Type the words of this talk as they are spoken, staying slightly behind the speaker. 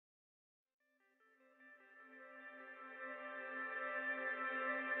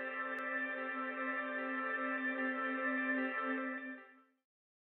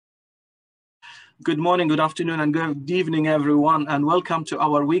Good morning, good afternoon, and good evening, everyone, and welcome to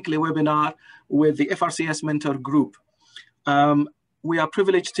our weekly webinar with the FRCS Mentor Group. We are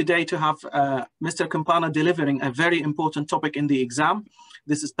privileged today to have Mr. Kempanna delivering a very important topic in the exam.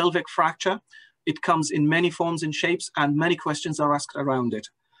 This is pelvic fracture. It comes in many forms and shapes, and many questions are asked around it.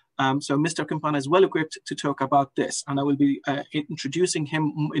 So Mr. Kempanna is well equipped to talk about this, and I will be introducing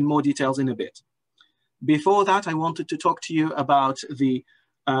him in more details in a bit. Before that, I wanted to talk to you about the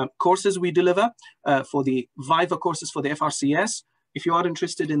courses we deliver for the Viva courses for the FRCS. If you are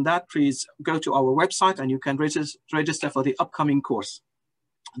interested in that, please go to our website and you can register for the upcoming course.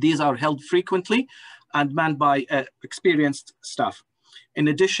 These are held frequently and manned by experienced staff. In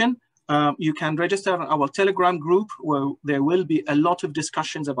addition, you can register on our Telegram group where there will be a lot of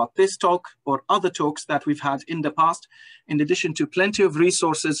discussions about this talk or other talks that we've had in the past, in addition to plenty of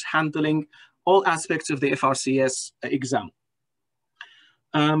resources handling all aspects of the FRCS exam.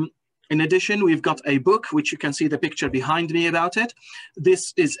 In addition, we've got a book, which you can see the picture behind me about it.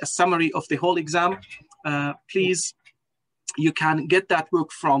 This is a summary of the whole exam. Please, you can get that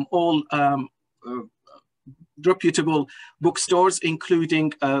book from all reputable bookstores,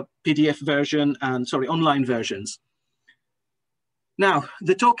 including PDF version and, online versions. Now,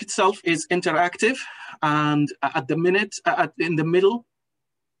 the talk itself is interactive, and at the minute, in the middle,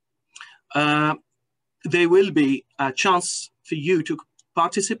 there will be a chance for you to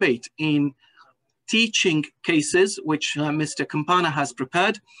participate in teaching cases, which Mr. Kempanna has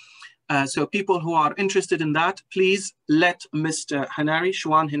prepared. So people who are interested in that, please let Mr.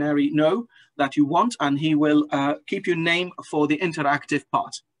 Shwan Henary know that you want, and he will keep your name for the interactive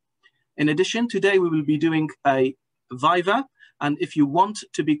part. In addition, today we will be doing a Viva, and if you want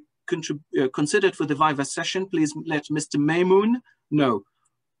to be considered for the Viva session, please let Mr. Maymoon know.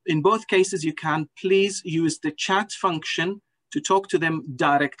 In both cases, you can please use the chat function to talk to them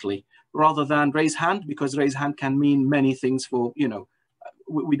directly rather than raise hand, because raise hand can mean many things for,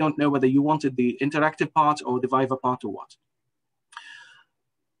 we don't know whether you wanted the interactive part or the Viva part or what.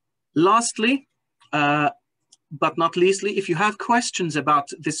 Lastly, but not leastly, if you have questions about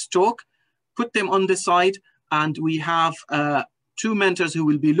this talk, put them on the side, and we have two mentors who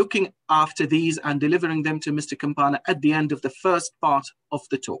will be looking after these and delivering them to Mr. Kempanna at the end of the first part of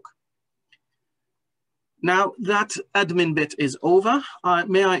the talk. Now that admin bit is over,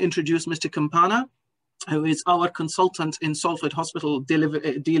 may I introduce Mr. Kempanna, who is our consultant in Salford Hospital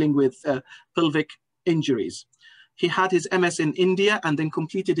dealing with pelvic injuries. He had his MS in India and then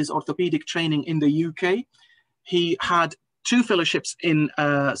completed his orthopedic training in the UK. He had 2 fellowships in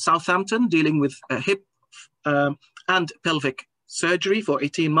Southampton dealing with hip and pelvic surgery for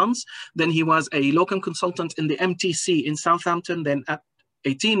 18 months. Then he was a locum consultant in the MTC in Southampton, then at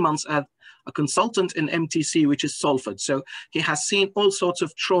 18 months as a consultant in MTC, which is Salford. So he has seen all sorts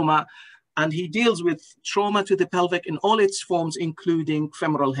of trauma, and he deals with trauma to the pelvic in all its forms, including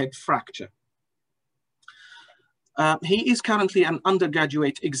femoral head fracture. He is currently an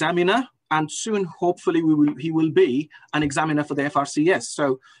undergraduate examiner, and soon, hopefully, he will be an examiner for the FRCS.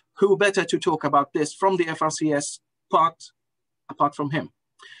 So who better to talk about this from the FRCS part, apart from him?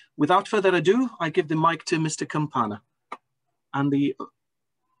 Without further ado, I give the mic to Mr. Kempanna. And the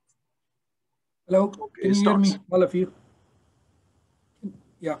Hello, can you hear me, all of you?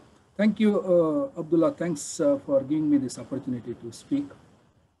 Yeah, thank you, Abdullah. Thanks for giving me this opportunity to speak.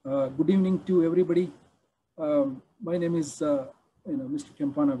 Good evening to everybody. My name is, Mr.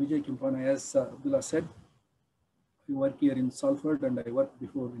 Kempanna, Vijaya Kempanna, as Abdullah said. I work here in Salford, and I worked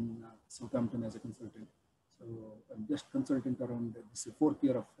before in Southampton as a consultant. So I'm just consultant around, this is 4th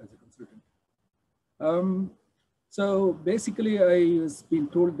year as a consultant. So basically, I was being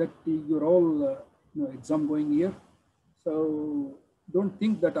told that you're all exam going here. So don't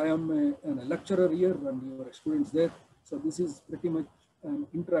think that I am a lecturer here and you are students there. So this is pretty much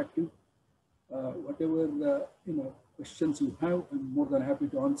interactive. Whatever questions you have, I'm more than happy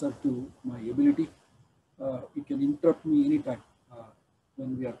to answer to my ability. You can interrupt me anytime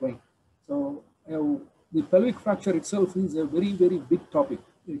when we are going. So the pelvic fracture itself is a very, very big topic.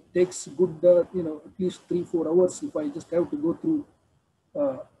 It takes good, at least 3-4 hours if I just have to go through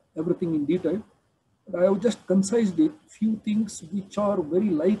everything in detail. But I have just concised it, few things which are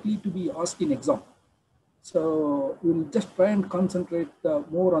very likely to be asked in exam. So we'll just try and concentrate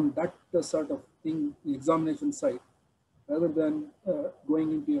more on that sort of thing, the examination side, rather than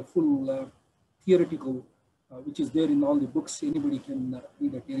going into a full theoretical, which is there in all the books. Anybody can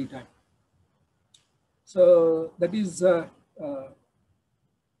read at any time. So that is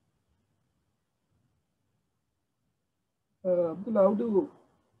Abdullah, how do?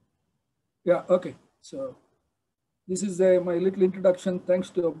 Yeah, okay. So this is my little introduction, thanks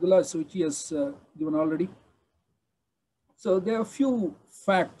to Abdullah, so which he has given already. So there are a few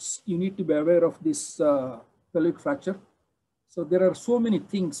facts you need to be aware of this pelvic fracture. So there are so many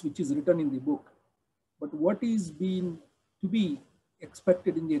things which is written in the book, but what is being to be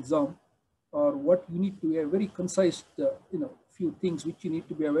expected in the exam, or what you need to be a very concise, few things which you need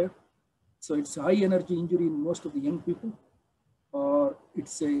to be aware. So it's a high energy injury in most of the young people, or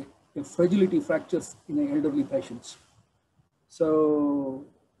it's a fragility fractures in elderly patients. So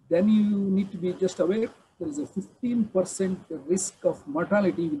then you need to be just aware there is a 15% risk of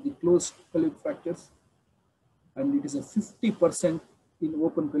mortality with the closed pelvic fractures, and it is a 50% in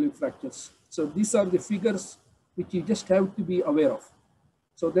open pelvic fractures. So these are the figures which you just have to be aware of.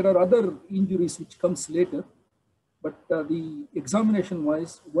 So there are other injuries which comes later, but the examination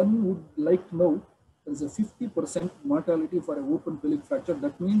wise, one would like to know there is a 50% mortality for an open pelvic fracture.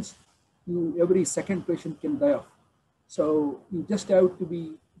 That means every second patient can die off. So you just have to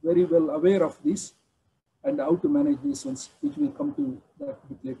be very well aware of this and how to manage these ones, which will come to that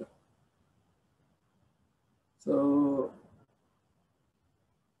a bit later. So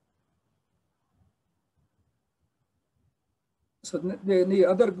the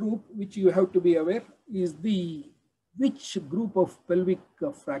other group which you have to be aware is which group of pelvic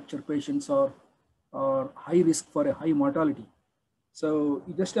fracture patients are high risk for a high mortality. So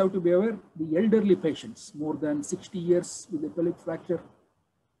you just have to be aware the elderly patients more than 60 years with a pelvic fracture,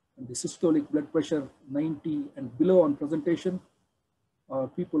 and the systolic blood pressure 90 and below on presentation,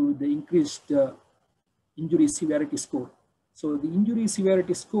 people with the increased injury severity score. So the injury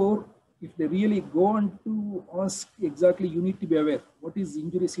severity score, if they really go on to ask exactly, you need to be aware what is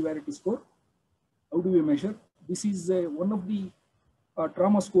injury severity score, how do we measure. This is one of the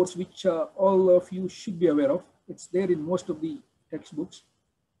trauma scores which all of you should be aware of. It's there in most of the textbooks.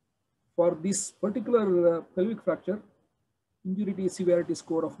 For this particular pelvic fracture, injury severity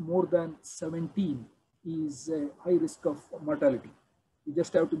score of more than 17 is a high risk of mortality. You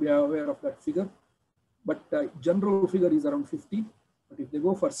just have to be aware of that figure. But general figure is around 15. But if they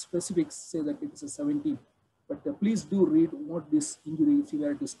go for specifics, say that it's a 17. But please do read what this injury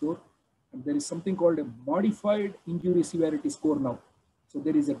severity score. And there is something called a modified injury severity score now. So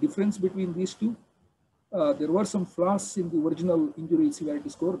there is a difference between these two. There were some flaws in the original injury severity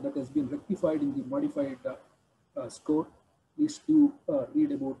score that has been rectified in the modified score. Please do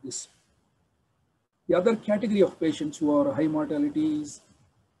read about this. The other category of patients who are high mortality is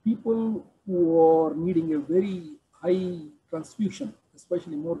people who are needing a very high transfusion,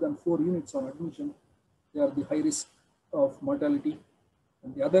 especially more than 4 units on admission. They are the high risk of mortality.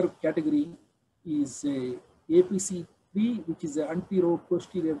 And the other category is APC3, which is an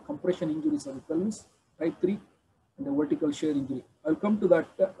anterior-posterior compression injuries of the pelvis, type 3, and a vertical shear injury. I'll come to that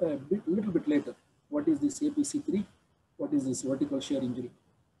a little bit later. What is this APC3? What is this vertical shear injury?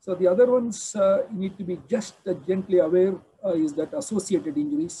 So the other ones you need to be just gently aware is that associated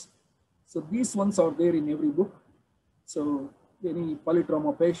injuries. So these ones are there in every book. So any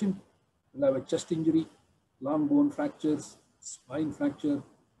polytrauma patient will have a chest injury, long bone fractures, spine fracture.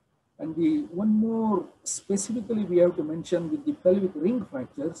 And the one more specifically we have to mention with the pelvic ring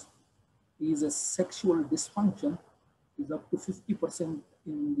fractures is a sexual dysfunction is up to 50%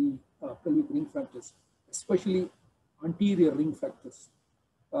 in the pelvic ring fractures, especially anterior ring fractures.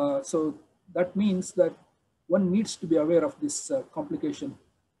 So that means that one needs to be aware of this complication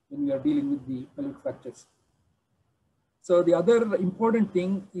when we are dealing with the pelvic fractures. So the other important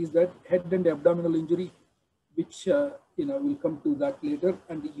thing is that head and abdominal injury, which we'll come to that later,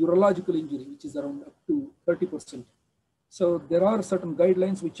 and the urological injury, which is around up to 30%. So there are certain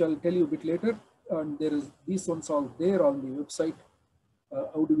guidelines which I'll tell you a bit later, and these ones are there on the website.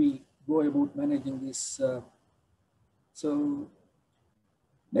 How do we go about managing this? So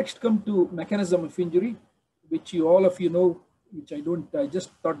next come to mechanism of injury, which all of you know, which I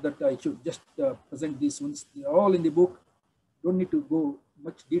just thought that I should just present these ones. They're all in the book. Don't need to go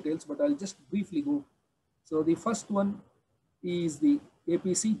much details, but I'll just briefly go. So the first one is the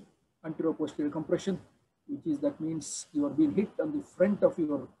APC, anterior-posterior compression, that means you are being hit on the front of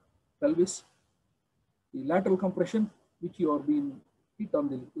your pelvis. The lateral compression, which you are being hit on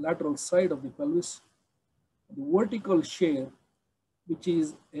the lateral side of the pelvis. The vertical shear, which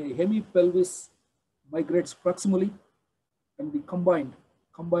is a hemipelvis migrates proximally, and the combined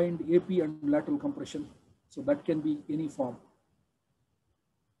AP and lateral compression. So that can be any form.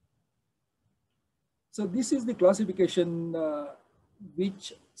 So this is the classification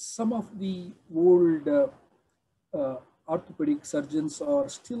which some of the old orthopedic surgeons are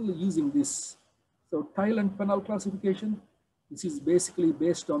still using this. So Tile and Pennell classification, this is basically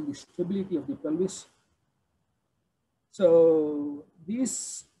based on the stability of the pelvis. So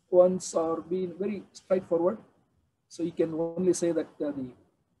these ones are being very straightforward. So you can only say that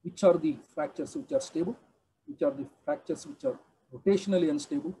which are the fractures which are stable, which are the fractures which are rotationally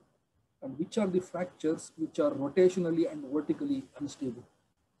unstable, and which are the fractures which are rotationally and vertically unstable.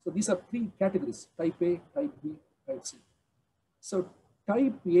 So these are three categories: type A, type B, type C. So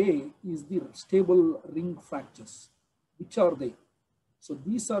type A is the stable ring fractures. Which are they? So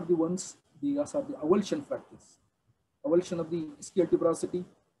these are the ones, these are the avulsion fractures. Avulsion of the ischial tuberosity,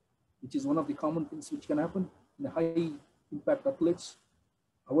 which is one of the common things which can happen in high impact athletes.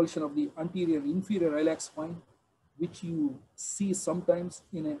 Avulsion of the anterior inferior iliac spine, which you see sometimes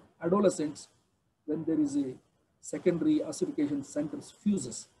in adolescents when there is a secondary ossification centers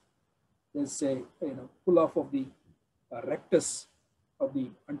fuses. There's a pull off of the rectus of the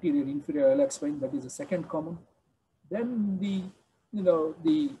anterior inferior iliac spine. That is the second common. Then the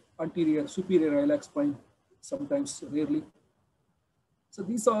anterior superior iliac spine, sometimes rarely. So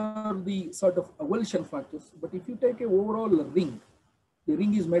these are the sort of avulsion fractures. But if you take an overall ring, the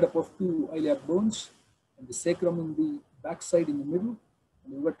ring is made up of two iliac bones and the sacrum in the backside in the middle,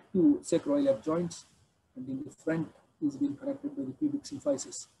 and you've got two sacroiliac joints, and in the front is being connected by the pubic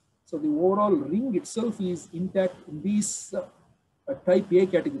symphysis. So the overall ring itself is intact in these type A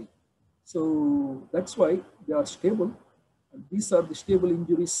category. So that's why they are stable. And these are the stable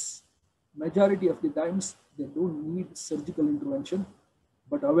injuries. Majority of the times they don't need surgical intervention.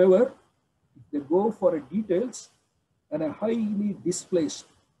 But however, if they go for details and a highly displaced,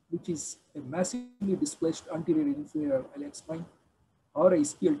 which is a massively displaced anterior inferior iliac spine or a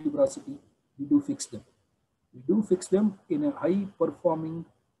ischial tuberosity, we do fix them. We do fix them in a high performing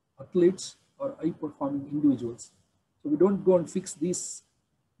athletes or high performing individuals. So we don't go and fix these,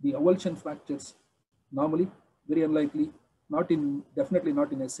 the avulsion fractures normally, very unlikely, definitely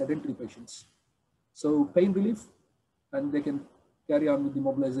not in a sedentary patients. So pain relief, and they can carry on with the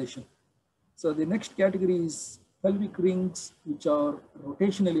mobilization. So the next category is pelvic rings, which are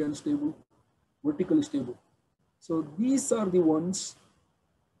rotationally unstable, vertically stable. So these are the ones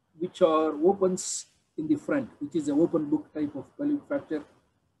which are opens in the front, which is an open book type of pelvic fracture,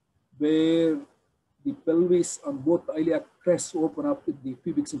 where the pelvis on both iliac crests open up with the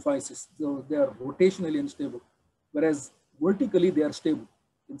pubic symphysis. So they are rotationally unstable, whereas vertically they are stable.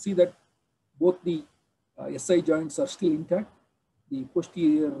 You can see that both the SI joints are still intact. The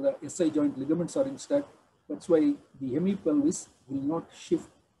posterior SI joint ligaments are intact. That's why the hemipelvis will not shift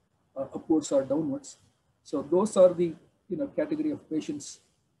upwards or downwards. So those are the category of patients.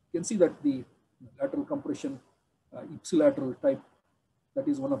 You can see that the lateral compression, ipsilateral type, that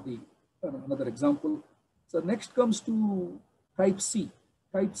is one of the another example. So next comes to type C.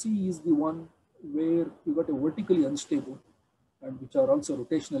 Type C is the one where you got a vertically unstable and which are also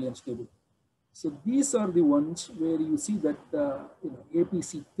rotationally unstable. So these are the ones where you see that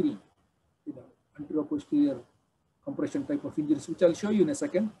APC3, anteroposterior compression type of injuries, which I'll show you in a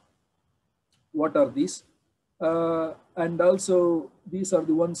second. What are these? And also these are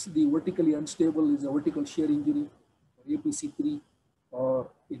the ones, the vertically unstable is a vertical shear injury, or APC3 or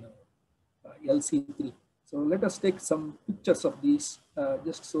LC3. So let us take some pictures of these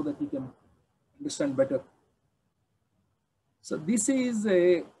just so that you can understand better. So this is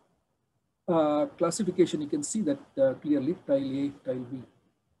a classification. You can see that clearly: tile A, tile B,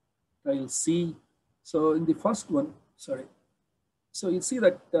 tile C. So in the first one, sorry. So you see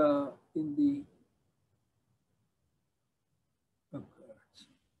that in the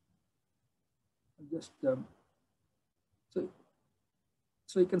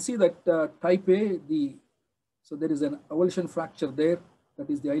so you can see that type A, so there is an avulsion fracture there. That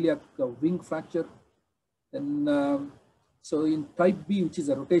is the iliac wing fracture. Then so in type B, which is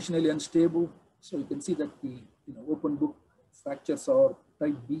a rotationally unstable, so you can see that the open book fractures are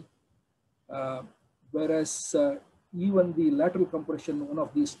type B. Whereas even the lateral compression, one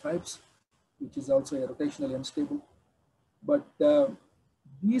of these types, which is also a rotationally unstable, but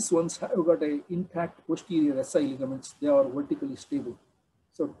these ones have got a intact posterior SI ligaments. They are vertically stable.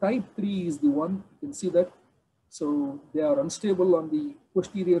 So type 3 is the one, you can see that. So they are unstable on the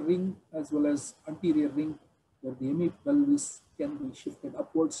posterior ring as well as anterior ring, where the hemipelvis can be shifted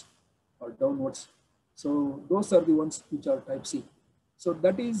upwards or downwards. So those are the ones which are type C. So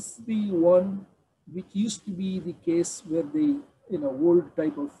that is the one which used to be the case where the old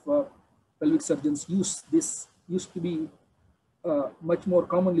type of pelvic surgeons use this, used to be much more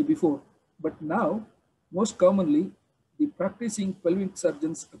commonly before, but now most commonly the practicing pelvic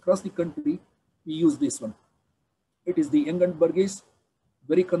surgeons across the country, we use this one. It is the Young and Burgess,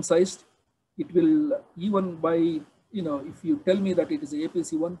 very concise. It will, even by if you tell me that it is a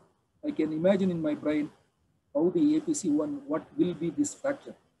APC1, I can imagine in my brain how the APC1, what will be this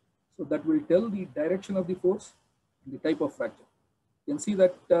fracture. So that will tell the direction of the force and the type of fracture. You can see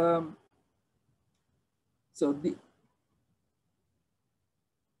that, you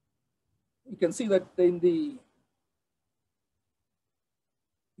can see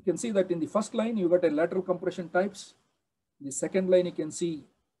that in the first line, you got a lateral compression types. In the second line, you can see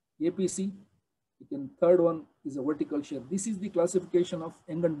APC. Third one is a vertical shear. This is the classification of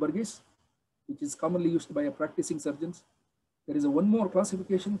Young and Burgess, which is commonly used by practicing surgeons. There is one more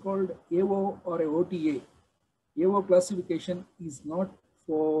classification called AO or a OTA. AO classification is not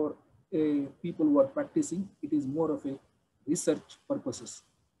for people who are practicing. It is more of a research purposes.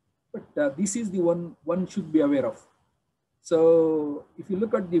 But this is the one should be aware of. So if you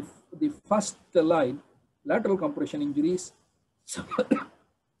look at the first line, lateral compression injuries. So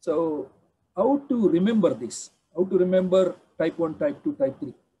how to remember this? How to remember type 1, type 2, type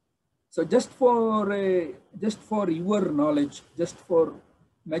 3? So just for your knowledge, just for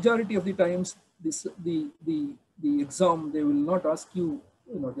majority of the times, the exam, they will not ask you,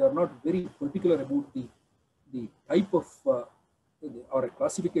 they are not very particular about the type of or a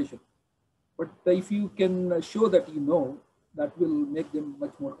classification. But if you can show that that will make them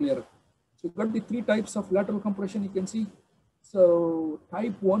much more clearer. So you've got the 3 types of lateral compression, you can see. So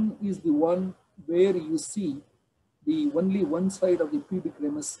type 1 is the one where you see only one side of the pubic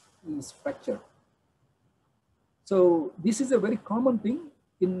ramus is fractured. So this is a very common thing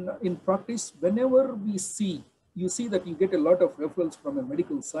in practice. Whenever you see that you get a lot of referrals from a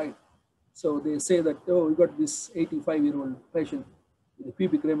medical side. So they say that, oh, we got this 85-year-old patient with a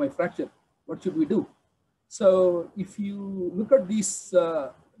pubic rami fracture. What should we do? So if you look at this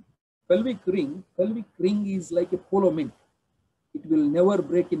pelvic ring is like a polo mint. It will never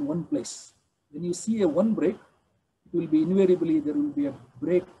break in one place. When you see a one break, it will be invariably, there will be a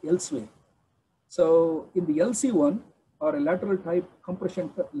break elsewhere. So in the LC1 or a lateral compression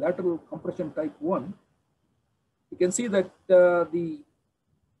type 1, you can see that the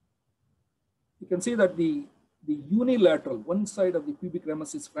unilateral, one side of the pubic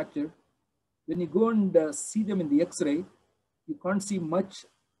ramus is fractured. When you go and see them in the X-ray, you can't see much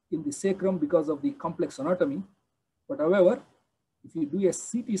in the sacrum because of the complex anatomy. But however, if you do a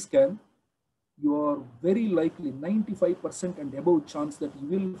CT scan, you are very likely 95% and above chance that you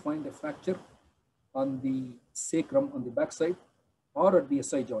will find a fracture on the sacrum on the backside or at the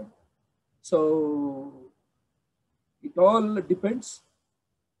SI joint. So it all depends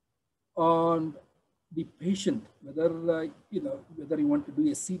on the patient, whether whether you want to do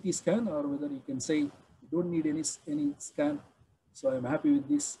a CT scan or whether you can say you don't need any scan. So I'm happy with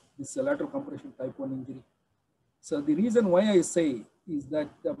this lateral compression type 1 injury. So the reason why I say is that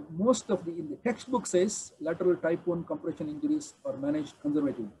most of in the textbook says lateral type 1 compression injuries are managed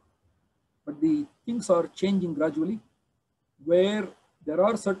conservatively. But the things are changing gradually, where there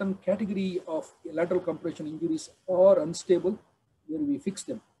are certain category of lateral compression injuries are unstable, where we fix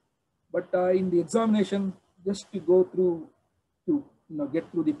them. But in the examination, just to go through, to get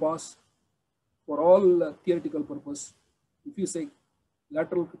through the pass, for all theoretical purpose, if you say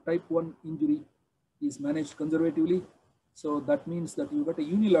lateral type 1 injury is managed conservatively, so that means that you got a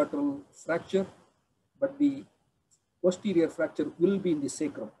unilateral fracture, but the posterior fracture will be in the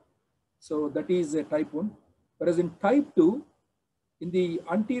sacrum. So that is a type 1. Whereas in type 2, in the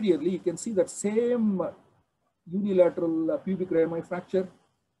anteriorly, you can see that same unilateral pubic rami fracture,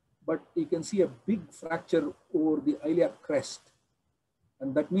 but you can see a big fracture over the iliac crest.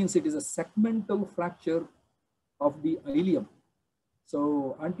 And that means it is a segmental fracture of the ilium.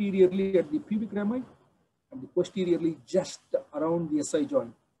 So anteriorly at the pubic rami and posteriorly just around the SI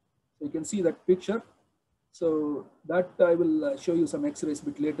joint. So you can see that picture. So that I will show you some X-rays a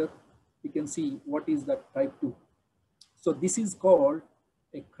bit later. You can see what is that type 2. So this is called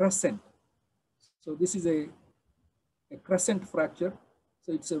a crescent. So this is a crescent fracture.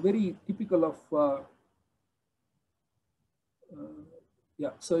 So it's a very typical of,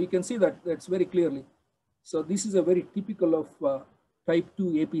 so you can see that's very clearly. So this is a very typical of type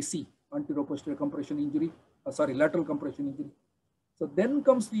 2 APC, anteroposterior compression injury, lateral compression injury. So then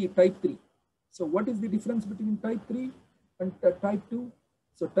comes the type 3. So what is the difference between type 3 and type 2?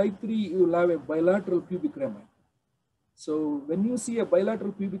 So type 3, you will have a bilateral pubic rami. So when you see a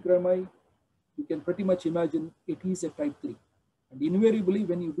bilateral pubic rami, you can pretty much imagine it is a type 3. And invariably,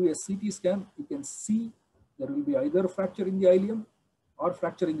 when you do a CT scan, you can see there will be either fracture in the ilium or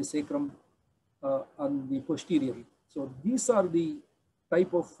fracture in the sacrum on the posteriorly. So these are the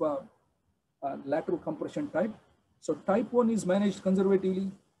type of lateral compression type. So type 1 is managed conservatively.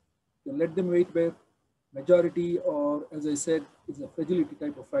 You let them weight bear. Majority, or as I said, is a fragility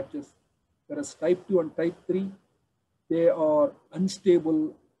type of fractures. whereas type 2 and type 3, they are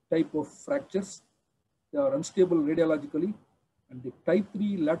unstable type of fractures. They are unstable radiologically, and the type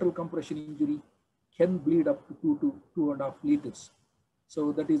 3 lateral compression injury can bleed up to 2 to 2.5 liters.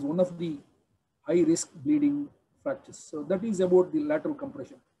 So that is one of the high risk bleeding fractures. So that is about the lateral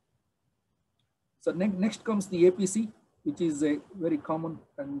compression. So next comes the APC, which is a very common,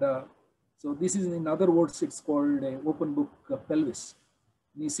 and so this is, in other words, it's called a open book pelvis.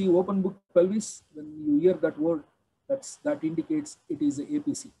 When you see open book pelvis, when you hear that word, that indicates it is a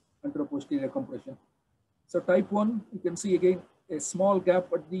APC, anteroposterior compression. So type 1, you can see again a small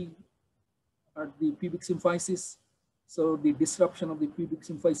gap at the pubic symphysis. So the disruption of the pubic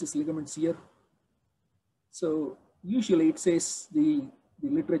symphysis ligaments here. So usually it says, the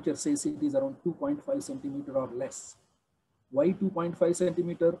literature says it is around 2.5 centimeter or less. Why 2.5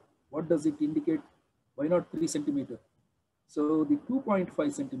 centimeter? What does it indicate? Why not 3 centimeter? So the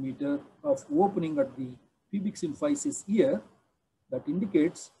 2.5 centimeter of opening at the pubic symphysis here, that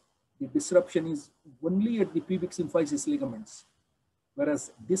indicates the disruption is only at the pubic symphysis ligaments,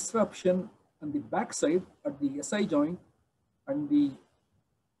 whereas disruption on the backside at the SI joint and the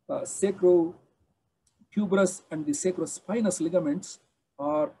sacrotuberous and the sacrospinous ligaments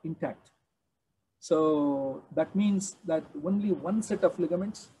are intact. So that means that only one set of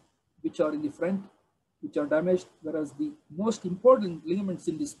ligaments which are in the front, which are damaged, whereas the most important ligaments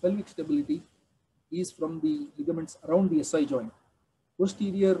in this pelvic stability is from the ligaments around the SI joint.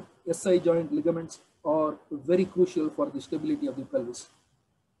 Posterior SI joint ligaments are very crucial for the stability of the pelvis.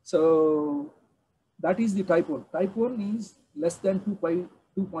 So that is the type 1. Type 1 is less than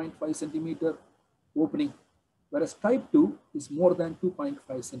 2.5 centimeter opening, whereas type 2 is more than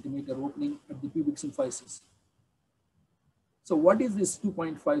 2.5 centimeter opening at the pubic symphysis. So what is this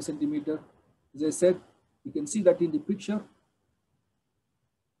 2.5 centimeter? As I said, you can see that in the picture.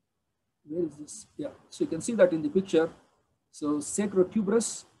 Where is this? Yeah, so you can see that in the picture. So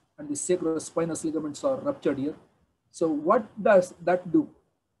sacrotuberous and the sacrospinous ligaments are ruptured here. So what does that do?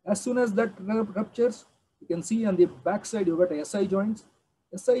 As soon as that ruptures, you can see on the backside you got a SI joints.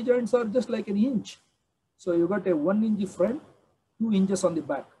 SI joints are just like an hinge. So you got a 1 inch front, 2 inches on the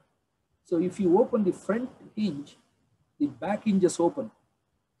back. So if you open the front hinge, the back hinges open.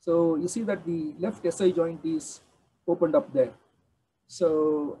 So you see that the left SI joint is opened up there.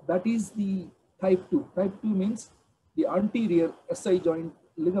 So that is the type 2. Type 2 means the anterior SI joint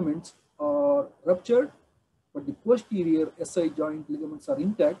ligaments are ruptured, but the posterior SI joint ligaments are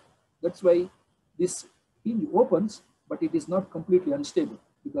intact. That's why this hinge opens, but it is not completely unstable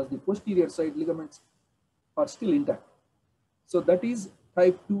because the posterior side ligaments are still intact. So that is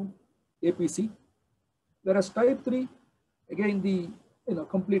type 2 APC. Whereas type 3, again, the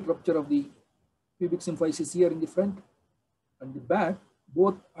complete rupture of the pubic symphysis here in the front and the back,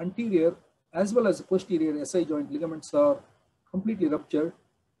 both anterior as well as posterior SI joint ligaments are completely ruptured.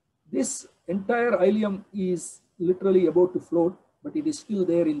 This entire ilium is literally about to float, but it is still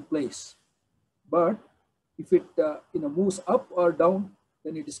there in place. But if it moves up or down,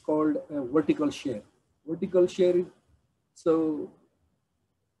 then it is called a vertical shear. Vertical shear. So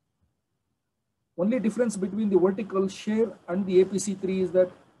only difference between the vertical shear and the APC3 is that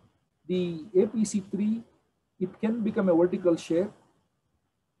the APC3, it can become a vertical shear,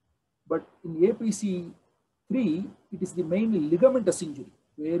 but in APC3, it is the mainly ligamentous injury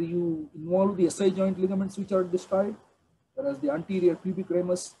where you involve the SI joint ligaments which are destroyed, whereas the anterior pubic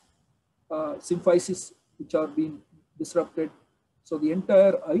ramus symphysis which are being disrupted. So the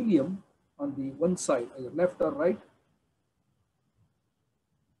entire ilium on the one side, either left or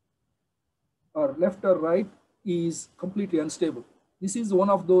right, is completely unstable. This is one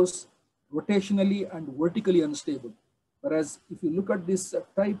of those rotationally and vertically unstable. Whereas if you look at this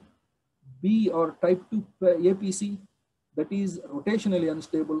type B or type 2 APC, that is rotationally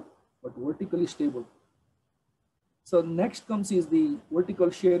unstable, but vertically stable. So next comes is the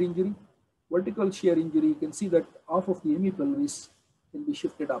vertical shear injury. Vertical shear injury, you can see that half of the hemipelvis can be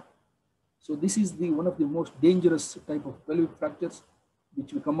shifted up. So this is one of the most dangerous type of pelvic fractures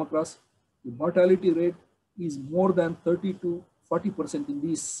which we come across. The mortality rate is more than 30 to 40% in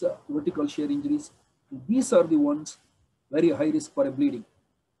these vertical shear injuries. And these are the ones very high risk for a bleeding.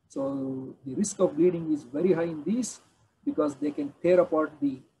 So the risk of bleeding is very high in these because they can tear apart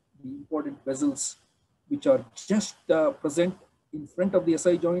the important vessels which are just present in front of the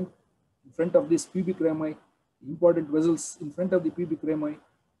SI joint, in front of this pubic rami. The important vessels in front of the pubic rami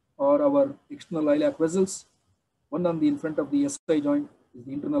are our external iliac vessels. One on the in front of the SI joint is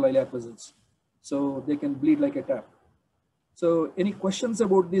the internal iliac vessels. So they can bleed like a tap. So any questions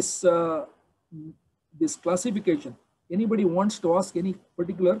about this, this classification? Anybody wants to ask any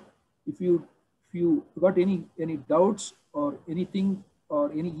particular If you got any doubts or anything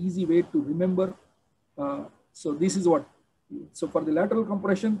or any easy way to remember, so this is what. So for the lateral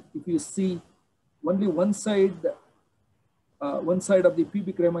compression, if you see only one side of the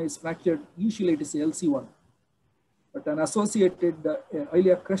pubic rami is fractured, usually it is LC1. But an associated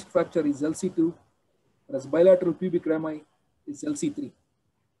iliac crest fracture is LC2, whereas bilateral pubic rami is LC3.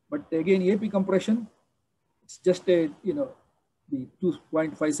 But again, AP compression, it's just a, the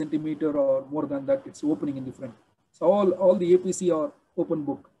 2.5 centimeter or more than that, it's opening in the front. So all the APC are open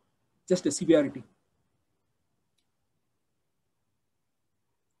book, just a severity.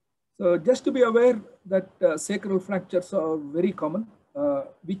 So just to be aware that sacral fractures are very common,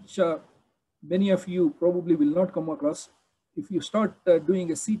 which many of you probably will not come across. If you start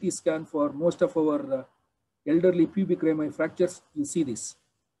doing a CT scan for most of our elderly pubic rami fractures, you see this.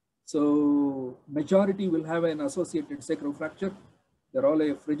 So majority will have an associated sacral fracture. They're all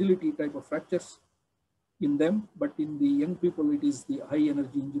a fragility type of fractures in them, but in the young people, it is the high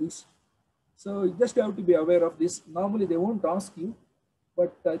energy injuries. So you just have to be aware of this. Normally they won't ask you,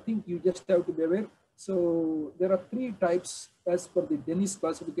 but I think you just have to be aware. So there are 3 types as per the Dennis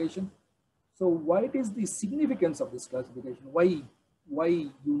classification. So what is the significance of this classification? Why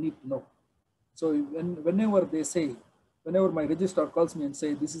you need to know? So whenever they say, whenever my registrar calls me and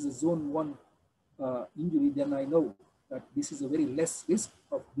say this is a zone 1 injury, then I know that this is a very less risk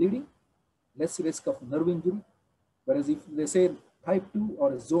of bleeding, less risk of nerve injury. Whereas if they say type 2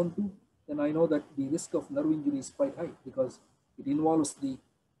 or zone 2, then I know that the risk of nerve injury is quite high because it involves the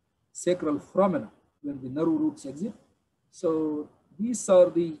sacral foramina where the nerve roots exit. So these are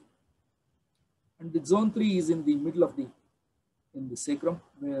the, and the zone 3 is in the middle of in the sacrum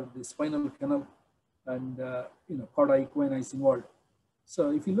where the spinal canal and cauda equina is involved.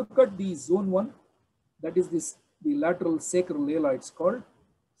 So if you look at the zone 1, that is the lateral sacral ala, it's called.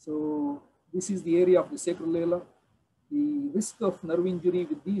 So this is the area of the sacral ala. The risk of nerve injury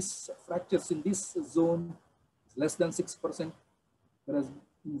with these fractures in this zone is less than 6%, whereas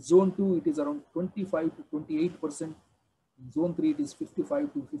in zone 2 it is around 25 to 28%. In zone 3 it is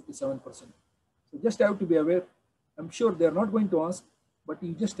 55 to 57%. So just have to be aware. I'm sure they're not going to ask, but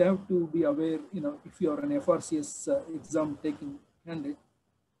you just have to be aware, if you are an FRCS exam taking candidate,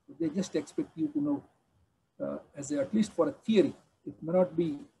 they just expect you to know at least for a theory. It may not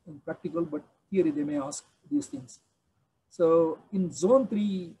be in practical, but theory they may ask these things. So in zone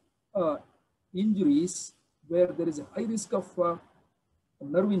 3 injuries, where there is a high risk of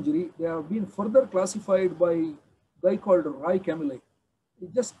nerve injury, they have been further classified by a guy called Roy Camille. You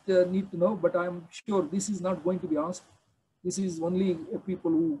just need to know, but I'm sure this is not going to be asked. This is only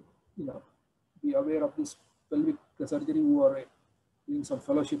people who, be aware of this pelvic surgery, who are doing some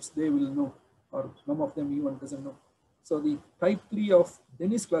fellowships, they will know, or some of them even doesn't know. So the type 3 of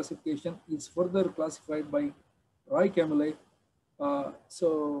Dennis classification is further classified by Roy Camille.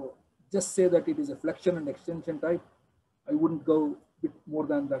 So just say that it is a flexion and extension type. I wouldn't go a bit more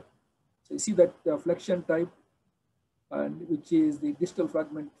than that. So you see that flexion type, and which is the distal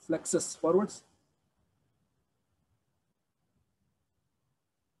fragment flexes forwards.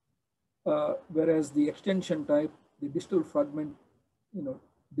 Whereas the extension type, the distal fragment,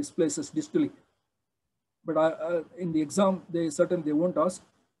 displaces distally. But in the exam, they won't ask.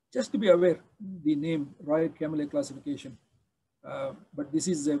 Just to be aware, the name Roy Camille classification. But this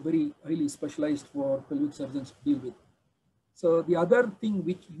is a very highly specialized for pelvic surgeons to deal with. So the other thing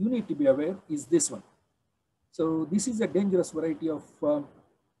which you need to be aware is this one. So this is a dangerous variety of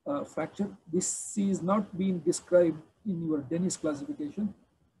fracture. This is not being described in your Dennis classification.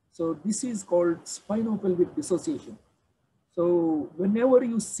 So this is called spinopelvic dissociation. So whenever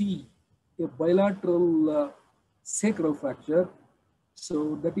you see a bilateral sacral fracture,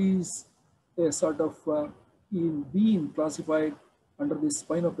 so that is a sort of being classified under this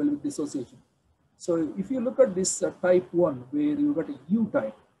spinopelvic dissociation. So if you look at this type 1, where you got a U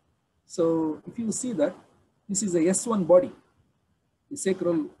type, so if you see that, this is a S1 body, the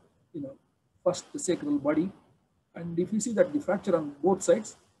sacral, first sacral body. And if you see that the fracture on both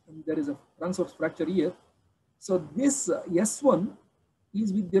sides, and there is a transverse fracture here. So this S1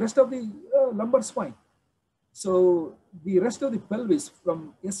 is with the rest of the lumbar spine. So the rest of the pelvis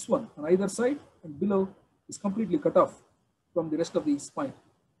from S1 on either side and below is completely cut off from the rest of the spine.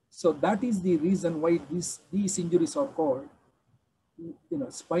 So that is the reason why these injuries are called,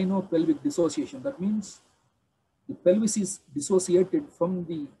 spinopelvic dissociation. That means the pelvis is dissociated from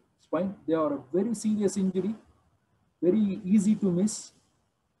the spine. They are a very serious injury, very easy to miss,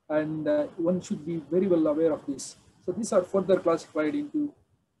 and one should be very well aware of this. So these are further classified into,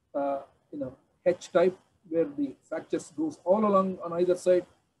 H type, where the fractures goes all along on either side,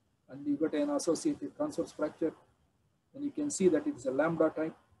 and you got an associated transverse fracture, and you can see that it is a lambda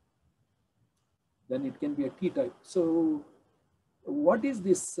type, then it can be a T type. So what is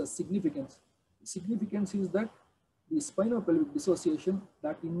this significance? Significance is that the spinopelvic dissociation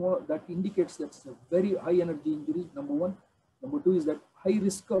that indicates that's a very high energy injury, number one. Number two is that high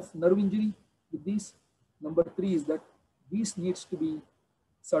risk of nerve injury with these. Number three is that this needs to be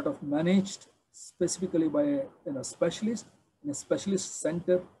sort of managed specifically by a specialist in a specialist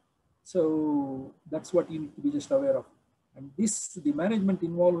center. So that's what you need to be just aware of. And the management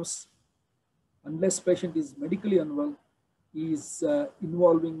involves, unless patient is medically unwell, is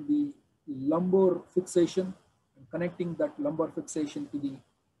involving the lumbar fixation and connecting that lumbar fixation to the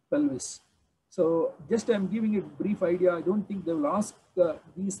pelvis. So just I'm giving a brief idea. I don't think they will ask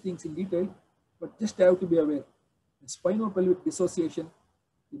these things in detail, but just have to be aware. In spinopelvic dissociation,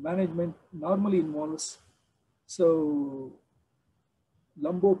 the management normally involves, so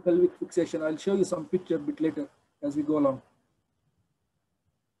lumbo-pelvic fixation. I'll show you some picture a bit later as we go along.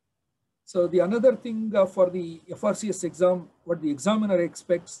 So the another thing for the FRCS exam, what the examiner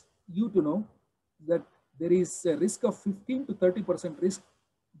expects you to know, that there is a risk of 15 to 30% risk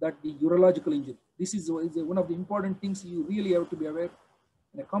that the urological injury. This is one of the important things you really have to be aware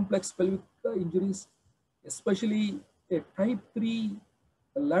in a complex pelvic injuries, especially a type 3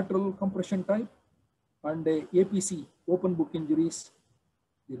 lateral compression type and a APC, open book injuries,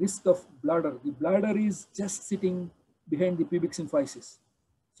 the risk of bladder. The bladder is just sitting behind the pubic symphysis.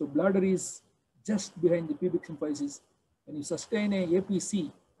 So bladder is just behind the pubic symphysis. When you sustain a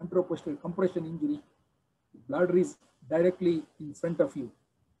APC, anteroposterior compression injury, the bladder is directly in front of you.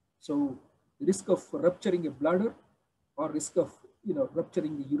 So the risk of rupturing a bladder or risk of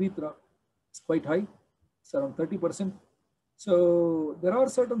rupturing the urethra is quite high. It's around 30%. So there are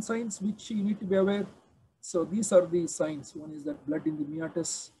certain signs which you need to be aware. So these are the signs. One is that blood in the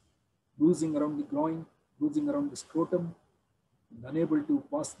meatus, bruising around the groin, bruising around the scrotum, and unable to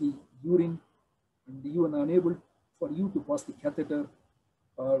pass the urine, and even unable for you to pass the catheter,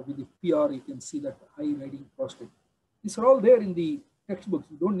 or with the PR you can see that high riding prostate. These are all there in the textbooks.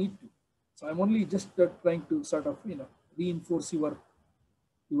 You don't need to. So I'm only just trying to sort of reinforce your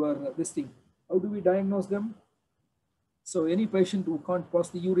this thing. How do we diagnose them? So any patient who can't pass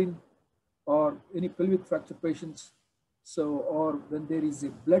the urine, or any pelvic fracture patients, so or when there is a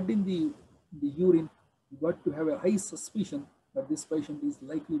blood in the urine, you got to have a high suspicion that this patient is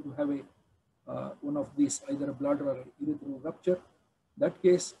likely to have a one of these, either a bladder or a urethral rupture. That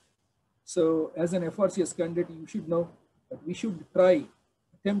case, so as an FRCS candidate, you should know that we should try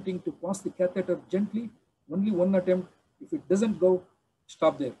attempting to pass the catheter gently, only one attempt. If it doesn't go,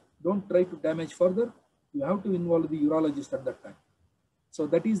 stop there. Don't try to damage further. You have to involve the urologist at that time. So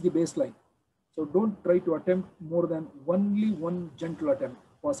that is the baseline. So don't try to attempt more than only one gentle attempt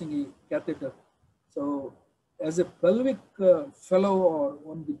passing a catheter. So as a pelvic fellow or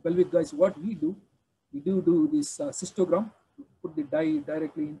one of the pelvic guys, what we do this cystogram, put the dye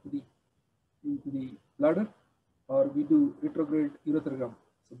directly into the bladder, or we do retrograde ureterogram.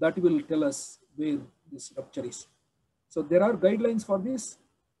 So that will tell us where this rupture is. So there are guidelines for this.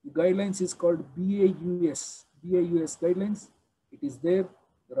 The guidelines is called BAUS guidelines. It is there.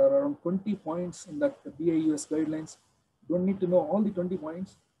 There are around 20 points in that BAUS guidelines. You don't need to know all the 20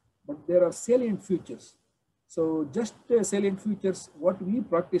 points, but there are salient features. So just salient features, what we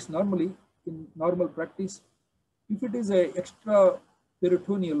practice normally in normal practice, if it is a extra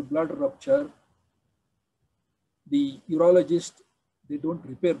peritoneal bladder rupture, the urologist, they don't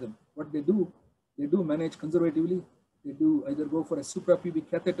repair them. What they do manage conservatively. They do either go for a suprapubic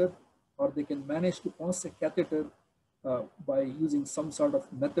catheter, or they can manage to pass a catheter by using some sort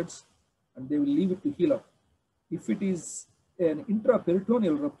of methods, and they will leave it to heal up. If it is an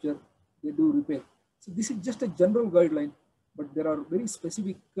intraperitoneal rupture, they do repair. So this is just a general guideline, but there are very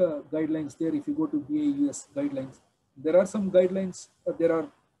specific guidelines there. If you go to BAUS guidelines, there are some guidelines, there are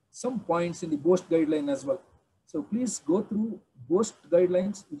some points in the BOST guideline as well. So please go through BOST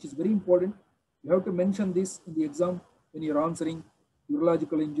guidelines, which is very important. You have to mention this in the exam when you're answering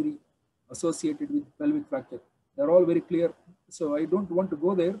urological injury associated with pelvic fracture. They're all very clear. So I don't want to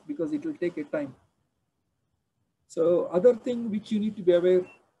go there because it will take a time. So other thing which you need to be aware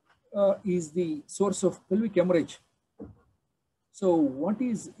is the source of pelvic hemorrhage. So what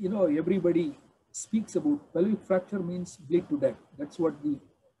is, everybody speaks about pelvic fracture means bleed to death. That's what the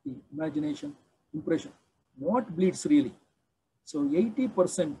imagination, impression. What bleeds really? So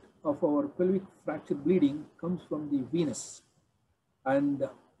 80% of our pelvic fracture bleeding comes from the venous, and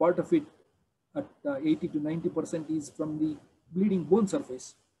part of it at 80 to 90% is from the bleeding bone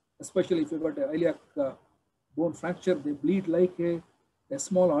surface. Especially if you got a iliac bone fracture, they bleed like a a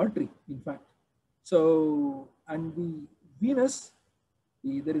small artery, in fact. So, and the venous,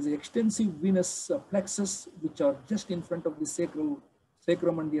 there is an extensive venous plexus, which are just in front of the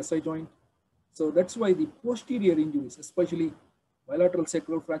sacrum and the SI joint. So that's why the posterior injuries, especially bilateral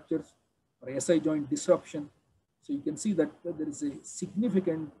sacral fractures or SI joint disruption. So you can see that there is a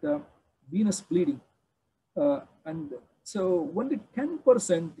significant venous bleeding. And so only 10%,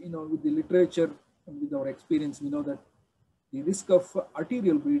 with the literature and with our experience, we know that the risk of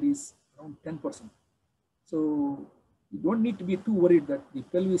arterial bleed is around 10%. So you don't need to be too worried that the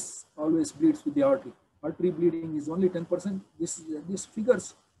pelvis always bleeds with the artery. Artery bleeding is only 10%. These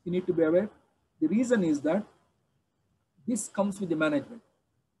figures you need to be aware. The reason is that this comes with the management.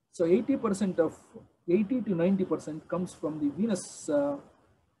 So 80 to 90% comes from the venous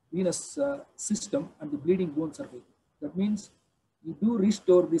system and the bleeding bone surface. That means you do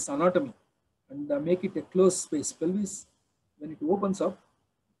restore this anatomy and make it a closed space. Pelvis, when it opens up,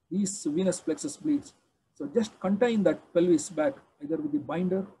 these venous plexus bleeds. So just contain that pelvis back, either with the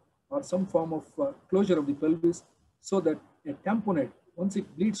binder or some form of closure of the pelvis, so that a tamponade, once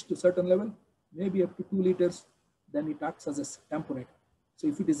it bleeds to a certain level, maybe up to 2 liters, then it acts as a tamponade. So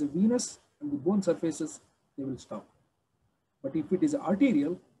if it is a venous and the bone surfaces, they will stop. But if it is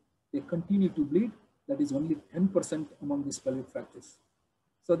arterial, they continue to bleed. That is only 10% among these pelvic fractures.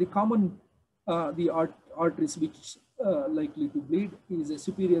 So the common, arteries which likely to bleed is a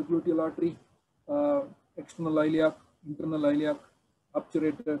superior gluteal artery, external iliac, internal iliac,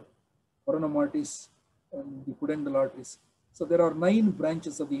 obturator, corona martis, and the pudendal arteries. So there are 9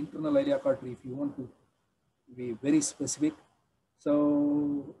 branches of the internal iliac artery, if you want to be very specific.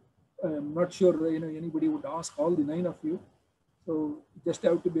 So I'm not sure anybody would ask all the 9 of you. So just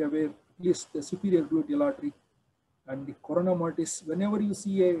have to be aware, at least the superior gluteal artery and the corona martis. Whenever you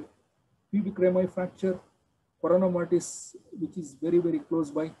see a pubic rami fracture, corona martis, which is very, very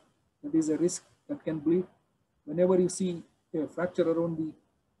close by, that is a risk that can bleed. Whenever you see a fracture around the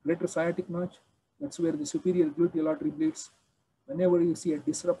greater sciatic notch, that's where the superior gluteal artery bleeds. Whenever you see a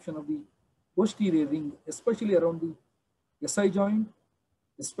disruption of the posterior ring, especially around the SI joint,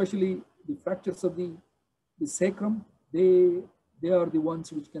 especially the fractures of the sacrum, they are the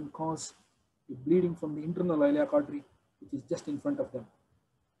ones which can cause the bleeding from the internal iliac artery, which is just in front of them.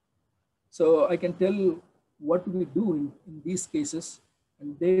 So I can tell what we do in these cases,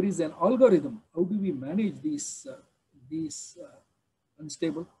 and there is an algorithm. How do we manage these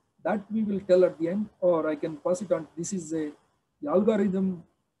unstable? That we will tell at the end, or I can pass it on. This is the algorithm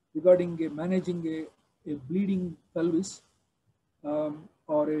regarding managing a bleeding pelvis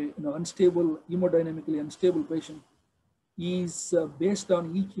or a unstable, hemodynamically unstable patient is based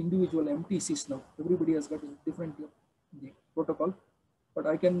on each individual MTCs now. Everybody has got a different protocol, but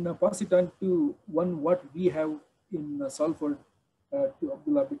I can pass it on to what we have in Salford to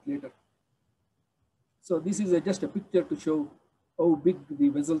Abdullah a bit later. So this is just a picture to show how big the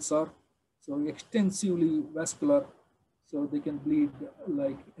vessels are. So extensively vascular, so they can bleed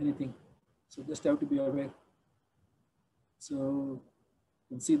like anything. So just have to be aware. So you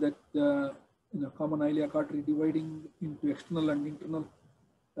can see that common iliac artery dividing into external and internal,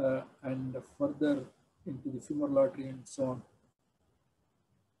 and further into the femoral artery and so on.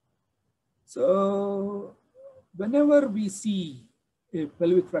 So whenever we see a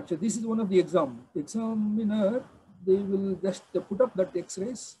pelvic fracture, this is one of the examiner, they will just put up that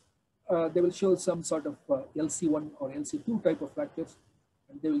X-rays. They will show some sort of LC1 or LC2 type of fractures,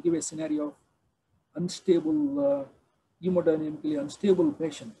 and they will give a scenario of unstable, hemodynamically unstable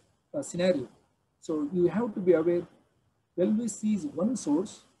patient scenario. So you have to be aware, pelvis is one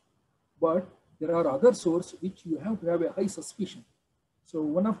source, but there are other sources which you have to have a high suspicion. So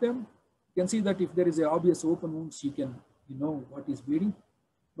one of them, you can see that if there is a obvious open wounds, you know what is bleeding,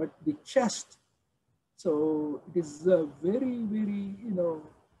 but the chest, so it is very, very,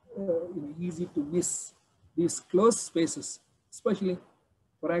 easy to miss these closed spaces, especially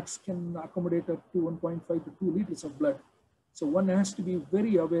thorax can accommodate up to 1.5 to 2 liters of blood. So one has to be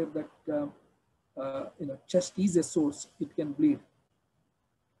very aware that chest is a source, it can bleed.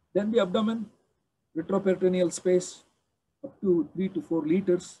 Then the abdomen, retroperitoneal space up to 3 to 4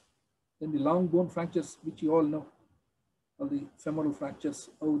 liters. Then the long bone fractures, which you all know, all the femoral fractures,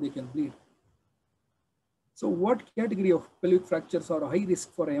 how they can bleed. So what category of pelvic fractures are high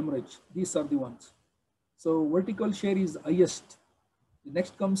risk for hemorrhage? These are the ones. So vertical shear is highest. The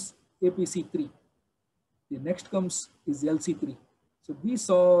next comes APC3. The next comes is LC3. So these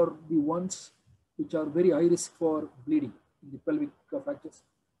are the ones which are very high risk for bleeding in the pelvic fractures.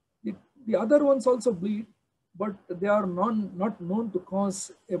 The other ones also bleed, but they are not known to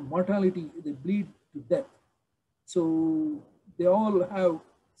cause a mortality. They bleed to death. So they all have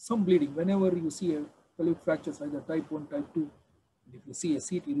some bleeding. Whenever you see a pelvic fractures, either type 1, type 2, and if you see a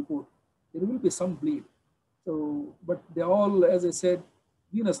CT report, there will be some bleed. So, but they all, as I said,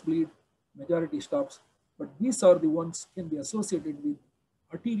 venous bleed, majority stops. But these are the ones can be associated with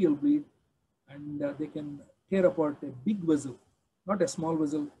arterial bleed, and they can tear apart a big vessel, not a small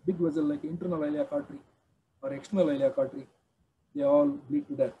vessel, big vessel like internal iliac artery or external iliac artery. They all bleed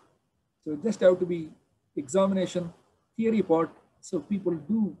to death. So just have to be examination theory part. So people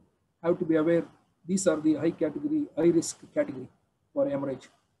do have to be aware these are the high category, high risk category for hemorrhage.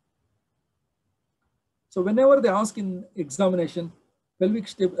 So whenever they ask in examination, pelvic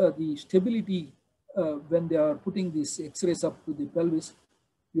the stability when they are putting these X-rays up to the pelvis,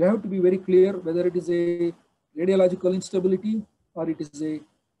 you have to be very clear whether it is a radiological instability or it is a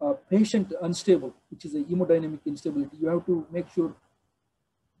patient unstable, which is a hemodynamic instability. You have to make sure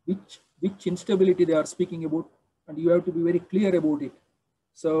which instability they are speaking about, and you have to be very clear about it.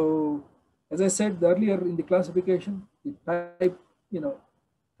 So, as I said earlier in the classification, the type,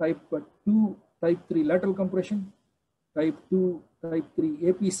 type 2, type 3 lateral compression, type 2, type 3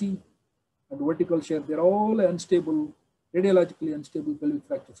 APC, and vertical shear, they're all unstable, radiologically unstable pelvic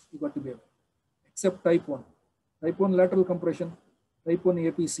fractures. You got to be aware, except type 1. Type 1 lateral compression, type 1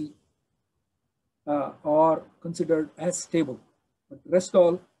 APC are considered as stable, but rest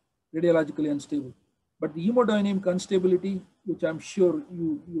all radiologically unstable. But the hemodynamic instability, which I'm sure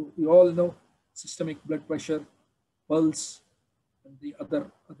you all know, systemic blood pressure, pulse, and the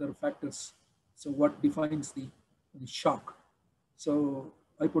other factors. So what defines the shock? So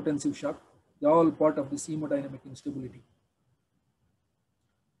hypotensive shock, they're all part of this hemodynamic instability.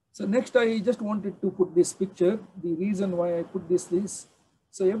 So next, I just wanted to put this picture. The reason why I put this is,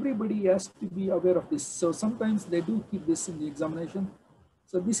 so everybody has to be aware of this. So sometimes they do keep this in the examination.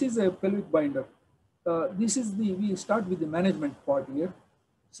 So this is a pelvic binder. This is we start with the management part here.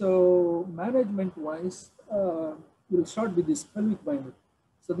 So management wise, we'll start with this pelvic binder.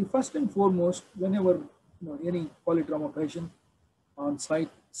 So the first and foremost, whenever any polytrauma patient on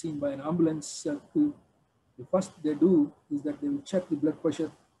site seen by an ambulance, the first they do is that they will check the blood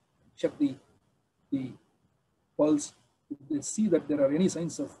pressure, check the pulse. If they see that there are any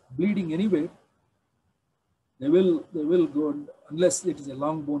signs of bleeding anywhere, they will go, unless it is a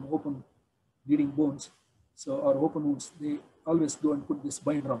long bone, open bleeding bones, so or open wounds, they always go and put this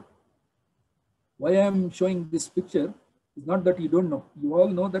binder on. Why I am showing this picture is not that you don't know. You all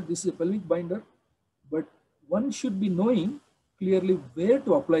know that this is a pelvic binder, but one should be knowing clearly where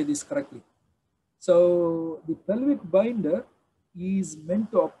to apply this correctly. So the pelvic binder is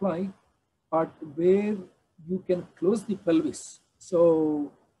meant to apply at where you can close the pelvis.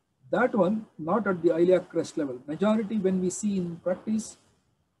 So that one, not at the iliac crest level. Majority when we see in practice,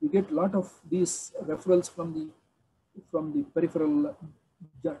 we get a lot of these referrals from the peripheral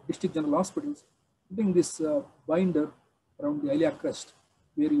district general hospitals, putting this binder around the iliac crest,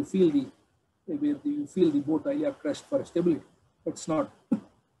 where you feel the both iliac crest for stability. But it's not.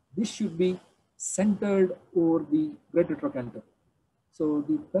 This should be centered over the greater trochanter. So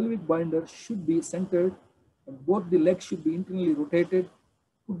the pelvic binder should be centered, and both the legs should be internally rotated.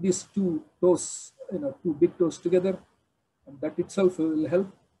 Put these two toes, two big toes together, and that itself will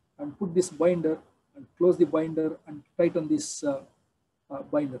help. And put this binder and close the binder and tighten this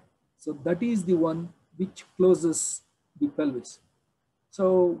binder. So that is the one which closes the pelvis.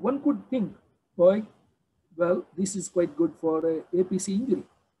 So one could think, boy, well, this is quite good for a APC injury.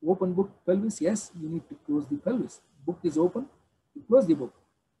 Open book pelvis, yes, you need to close the pelvis. Book is open, you close the book.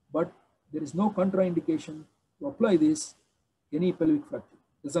 But there is no contraindication to apply this any pelvic fracture.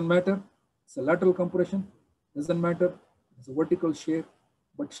 Doesn't matter, it's a lateral compression, doesn't matter, it's a vertical shear,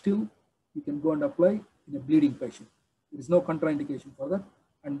 but still you can go and apply in a bleeding patient. There is no contraindication for that,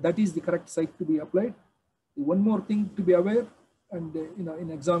 and that is the correct site to be applied. One more thing to be aware, and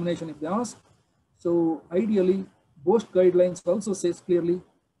in examination if they ask, so ideally BOST guidelines also says clearly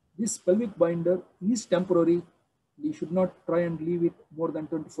this pelvic binder is temporary. You should not try and leave it more than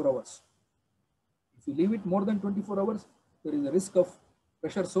 24 hours. If you leave it more than 24 hours, there is a risk of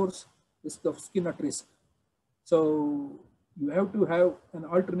pressure source, risk of skin at risk. So you have to have an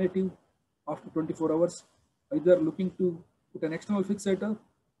alternative after 24 hours, either looking to put an external fixator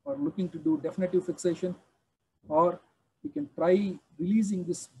or looking to do definitive fixation, or you can try releasing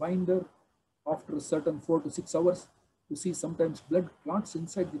this binder after a certain 4 to 6 hours. You see sometimes blood clots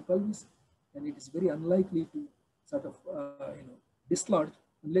inside the pelvis, and it is very unlikely to sort of dislodge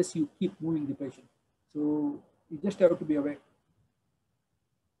unless you keep moving the patient. So you just have to be aware.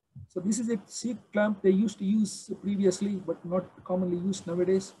 So this is a C clamp they used to use previously, but not commonly used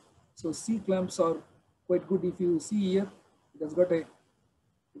nowadays. So C clamps are quite good. If you see here,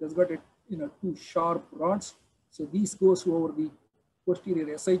 It has got a two sharp rods. So these goes over the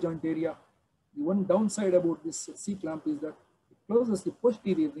posterior SI joint area. The one downside about this C clamp is that it closes the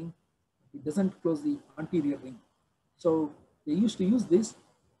posterior ring. It doesn't close the anterior ring. So they used to use this,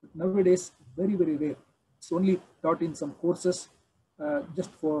 but nowadays very, very rare. It's only taught in some courses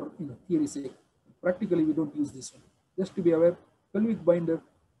just for theory sake. Practically, we don't use this one. Just to be aware, pelvic binder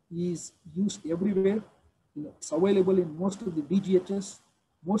is used everywhere. It's available in most of the DGHs,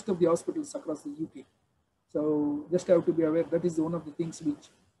 most of the hospitals across the UK. So just have to be aware. That is one of the things which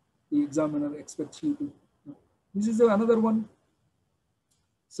the examiner expects you to know. This is another one.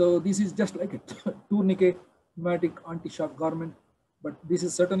 So this is just like a tourniquet pneumatic anti-shock garment, but this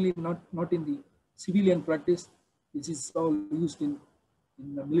is certainly not in the civilian practice. This is all used in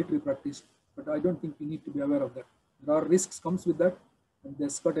the military practice, but I don't think you need to be aware of that. There are risks comes with that, and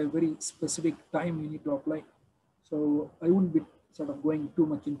there's got a very specific time you need to apply. So I wouldn't be sort of going too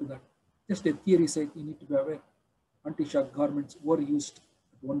much into that. Just a theory sake, you need to be aware. Anti-shock garments were used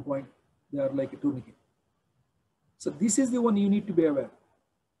at one point. They are like a tourniquet. So this is the one you need to be aware.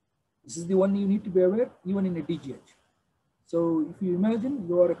 This is the one you need to be aware even in a DGH. So if you imagine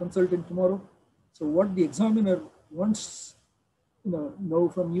you are a consultant tomorrow, so what the examiner wants know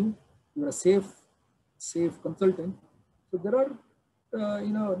from you, you are a safe consultant. So there are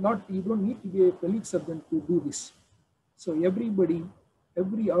you don't need to be a pelvic surgeon to do this. So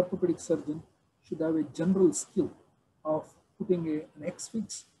every orthopedic surgeon should have a general skill of putting an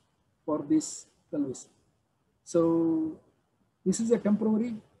X-fix for this pelvis. So this is a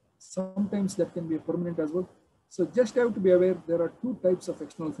temporary. Sometimes that can be a permanent as well. So just have to be aware there are two types of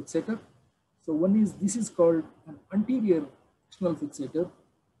external fixator. So one is, this is called an anterior external fixator,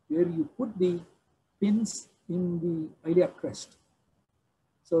 where you put the pins in the iliac crest.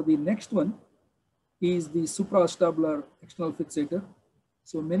 So the next one is the supraacetabular external fixator.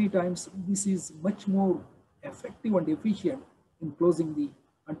 So many times this is much more effective and efficient in closing the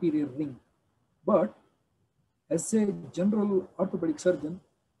anterior ring. But as a general orthopedic surgeon,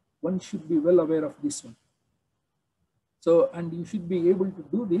 one should be well aware of this one. So, and you should be able to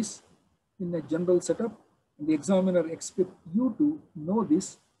do this in a general setup, and the examiner expects you to know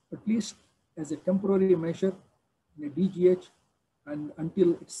this at least as a temporary measure in a DGH, and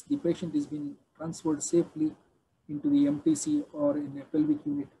until the patient is being transferred safely into the MTC or in a pelvic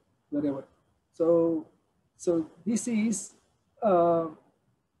unit, wherever. So this is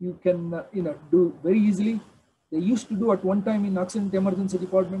you can do very easily. They used to do at one time in accident emergency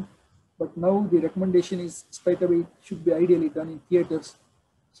department, but now the recommendation is straight away should be ideally done in theaters.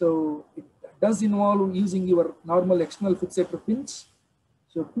 So it does involve using your normal external fixator pins.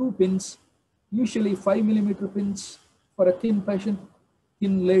 So 2 pins, usually 5mm pins for a thin patient,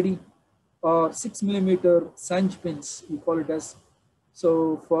 thin lady, or 6mm Sange pins, we call it as,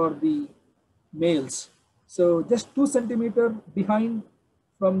 so for the males. So just 2 centimeter behind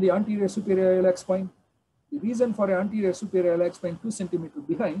from the anterior superior iliac spine. The reason for an anterior superior iliac spine 2 centimeter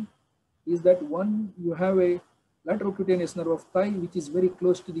behind is that one, you have a lateral cutaneous nerve of thigh, which is very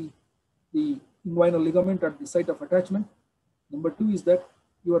close to the inguinal ligament at the site of attachment. Number 2 is that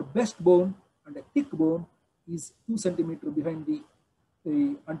your best bone and a thick bone is 2 centimeter behind the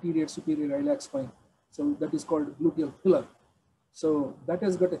anterior superior iliac spine. So that is called gluteal pillar. So that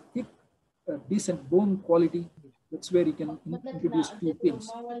has got a thick, decent bone quality. That's where you can introduce 2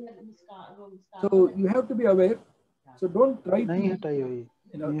 pins. So you have to be aware. So don't try to,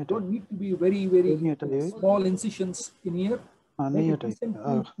 don't need to be very, very small incisions in here. Make a decent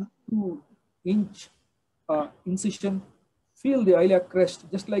 2-inch incision. Feel the iliac crest,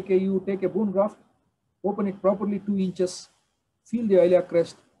 just like you take a bone graft, open it properly 2 inches, feel the iliac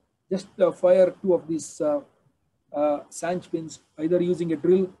crest, just fire 2 of these Sange pins, either using a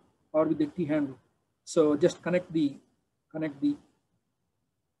drill or with a T-handle. So just connect the.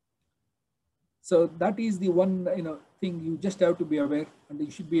 So that is the one thing you just have to be aware, and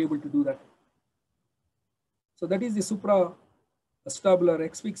you should be able to do that. So that is the supraacetabular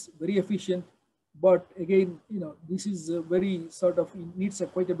X-fix, very efficient. But again, this is very sort of, it needs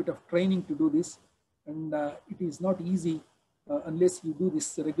quite a bit of training to do this, and it is not easy unless you do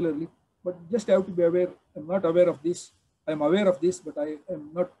this regularly. But just have to be aware. I'm not aware of this. I'm aware of this, but I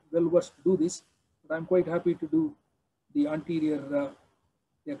am not well versed to do this. But I'm quite happy to do the anterior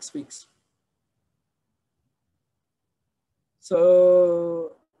X-fix.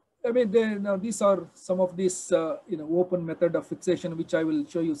 So, I mean, now these are some of this open method of fixation, which I will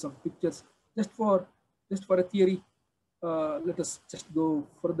show you some pictures just for a theory. Let us just go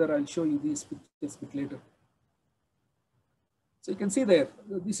further. I'll show you these pictures a bit later. So you can see there,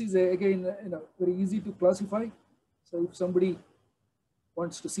 this is again very easy to classify. So if somebody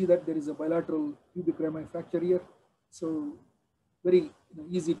wants to see that there is a bilateral pubic rami fracture here, so very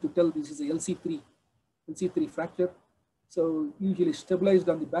easy to tell this is a LC3 fracture. So usually stabilized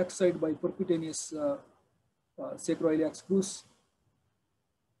on the backside by percutaneous sacroiliac screws.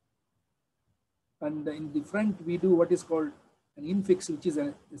 And in the front, we do what is called an infix, which is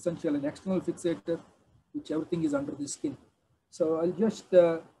essentially an external fixator, which everything is under the skin. So I'll just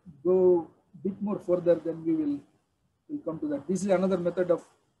go a bit more further, then we'll come to that. This is another method of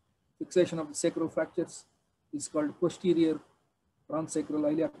fixation of the sacral fractures. It's called posterior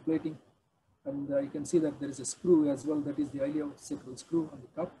transsacral iliac plating. And you can see that there is a screw as well, that is the iliosacral screw on the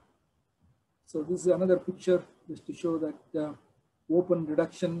top. So this is another picture just to show that open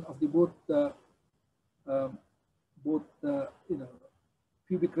reduction of the both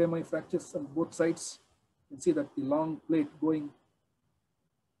pubic rami fractures on both sides. You can see that the long plate going.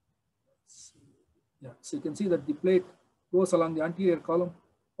 Yeah, so you can see that the plate goes along the anterior column,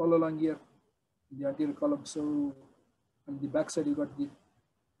 all along here, in the anterior column. So on the back side, you got the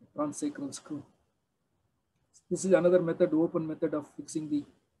transsacral screw. This is another method, open method of fixing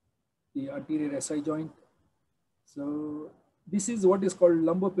the anterior SI joint. So this is what is called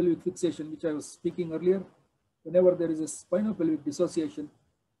lumbo-pelvic fixation, which I was speaking earlier. Whenever there is a spinopelvic dissociation,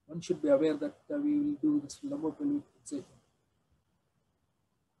 one should be aware that we will do this lumbo-pelvic fixation.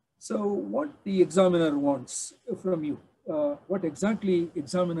 So what the examiner wants from you, what exactly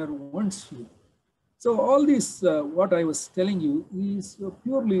examiner wants you. So all this, what I was telling you is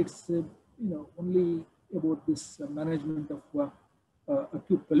purely, it's only about this management of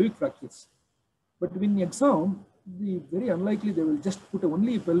acute pelvic fractures. But in the exam, very unlikely they will just put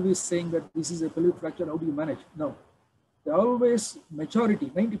only pelvis saying that this is a pelvic fracture, how do you manage? No, they always, majority,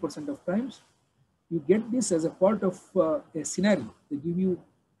 90% of times, you get this as a part of a scenario. They give you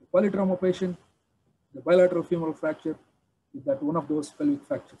a polytrauma patient, the bilateral femoral fracture, with that one of those pelvic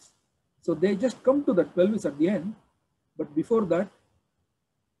fractures. So they just come to that pelvis at the end, but before that,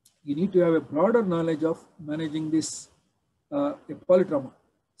 you need to have a broader knowledge of managing this a polytrauma.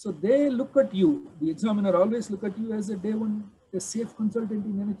 So they look at you, the examiner always look at you as a day one, a safe consultant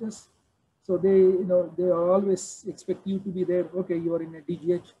in NHS. So they always expect you to be there. Okay, you are in a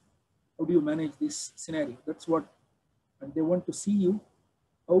DGH. How do you manage this scenario? That's what, and they want to see you,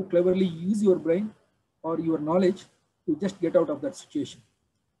 how cleverly you use your brain or your knowledge to just get out of that situation.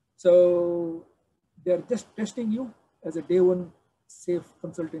 So they're just testing you as a day one safe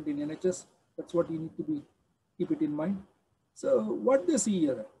consultant in NHS. That's what you need to keep it in mind. So what they see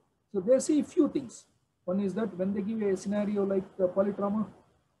here, so they see a few things. One is that when they give a scenario like polytrauma,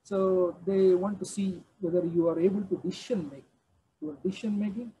 so they want to see whether you are able to decision make,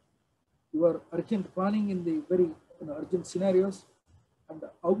 your urgent planning in the very urgent scenarios, and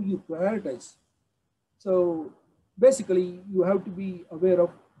how you prioritize. So basically, you have to be aware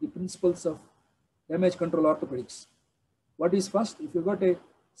of the principles of damage control orthopedics. What is first? If you got a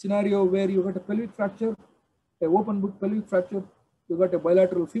scenario where you got a pelvic fracture, a open book pelvic fracture, you got a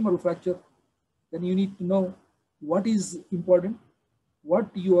bilateral femoral fracture, then you need to know what is important, what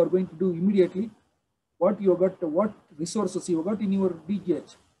you are going to do immediately, what resources you got in your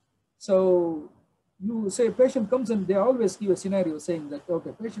DGH. So you say a patient comes, and they always give a scenario saying that,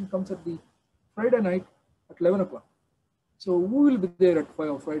 okay, patient comes at the Friday night at 11 o'clock. So who will be there at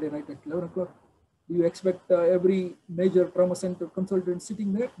Friday night at 11 o'clock? Do you expect every major trauma consultant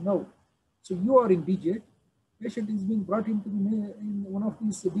sitting there? No. So you are in DGH. Patient is being brought into in one of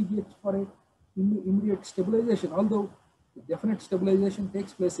these DGH for a immediate stabilization, although the definite stabilization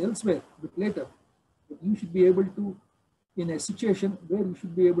takes place elsewhere a bit later. But you should be able to, in a situation where you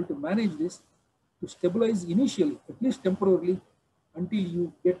should be able to manage this, to stabilize initially, at least temporarily, until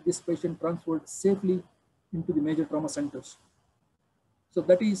you get this patient transferred safely into the major trauma centers. So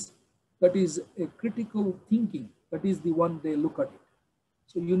that is a critical thinking. That is the one they look at it.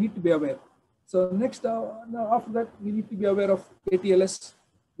 So you need to be aware. So next, after that, we need to be aware of ATLS,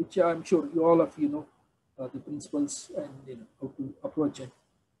 which I'm sure all of you know the principles and how to approach a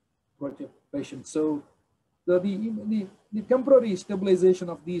patient. So the temporary stabilization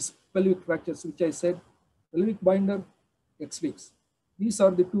of these pelvic fractures, which I said, pelvic binder, X-fix. These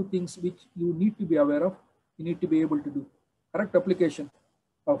are the two things which you need to be aware of. You need to be able to do correct application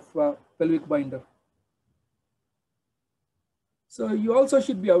of pelvic binder. So you also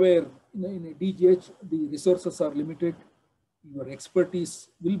should be aware, in a DGH, the resources are limited, your expertise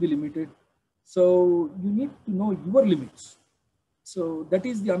will be limited. So you need to know your limits. So that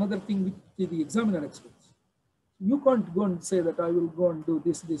is the another thing which the examiner expects. You can't go and say that I will go and do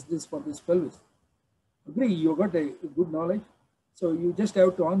this for this pelvis. Agree, you got a good knowledge. So you just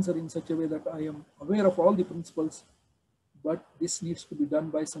have to answer in such a way that I am aware of all the principles but this needs to be done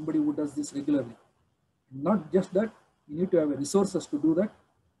by somebody who does this regularly. Not just that, you need to have resources to do that,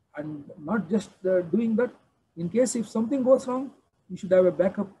 and not just doing that. In case if something goes wrong, you should have a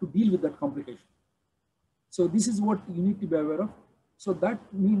backup to deal with that complication. So this is what you need to be aware of. So that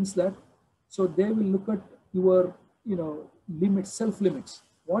means that, so they will look at your, limits, self limits.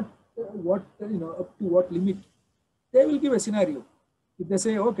 What, up to what limit? They will give a scenario. If they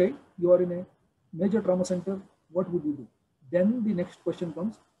say, okay, you are in a major trauma center, what would you do? Then the next question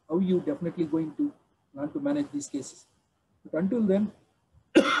comes, how are you definitely going to plan to manage these cases? But until then,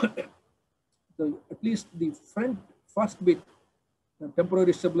 at least the first bit,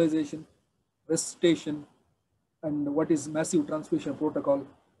 temporary stabilization, resuscitation, and what is massive transfusion protocol,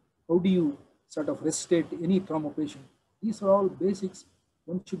 how do you sort of resuscitate any trauma patient? These are all basics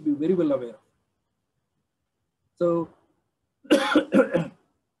one should be very well aware of. So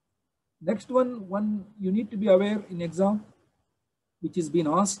next one you need to be aware in exam, which is being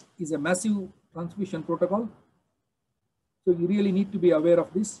asked, is a massive transfusion protocol. So you really need to be aware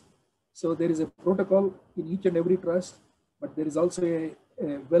of this. So there is a protocol in each and every trust, but there is also a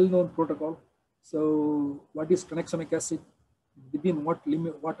well-known protocol. So what is tranexamic acid, within what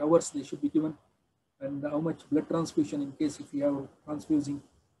limit, what hours they should be given, and how much blood transfusion in case if you have transfusing,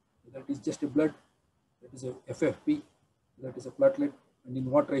 that is just a blood, that is a FFP, that is a platelet, and in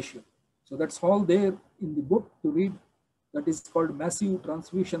what ratio. So that's all there in the book to read. That is called massive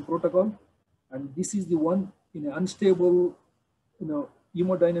transfusion protocol. And this is the one in an unstable,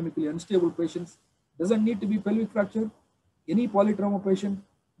 hemodynamically unstable patients. Doesn't need to be pelvic fracture. Any polytrauma patient,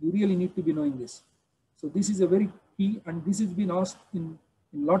 you really need to be knowing this. So this is a very key, and this has been asked in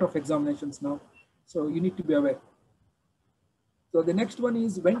a lot of examinations now. So you need to be aware. So the next one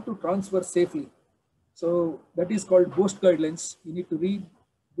is when to transfer safely. So that is called BOST guidelines. You need to read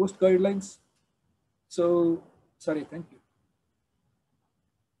BOST guidelines. So, sorry, thank you.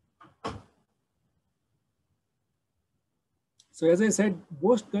 So as I said,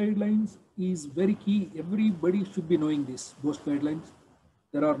 BOST guidelines is very key. Everybody should be knowing this, BOST guidelines.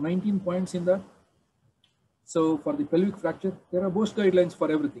 There are 19 points in that. So for the pelvic fracture, there are BOST guidelines for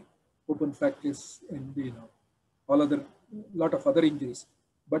everything, open fractures and all other, lot of other injuries.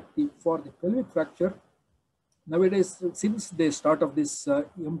 But for the pelvic fracture, nowadays, since the start of this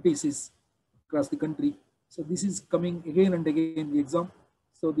MTCs across the country, so this is coming again and again in the exam.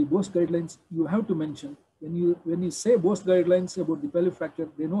 So the BOST guidelines you have to mention. When you say BOST guidelines about the pelvic fracture,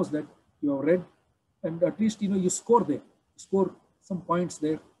 they know that you have read, and at least you score there, score some points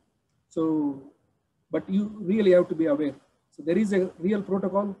there. So, but you really have to be aware. So there is a real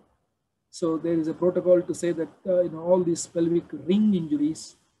protocol. So there is a protocol to say that all these pelvic ring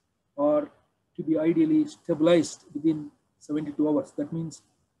injuries are to be ideally stabilized within 72 hours. That means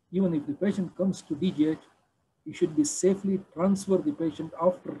even if the patient comes to DGH, you should be safely transfer the patient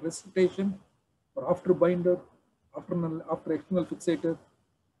after resuscitation or after binder, after external fixator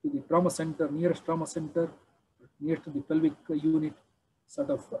to the trauma center, nearest trauma center, near to the pelvic unit, sort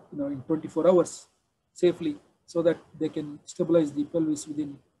of in 24 hours safely, so that they can stabilize the pelvis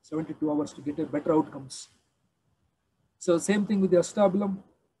within 72 hours to get a better outcomes. So same thing with the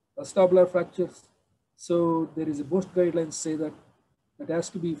acetabular fractures. So there is a BOST guidelines say that it has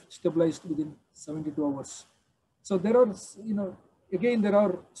to be stabilized within 72 hours. So there are, again, there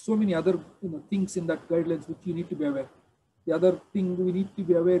are so many other things in that guidelines which you need to be aware. The other thing we need to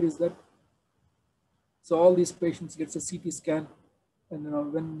be aware is that, so all these patients gets a CT scan,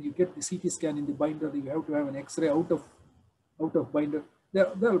 and when you get the CT scan in the binder, you have to have an X-ray out of binder.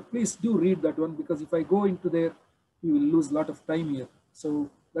 There, please do read that one, because if I go into there, we will lose a lot of time here. So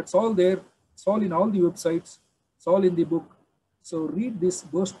that's all there. It's all in all the websites. It's all in the book. So read this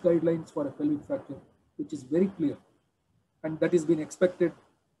BOST guidelines for a pelvic fracture, which is very clear, and that is being expected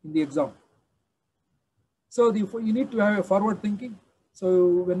in the exam. So you need to have a forward thinking.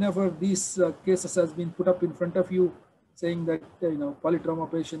 So whenever these cases has been put up in front of you, saying that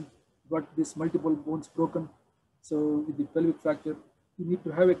polytrauma patient got this multiple bones broken, so with the pelvic fracture, you need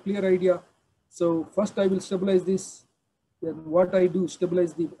to have a clear idea. So first I will stabilize this. Then what I do,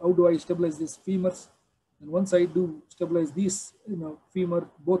 how do I stabilize these femurs? And once I do stabilize these, femur,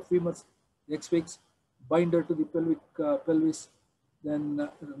 both femurs, X-fix, binder to the pelvic pelvis, then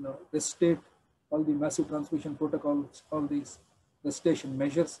resuscitate, all the massive transfusion protocols, all these resuscitation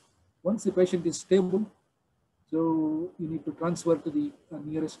measures. Once the patient is stable, so you need to transfer to the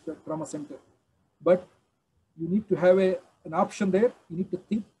nearest trauma center. But you need to have an option there. You need to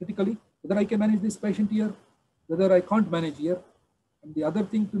think critically whether I can manage this patient here, whether I can't manage here. And the other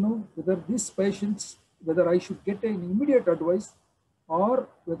thing to know, whether these patients, whether I should get an immediate advice or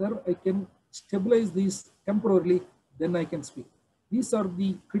whether I can stabilize these temporarily then I can speak. These are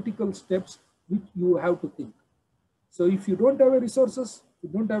the critical steps which you have to think. So if you don't have resources, you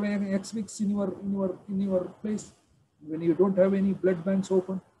don't have any XVICs in your place, when you don't have any blood banks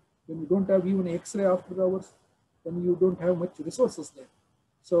open, when you don't have even X-ray after hours, then you don't have much resources there.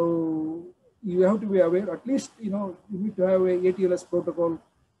 So you have to be aware, at least, you need to have a ATLS protocol,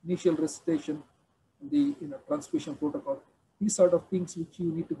 initial resuscitation, the transmission protocol, these sort of things which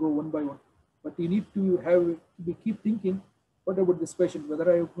you need to go one by one. But you need to keep thinking, what about this patient,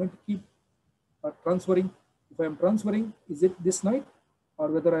 whether I am going to keep transferring. If I am transferring, is it this night, or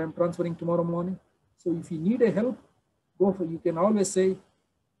whether I am transferring tomorrow morning? So if you need a help, go for, you can always say,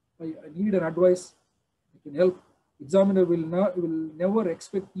 I need an advice, you can help. Examiner will never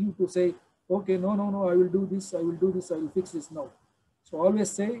expect you to say, okay, no, I will do this, I will fix this now. So always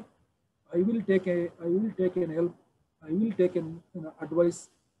say, I will take an help, I will take an advice.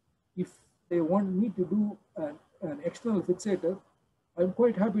 If they want me to do an external fixator, I'm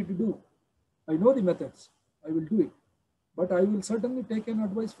quite happy to do. I know the methods, I will do it. But I will certainly take an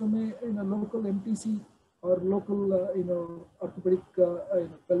advice from a local MTC or local orthopedic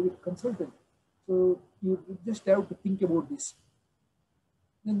pelvic consultant. So you just have to think about this.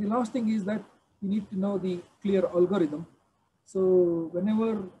 Then the last thing is that you need to know the clear algorithm. So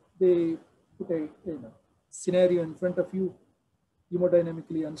whenever they put a scenario in front of you,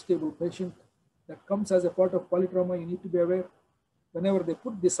 hemodynamically unstable patient that comes as a part of polytrauma, you need to be aware. Whenever they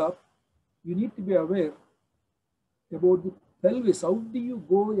put this up, you need to be aware about the pelvis. How do you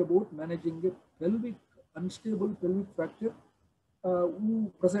go about managing a unstable pelvic fracture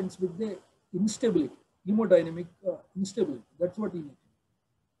who presents with the instability, hemodynamic instability? That's what you need.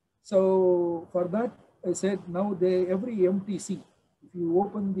 So for that, I said now every MTC, if you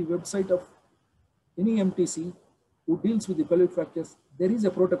open the website of any MTC who deals with the pelvic fractures, there is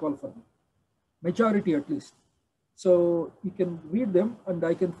a protocol for them, majority at least. So you can read them, and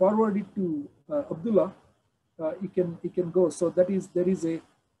I can forward it to Abdullah. You can go. So there is a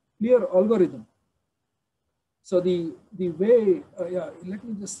clear algorithm. So the way, let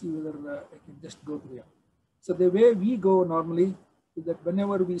me just see whether I can just go through here. So the way we go normally is that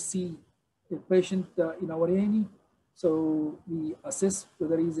whenever we see a patient in our A&E, so we assess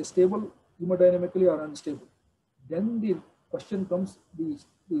whether he is stable hemodynamically or unstable. Then the question comes the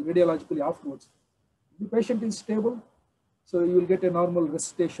radiologically afterwards. The patient is stable, so you will get a normal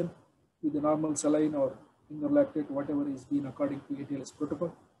resuscitation with a normal saline or lactate, whatever is being according to ATLS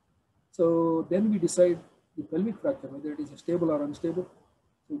protocol. So then we decide the pelvic fracture, whether it is stable or unstable.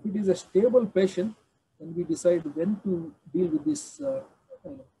 So if it is a stable patient, then we decide when to deal with this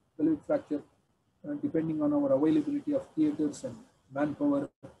pelvic fracture, depending on our availability of theaters and manpower,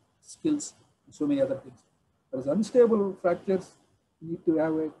 skills, and so many other things. Whereas unstable fractures, you need to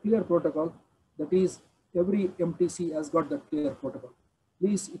have a clear protocol. That is, every MTC has got that clear protocol.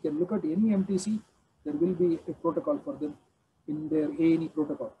 Please, you can look at any MTC, there will be a protocol for them in their A&E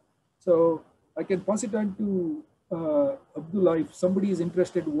protocol. So I can pass it on to Abdullah. If somebody is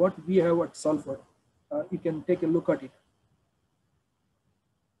interested what we have at Salford, you can take a look at it.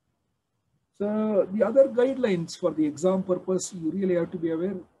 So the other guidelines for the exam purpose, you really have to be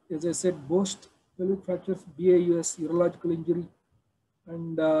aware. As I said, BOST, pelvic fractures, BAUS, urological injury,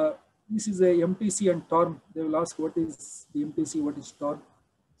 and this is a MTC and TARN. They will ask what is the MTC, what is TARN.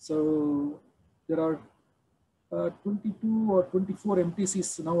 So there are 22 or 24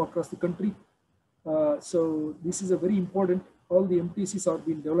 MTCs now across the country. So this is a very important. All the MTCs are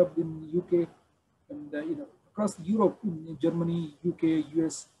being developed in UK and across Europe, in Germany, UK,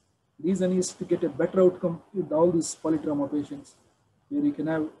 US. The reason is to get a better outcome with all these polytrauma patients, where you can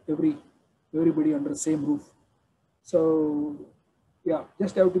have everybody under the same roof. So yeah,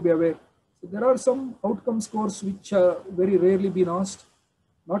 just have to be aware. So there are some outcome scores which are very rarely been asked,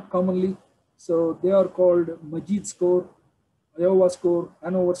 not commonly. So they are called Majid score, Iowa score,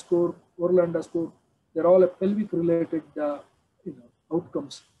 Hanover score, Orlando score. They're all pelvic related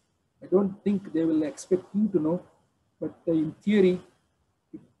outcomes. I don't think they will expect you to know, but in theory,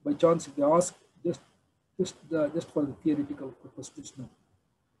 if by chance if they ask, just for the theoretical purpose to know.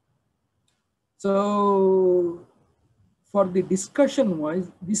 So for the discussion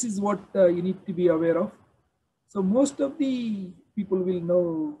wise, this is what you need to be aware of. So most of the people will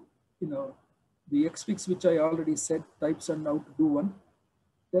know, the XFIX, which I already said, types and how to do one.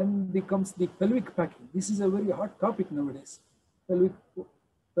 Then comes the pelvic packing. This is a very hot topic nowadays.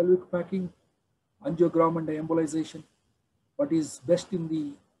 Pelvic packing, angiogram and embolization. What is best in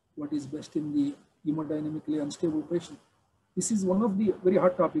the hemodynamically unstable patient? This is one of the very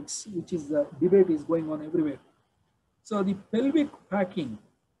hot topics, which is the debate is going on everywhere. So the pelvic packing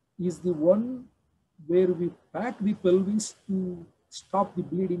is the one where we pack the pelvis to stop the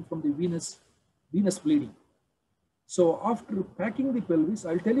bleeding from the venous bleeding. So after packing the pelvis,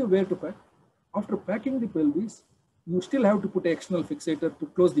 I'll tell you where to pack. After packing the pelvis, you still have to put an external fixator to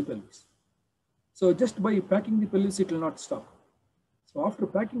close the pelvis. So just by packing the pelvis, it will not stop. So after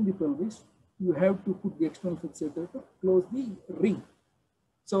packing the pelvis, you have to put the external fixator to close the ring.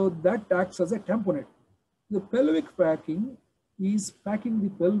 So that acts as a tamponade. The pelvic packing is packing the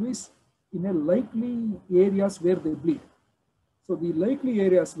pelvis in a likely areas where they bleed. So the likely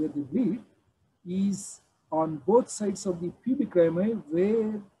areas where they bleed is on both sides of the pubic rami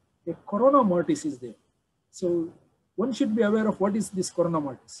where a corona mortis is there. So one should be aware of what is this corona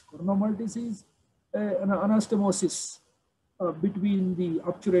mortis. Corona mortis is an anastomosis between the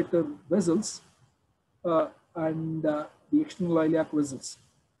obturator vessels and the external iliac vessels.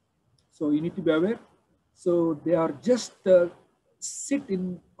 So you need to be aware. So they are just sit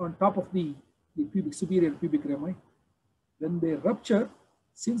on top of the superior pubic rami. When they rupture,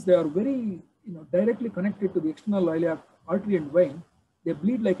 since they are very directly connected to the external iliac artery and vein, they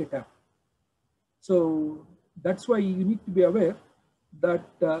bleed like a tap. So that's why you need to be aware that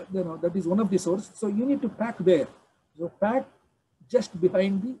that is one of the sources. So you need to pack there. So pack just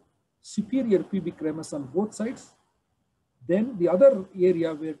behind the superior pubic ramus on both sides. Then the other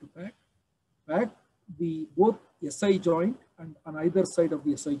area where to pack the both SI joint and on either side of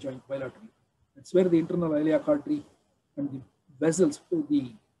the SI joint bilaterally. That's where the internal iliac artery and the vessels,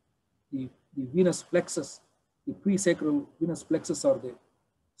 the venous plexus, the presacral venous plexus are there.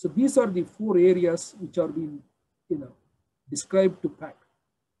 So these are the 4 areas which are being described to pack.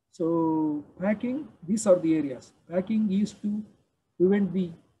 So packing, these are the areas. Packing is to prevent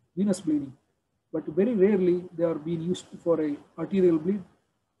the venous bleeding, but very rarely they are being used for a arterial bleed.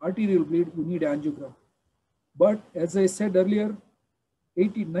 Arterial bleed, you need angiogram. But as I said earlier,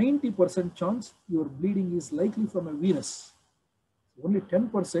 80–90% chance your bleeding is likely from a venous. Only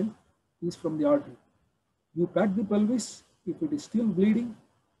 10% is from the artery. You pack the pelvis. If it is still bleeding,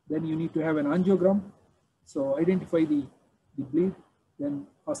 then you need to have an angiogram. So identify the bleed, then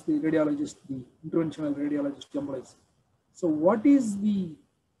ask the radiologist, the interventional radiologist to embolize. So what is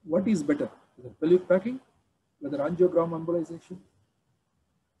better, whether pelvic packing, whether angiogram embolization?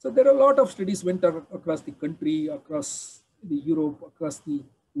 So there are a lot of studies went across the country, across the Europe, across the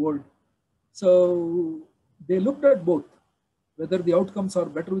world. So they looked at both, whether the outcomes are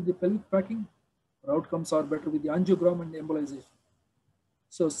better with the pelvic packing or outcomes are better with the angiogram and embolization.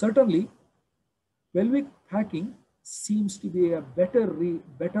 So certainly pelvic packing seems to be a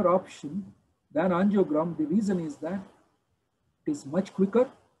better option than angiogram. The reason is that it is much quicker.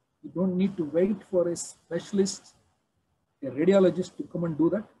 You don't need to wait for a specialist, a radiologist to come and do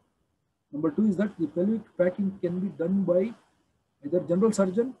that. Number 2 is that the pelvic packing can be done by either general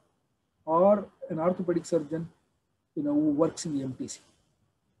surgeon or an orthopedic surgeon, who works in the MTC.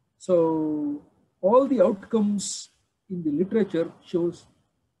 So all the outcomes in the literature shows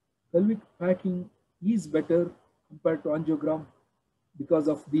pelvic packing is better compared to angiogram because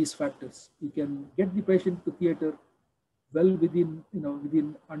of these factors. You can get the patient to theater well within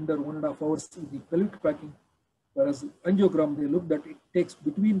under 1.5 hours with the pelvic packing, whereas angiogram, they look that it takes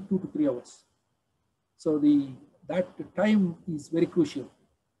between 2 to 3 hours. So that time is very crucial.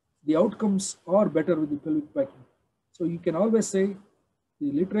 The outcomes are better with the pelvic packing. So you can always say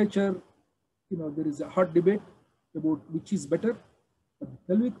the literature, there is a hot debate about which is better, but the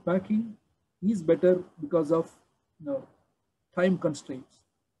pelvic packing is better because of time constraints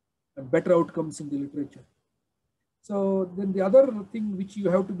and better outcomes in the literature. So then the other thing which you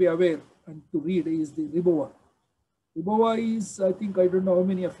have to be aware and to read is the RIBOA. RIBOA is, I think, I don't know how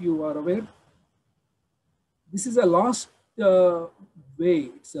many of you are aware. This is a last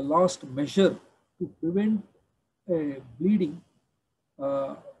way, it's a last measure to prevent bleeding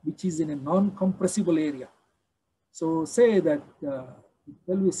which is in a non-compressible area. So say that the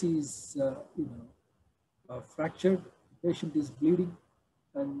pelvis is fractured, the patient is bleeding,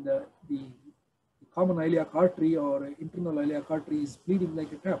 and the common iliac artery or internal iliac artery is bleeding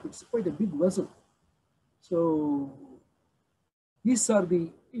like a tap. It's quite a big vessel. So these are the,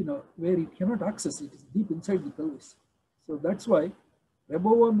 where you cannot access it. It's deep inside the pelvis. So that's why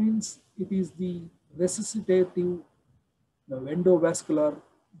RIBOA means it is the resuscitative endovascular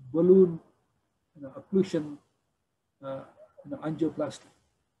balloon occlusion angioplasty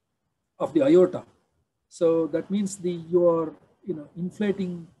of the aorta. So that means you are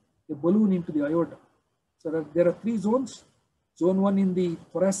inflating a balloon into the aorta. So there are 3 zones. Zone 1 in the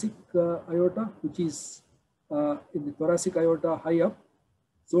thoracic aorta, which is in the thoracic aorta high up.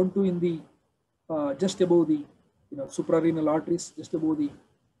 Zone 2 in the just above the suprarenal arteries, just above the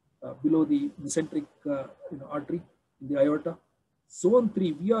below the mesenteric artery in the aorta. Zone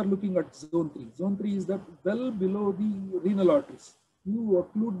 3, we are looking at zone 3. Zone 3 is that well below the renal arteries. You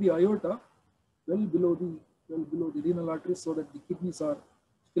occlude the aorta well below the renal arteries so that the kidneys are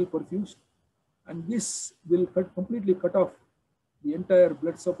still perfused, and this will completely cut off the entire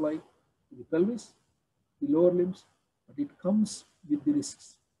blood supply to the pelvis, the lower limbs, but it comes with the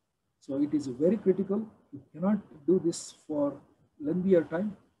risks. So it is very critical. You cannot do this for lengthier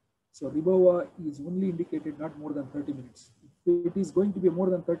time. So Ribova is only indicated not more than 30 minutes. If it is going to be more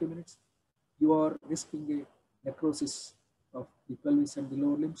than 30 minutes, you are risking a necrosis of the pelvis and the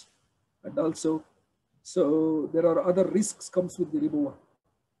lower limbs. And also, so there are other risks comes with the Ribova.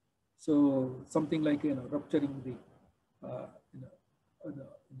 So something like rupturing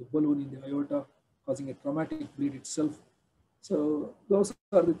the balloon in the aorta, causing a traumatic bleed itself. So those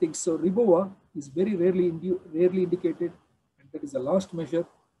are the things. So Ribova is very rarely indicated, and that is the last measure.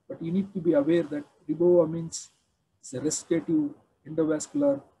 But you need to be aware that Ribova means it's a restrictive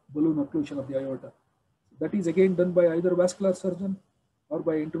endovascular balloon occlusion of the aorta. That is again done by either vascular surgeon or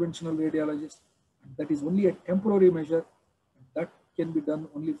by interventional radiologist. And that is only a temporary measure, and that can be done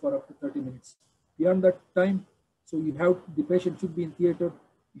only for up to 30 minutes. Beyond that time, so the patient should be in theater.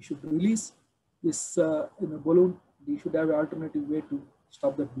 You should release this balloon. You should have an alternative way to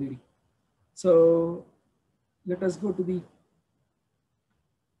stop that bleeding. So let us go to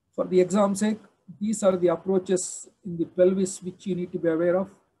for the exam sake, these are the approaches in the pelvis which you need to be aware of.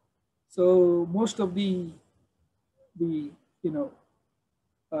 So most of the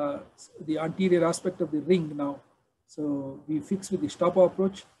anterior aspect of the ring now. So we fix with the stopper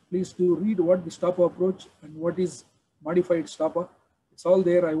approach. Please do read what the stopper approach and what is modified stopper. It's all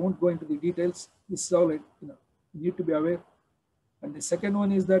there. I won't go into the details. This is all it. You need to be aware. And the second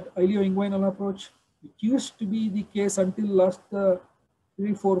one is that ilioinguinal approach. It used to be the case until last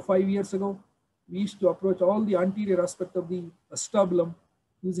 3, 4, 5 years ago. We used to approach all the anterior aspect of the acetabulum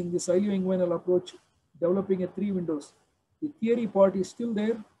using this ilioinguinal approach, developing a 3 windows. The theory part is still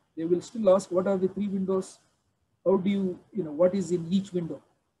there. They will still ask what are the 3 windows? How do you, what is in each window?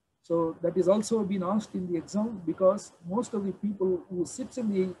 So that is also been asked in the exam, because most of the people who sits in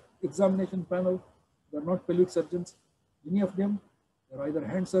the examination panel, they're not pelvic surgeons. Many of them are either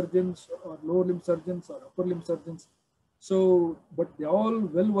hand surgeons or lower limb surgeons or upper limb surgeons. So, but they're all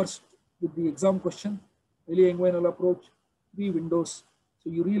well versed with the exam question, ilioinguinal approach, 3 windows. So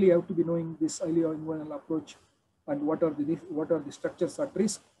you really have to be knowing this ilioinguinal approach and what are the structures at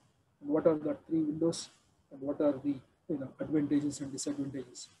risk, and what are the 3 windows, and what are the advantages and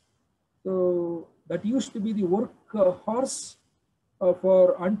disadvantages. So that used to be the work horse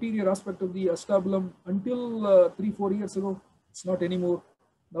for anterior aspect of the acetabulum until 3, 4 years ago. It's not anymore.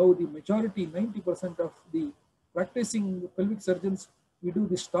 Now the majority, 90% of the practicing pelvic surgeons, we do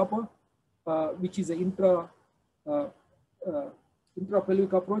the stopper, which is an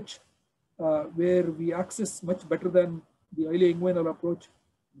intrapelvic approach, where we access much better than the ilioinguinal approach.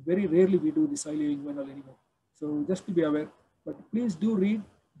 Very rarely we do this ilioinguinal anymore. So just to be aware, but please do read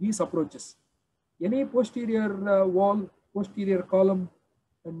these approaches. Any posterior wall, posterior column,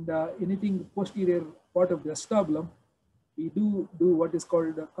 and anything posterior part of the acetabulum, we do what is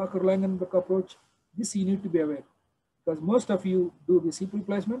called the Cocker-Langenbeck approach. This you need to be aware, because most of you do this hip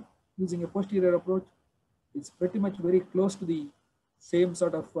replacement using a posterior approach. It's pretty much very close to the same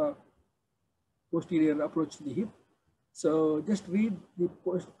sort of posterior approach to the hip. So just read the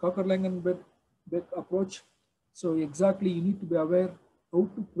Cocker-Langenbeck approach. So exactly you need to be aware how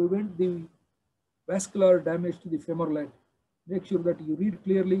to prevent the vascular damage to the femoral head. Make sure that you read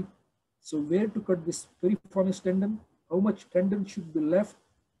clearly. So where to cut this piriformis tendon, how much tendon should be left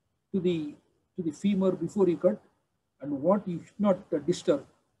to the femur before you cut, and what you should not disturb.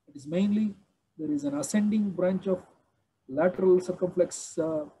 It is mainly there is an ascending branch of lateral circumflex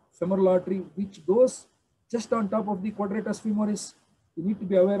femoral artery which goes just on top of the quadratus femoris. You need to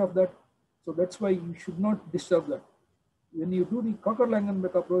be aware of that. So that's why you should not disturb that. When you do the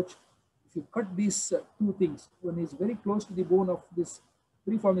Cocker-Langenbeck approach, if you cut these 2 things, one is very close to the bone of this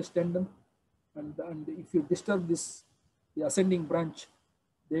piriformis tendon, and if you disturb this, the ascending branch,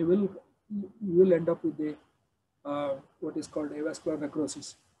 you will end up with a what is called avascular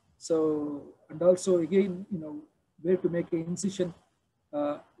necrosis. So, and also again, where to make an incision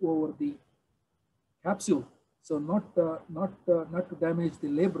over the capsule, so not to damage the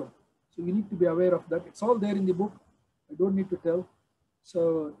labrum. So you need to be aware of that. It's all there in the book. I don't need to tell.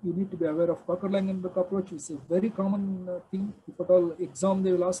 So you need to be aware of Cocker-Langenbeck approach. It's a very common thing. If at all exam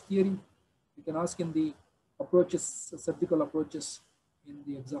they will ask theory, you can ask in the approaches, surgical approaches in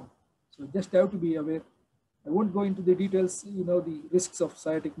the exam. So just have to be aware. I won't go into the details, the risks of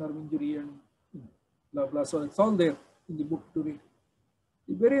sciatic nerve injury and blah, blah. So it's all there in the book to read.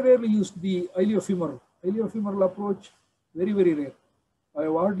 We very rarely used the iliofemoral. Iliofemoral approach, very, very rare. I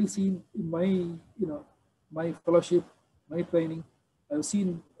have hardly seen in my, my fellowship, my training, I've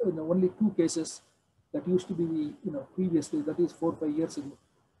seen only 2 cases that used to be the, previously, that is 4 or 5 years ago.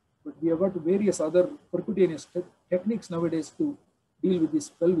 But we have got various other percutaneous techniques nowadays to deal with this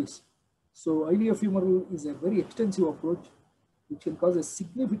pelvis. So iliofemoral is a very extensive approach, which can cause a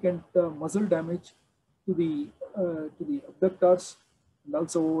significant muscle damage to the abductors and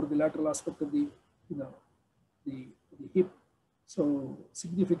also over the lateral aspect of the, the hip. So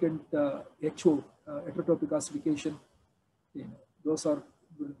significant HO, heterotopic ossification, those are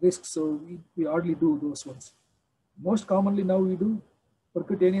risks. So we hardly do those ones. Most commonly now we do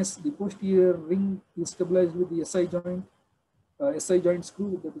percutaneous. The posterior ring is stabilized with the SI joint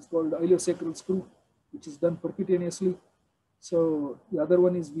screw, that is called iliosacral screw, which is done percutaneously. So the other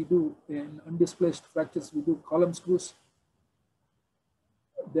one is we do in undisplaced fractures, we do column screws.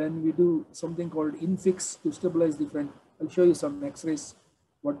 Then we do something called infix to stabilize the front. I'll show you some x-rays,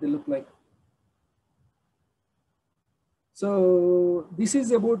 what they look like. So this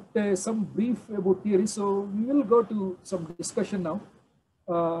is about some brief about theory. So we will go to some discussion now.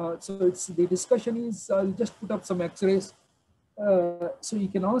 So it's the discussion is, I'll just put up some x-rays. So you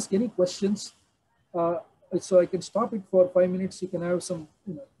can ask any questions. So I can stop it for 5 minutes. You can have some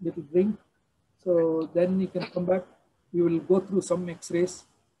little drink. So then you can come back. We will go through some x-rays.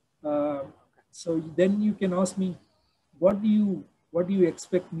 So then you can ask me, what do you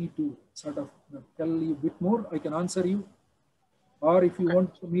expect me to sort of tell you a bit more? I can answer you. Or if you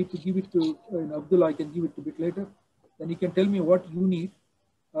want me to give it to Abdullah, I can give it a bit later. Then you can tell me what you need.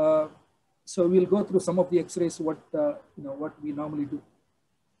 So we'll go through some of the x-rays, what we normally do.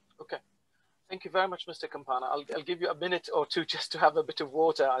 Okay. Thank you very much, Mr. Kempanna. I'll give you a minute or two just to have a bit of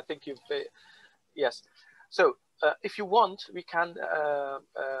water. I think you've, yes. So if you want, we can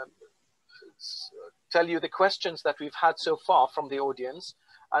tell you the questions that we've had so far from the audience.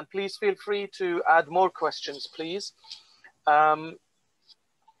 And please feel free to add more questions, please. I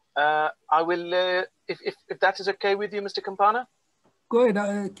will, if that is okay with you, Mr. Kempanna. Go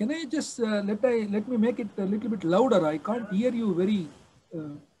ahead. Can I just let me make it a little bit louder? I can't hear you very.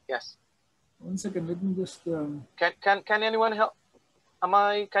 Yes. 1 second. Let me just. Can anyone help?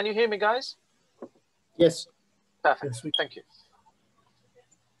 Can you hear me, guys? Yes. Perfect. Yes, thank you.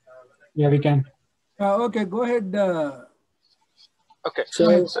 Yeah, we can. Okay, go ahead. Okay.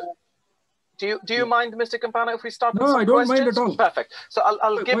 So do you mind, Mr. Kempanna, if we start with some I don't questions? mind at all. Perfect. So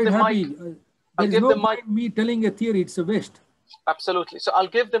I'll give the mic. There is no point me telling a theory. It's a waste. Absolutely. So I'll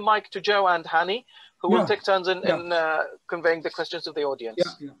give the mic to Joe and Hani, who will take turns in conveying the questions to the audience.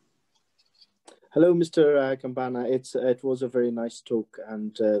 Yeah. Hello, Mr. Kempanna. It was a very nice talk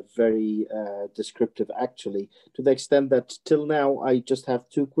and very descriptive, actually, to the extent that till now I just have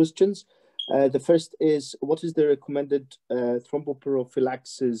 2 questions. The first is, what is the recommended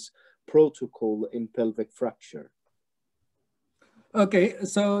thromboprophylaxis protocol in pelvic fracture? Okay,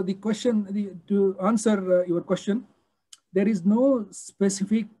 so the question, to answer your question, there is no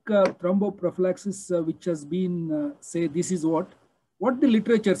specific thromboprophylaxis which has been, say, this is what the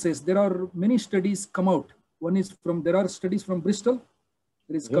literature says. There are many studies come out. One is there are studies from Bristol.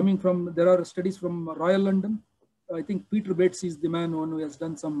 There are studies from Royal London. I think Peter Bates is the man who has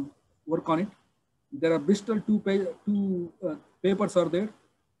done some work on it. There are Bristol, two papers are there.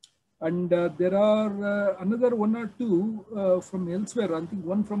 And there are another 1 or 2 from elsewhere. I think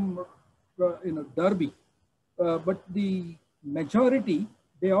one from Derby. But the majority,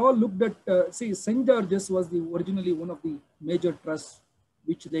 they all looked at, St. George's was originally one of the major trusts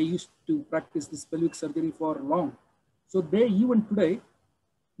which they used to practice this pelvic surgery for long. So they, even today,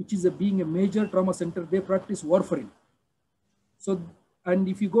 which is being a major trauma center, they practice warfarin. So, and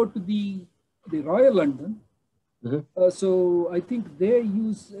if you go to the Royal London, so I think they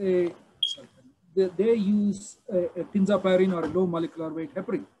use a tinzaparin or a low molecular weight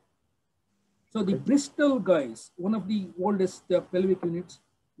heparin. So the Bristol guys, one of the oldest pelvic units,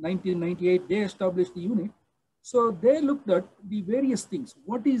 1998, they established the unit. So they looked at the various things.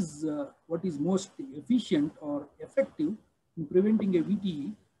 What is most efficient or effective in preventing a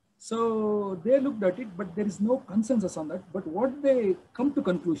VTE? So they looked at it, but there is no consensus on that. But what they come to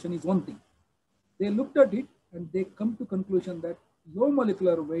conclusion is one thing. They looked at it and they come to conclusion that low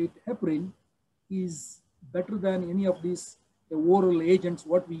molecular weight heparin is better than any of these oral agents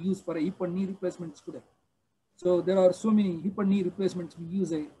what we use for hip and knee replacements today. So there are so many hip and knee replacements. We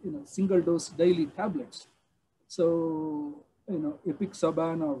use single dose daily tablets. So Epic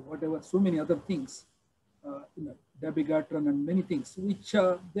Saban or whatever, so many other things. dabigatran and many things, which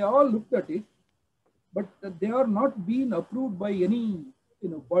they all looked at it, but they are not being approved by any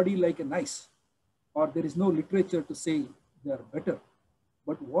body like a NICE, or there is no literature to say they are better.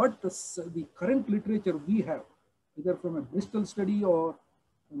 But what the current literature we have, either from a Bristol study or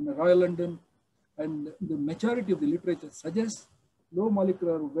from the Royal London, and the majority of the literature suggests low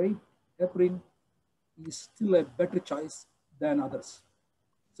molecular weight heparin is still a better choice than others.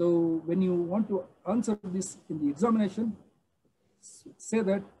 So when you want to answer this in the examination, say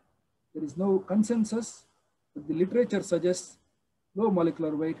that there is no consensus, but the literature suggests low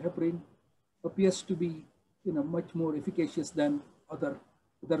molecular weight heparin appears to be much more efficacious than other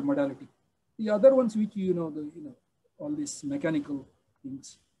modality. The other ones which all these mechanical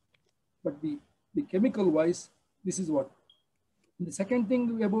things, but the chemical wise, this is what. And the second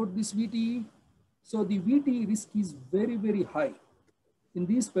thing about this VTE, so the VTE risk is very, very high in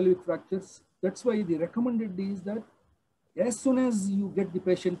these pelvic fractures. That's why the recommended is that as soon as you get the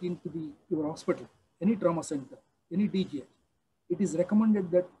patient into your hospital, any trauma center, any DGH, it is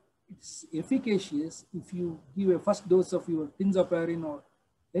recommended that it's efficacious if you give a first dose of your tinzaparin or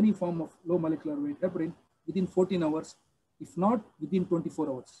any form of low molecular weight heparin within 14 hours, if not within 24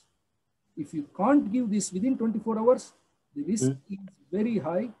 hours. If you can't give this within 24 hours, the risk is very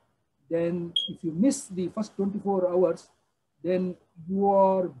high. Then if you miss the first 24 hours, then you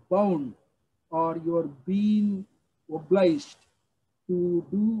are bound or you are being obliged to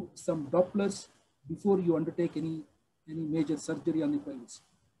do some Dopplers before you undertake any major surgery on the pelvis.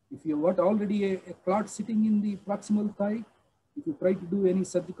 If you have got already a clot sitting in the proximal thigh, if you try to do any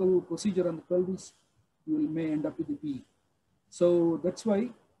surgical procedure on the pelvis, you may end up with the PE. So that's why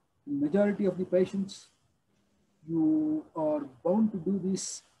in majority of the patients, you are bound to do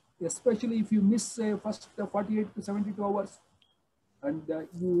this, especially if you miss first 48 to 72 hours, and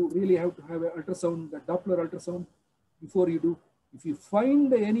you really have to have an ultrasound, a Doppler ultrasound before you do. If you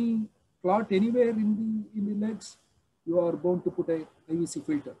find any clot anywhere in the legs, you are bound to put a IVC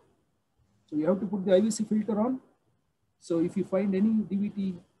filter. So you have to put the IVC filter on. So if you find any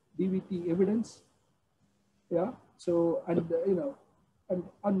DVT evidence, yeah. So and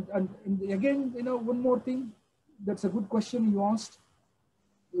again, one more thing. That's a good question you asked.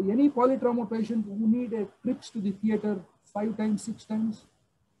 Any polytrauma patient who need a trips to the theater 5 times, 6 times,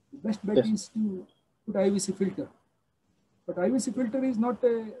 the best bet is to put IVC filter. But IVC filter is not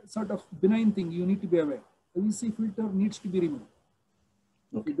a sort of benign thing. You need to be aware. IVC filter needs to be removed.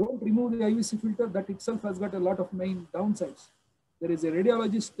 If you don't remove the IVC filter, that itself has got a lot of main downsides. There is a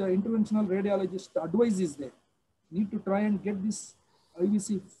radiologist, interventional radiologist advice is there. You need to try and get this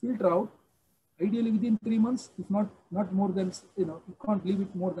IVC filter out, ideally within 3 months, if not more than, you can't leave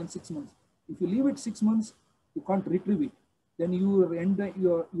it more than 6 months. If you leave it 6 months, you can't retrieve it. Then you end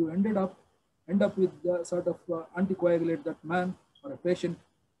up with the sort of anticoagulate that man or a patient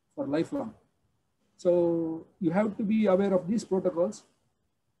for lifelong. So you have to be aware of these protocols.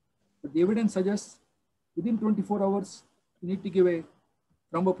 But the evidence suggests within 24 hours, you need to give a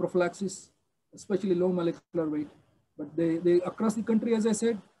thromboprophylaxis, especially low molecular weight. But they across the country, as I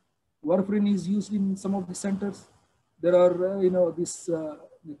said, warfarin is used in some of the centers. There are, this the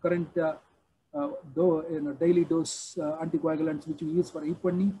current daily dose anticoagulants which we use for hip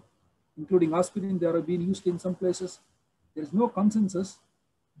and knee, including aspirin. They are being used in some places. There is no consensus,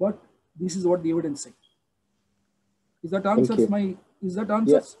 but this is what the evidence says. Is that answers my? Is that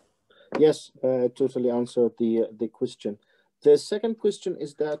answers? Yes, totally answered the question. The second question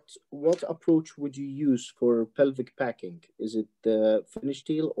is that what approach would you use for pelvic packing? Is it the finished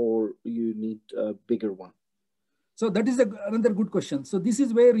heel or you need a bigger one? So that is another good question. So this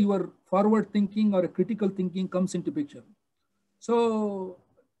is where your forward thinking or a critical thinking comes into picture. So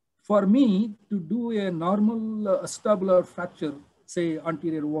for me to do a normal acetabular fracture, say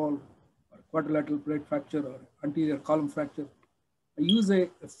anterior wall or quadrilateral plate fracture or anterior column fracture, I use a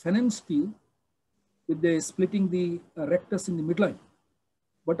Fenton steel with the splitting the rectus in the midline.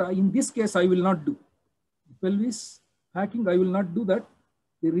 But in this case, I will not do. Pelvis hacking, I will not do that.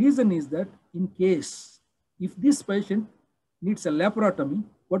 The reason is that in case, if this patient needs a laparotomy,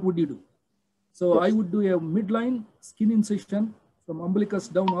 what would you do? So I would do a midline skin incision from umbilicus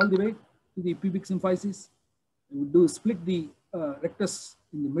down all the way to the pubic symphysis. I would split the rectus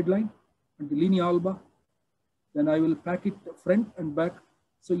in the midline and the linea alba. Then I will pack it front and back.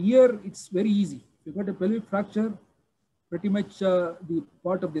 So here it's very easy. If you've got a pelvic fracture, pretty much the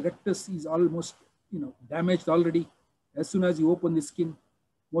part of the rectus is almost damaged already. As soon as you open the skin,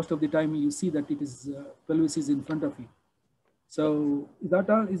 most of the time you see that it is pelvis is in front of you. So is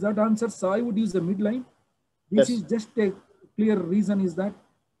that answer? So I would use the midline. This is just a clear reason is that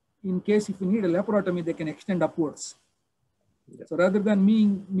in case if you need a laparotomy, they can extend upwards. Yeah. So rather than me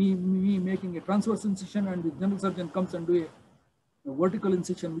making a transverse incision and the general surgeon comes and do a vertical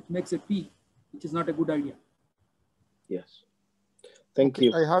incision, which makes a P, which is not a good idea. Yes. Thank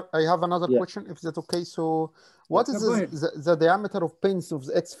you. I have another question, if that's okay. So what is the diameter of pins of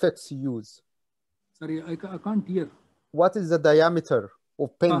the X-fix you use? Sorry, I can't hear. What is the diameter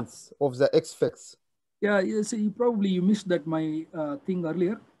of pins of the X-fix? Yeah, so you missed that my thing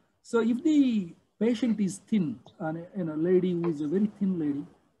earlier. So if the patient is thin, and a lady who is a very thin lady,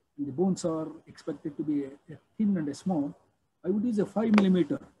 and the bones are expected to be a thin and a small, I would use a 5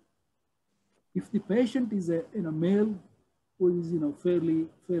 millimeter. If the patient is a male who is fairly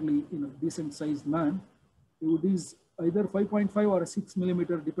decent sized man, he would use either 5.5 or a 6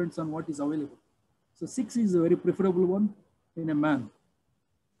 millimeter, depends on what is available. So 6 is a very preferable one in a man.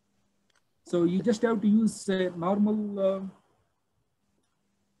 So you just have to use a normal,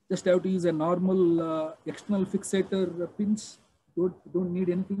 external fixator pins. Don't need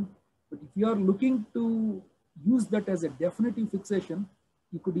anything. But if you are looking to use that as a definitive fixation,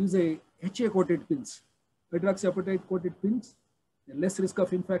 you could use a HA coated pins, hydroxyapatite coated pins. Less risk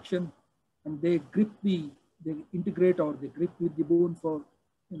of infection, and they integrate or they grip with the bone for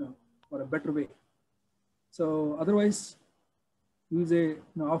a better way. So otherwise, use a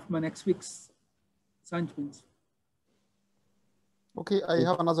Hoffman X-fix Sanch pins. Okay, I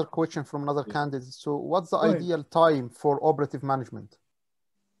have another question from another candidate. So what's the ideal time for operative management?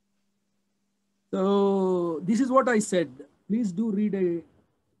 So this is what I said. Please do read a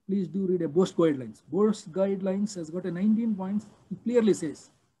BOST guidelines. BOST guidelines has got a 19 points. It clearly says.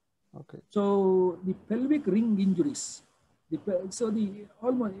 Okay. So the pelvic ring injuries.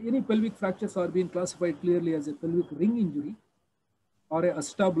 Almost any pelvic fractures are being classified clearly as a pelvic ring injury, or a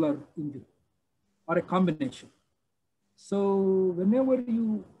acetabular injury, or a combination. So whenever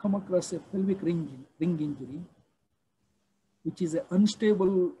you come across a pelvic ring injury, which is an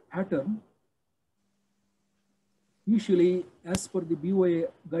unstable pattern, usually as per the BOA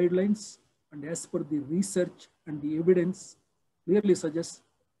guidelines and as per the research and the evidence clearly suggests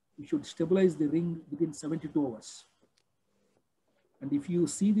you should stabilize the ring within 72 hours. And if you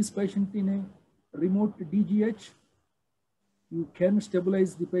see this patient in a remote DGH, you can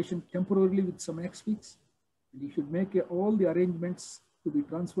stabilize the patient temporarily with some X-fix, and you should make all the arrangements to be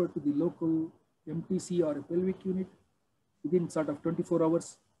transferred to the local MTC or a pelvic unit within sort of 24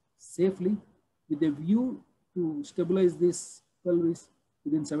 hours safely, with a view to stabilize this pelvis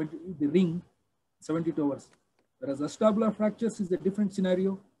within 72 hours. Whereas acetabular fractures is a different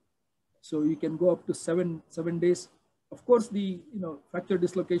scenario. So you can go up to seven days. Of course, the fracture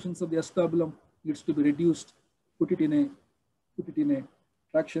dislocations of the acetabulum needs to be reduced. Put it in a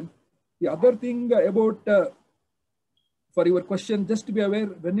traction. The other thing about for your question, just to be aware,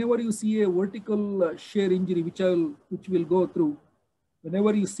 whenever you see a vertical shear injury, which we'll go through,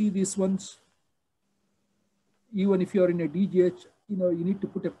 whenever you see these ones, even if you are in a DGH, you need to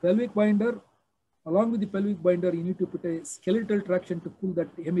put a pelvic binder. Along with the pelvic binder, you need to put a skeletal traction to pull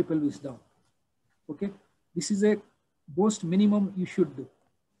that hemipelvis down. Okay, this is a BOST minimum you should do.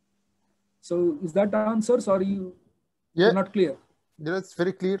 So is that answers, or you're not clear? Yeah, it's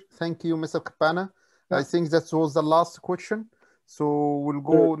very clear. Thank you, Mr. Kempanna. Yeah. I think that was the last question. So we'll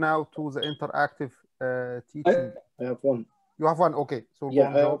go now to the interactive teaching. I have one. You have one? Okay. So yeah,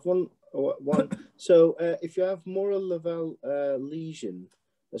 I have one. So if you have moral level lesion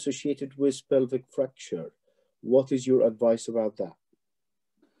associated with pelvic fracture, what is your advice about that?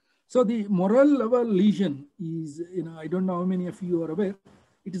 So the moral level lesion is, I don't know how many of you are aware,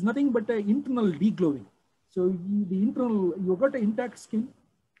 it is nothing but an internal degloving. So you've got an intact skin,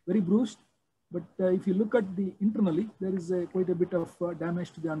 very bruised, but if you look at the internally, there is quite a bit of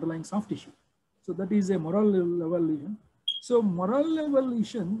damage to the underlying soft tissue. So that is a moral level lesion. So moral level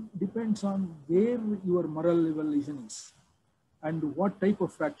lesion depends on where your moral level lesion is and what type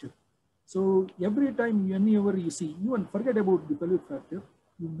of fracture. So every time, whenever you see, even forget about the pelvic fracture,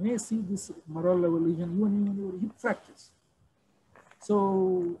 you may see this moral level lesion even in your hip fractures.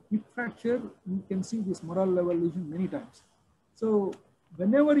 So hip fracture, you can see this moral level lesion many times. So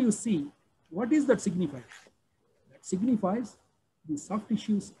whenever you see, what is that signifies? That signifies the soft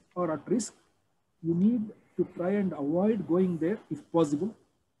tissues are at risk. You need to try and avoid going there if possible.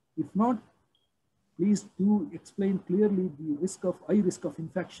 If not, please do explain clearly the high risk of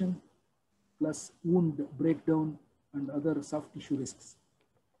infection plus wound breakdown and other soft tissue risks.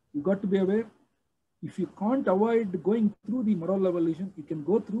 You got to be aware. If you can't avoid going through the moral level lesion, you can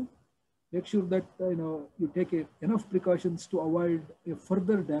go through. Make sure that you take enough precautions to avoid a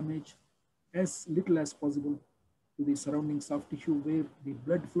further damage as little as possible to the surrounding soft tissue where the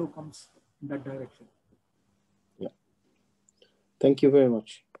blood flow comes in that direction. Yeah. Thank you very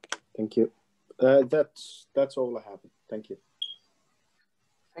much. Thank you. That's all I have. Thank you.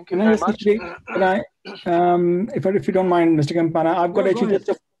 Thank you very much. If you don't mind, Mr. Kempanna, I've got actually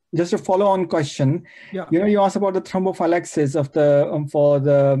just a follow-on question. Yeah. You know, you asked about the thrombophylaxis of the for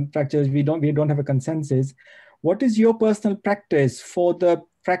the fractures. We don't have a consensus. What is your personal practice for the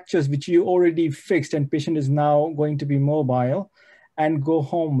fractures which you already fixed and patient is now going to be mobile and go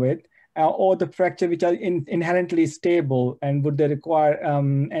home with, or the fracture which are inherently stable, and would they require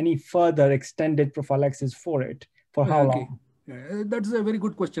any further extended prophylaxis for it? For how long? Yeah, that's a very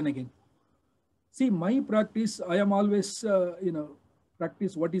good question again. See, my practice, I am always,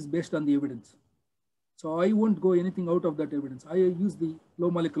 practice what is based on the evidence. So I won't go anything out of that evidence. I use the low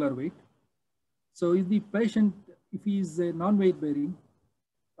molecular weight. So if the patient, if he is non-weight bearing,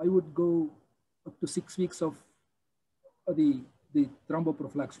 I would go up to 6 weeks of the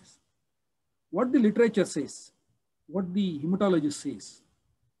thromboprophylaxis. What the literature says, what the hematologist says,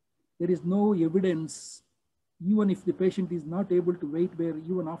 there is no evidence, even if the patient is not able to weight bear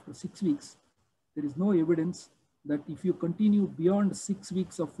even after 6 weeks, there is no evidence that if you continue beyond 6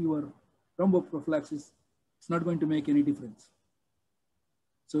 weeks of your thromboprophylaxis, it's not going to make any difference.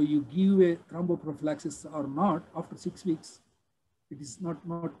 So you give a thromboprophylaxis or not, after 6 weeks, it is not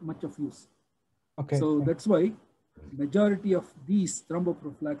much of use. Okay. So that's why majority of these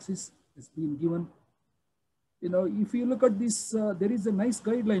thromboprophylaxis has been given. You know, if you look at this, there is a nice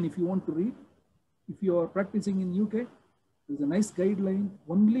guideline if you want to read. If you are practicing in UK, there's a nice guideline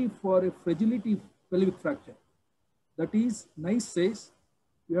only for a fragility pelvic fracture. That is, NICE says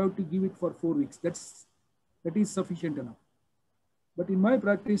you have to give it for 4 weeks. That is sufficient enough. But in my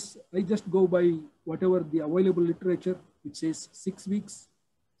practice, I just go by whatever the available literature, which says 6 weeks,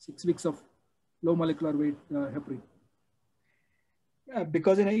 6 weeks of low molecular weight heparin. Yeah,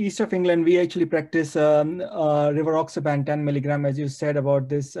 because in the east of England, we actually practice rivaroxaban 10 milligram, as you said about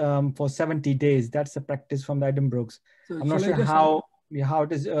this, for 70 days. That's the practice from the Edinburghs. So I'm not sure how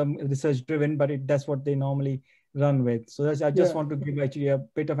it is research driven, but that's what they normally run with. So I just want to give actually a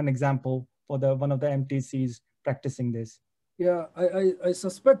bit of an example for one of the MTCs practicing this. Yeah, I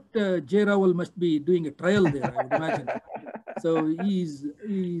suspect J. Raval must be doing a trial there, I would imagine. So he's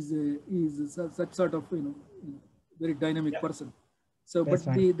such sort of, very dynamic person. So, but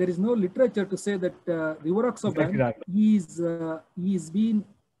there is no literature to say that rivaroxaban is being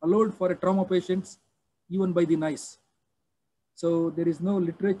allowed for a trauma patients even by the NICE. So there is no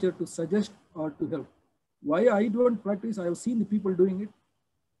literature to suggest or to help. Why I don't practice, I have seen the people doing it.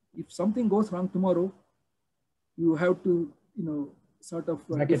 If something goes wrong tomorrow, you have to, sort of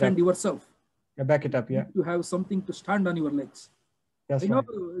defend yourself. Yeah, back it up, yeah. To have something to stand on your legs. That's I know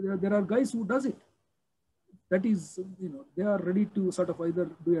there are guys who does it. That is, they are ready to sort of either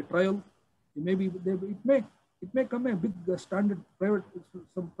do a trial. Maybe it may come a big standard private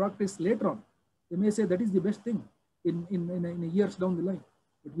some practice later on. They may say that is the best thing in years down the line,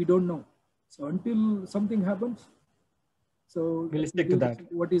 but we don't know. So until something happens, so we'll stick to that.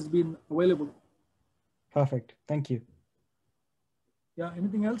 What is being available. Perfect. Thank you. Yeah.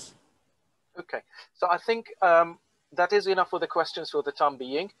 Anything else? Okay. So I think that is enough for the questions for the time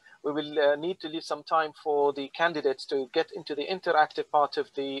being. We will need to leave some time for the candidates to get into the interactive part of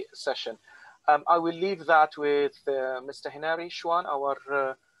the session. I will leave that with Mr. Hinari Shwan,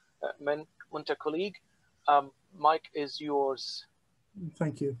 our mentor colleague. Mike is yours.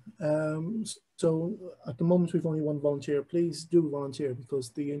 Thank you. So at the moment we've only one volunteer. Please do volunteer,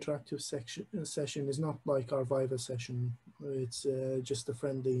 because the interactive session is not like our Viva session. It's just a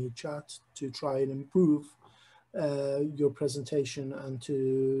friendly chat to try and improve your presentation and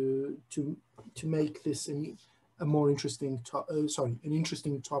to make this a more interesting an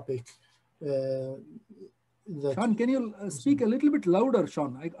interesting topic. Sean, can you speak a little bit louder,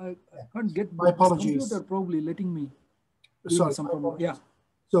 Sean? I can't get my apologies. Computer probably letting me. Sorry. Yeah.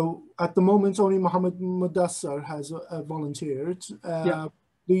 So at the moment, only Mohammed Mudassar has volunteered.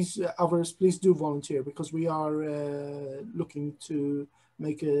 Please, others, please do volunteer, because we are looking to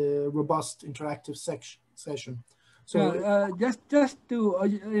make a robust interactive session. So just to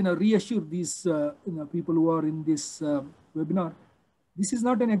reassure these people who are in this webinar, this is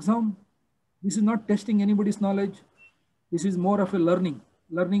not an exam. This is not testing anybody's knowledge. This is more of a learning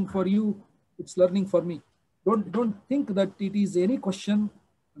for you. It's learning for me. Don't think that it is any question.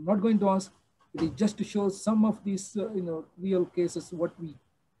 I'm not going to ask. It is just to show some of these real cases what we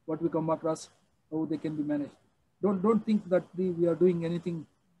come across, how they can be managed. Don't think that we are doing anything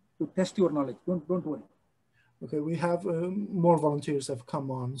to test your knowledge. Don't worry. Okay, we have more volunteers have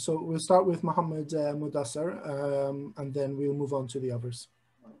come on. So we'll start with Mohammed Mudassar, and then we'll move on to the others.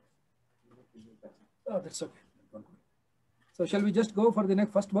 Oh, that's okay. So shall we just go for the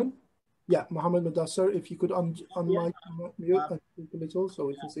next first one? Yeah, Mohammed Mudassar, if you could unmute and speak a little so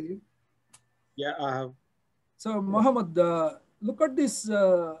we can see you. Yeah, I have. So Mohammed, look at these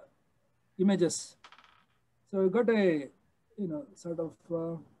images. So we got a, sort of,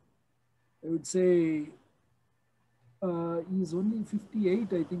 I would say, he's only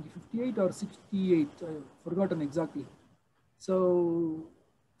 58, I think 58 or 68, I've forgotten exactly. So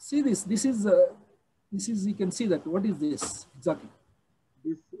see this, this is, you can see that, what is this exactly?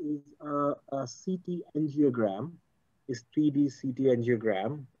 This is a CT angiogram, is 3D CT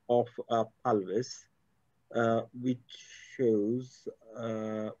angiogram of a pelvis, which shows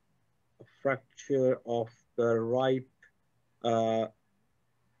a fracture of the right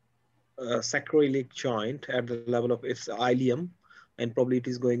sacroiliac joint at the level of its ilium, and probably it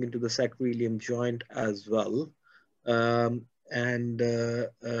is going into the sacroilium joint as well.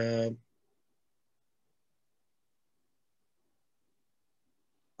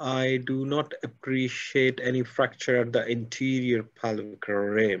 I do not appreciate any fracture at the anterior pelvic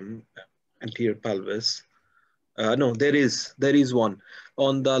rim, anterior pelvis. No, there is one.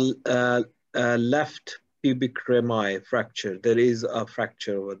 On the left pubic rami fracture, there is a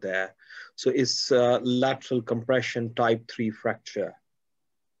fracture over there. So it's lateral compression type 3 fracture.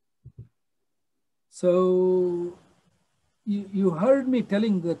 So you heard me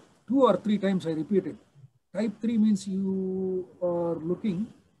telling that 2 or 3 times I repeated. Type 3 means you are looking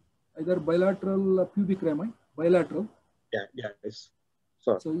either bilateral pubic rami, bilateral. Yeah, it's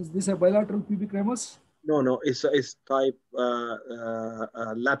sorry. So is this a bilateral pubic ramus? No, it's type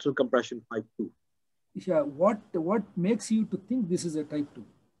lateral compression type 2. Yeah, what makes you to think this is a type 2?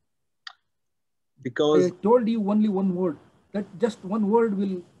 Because I told you only one word. That just one word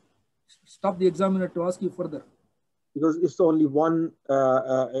will stop the examiner to ask you further. Because it's only one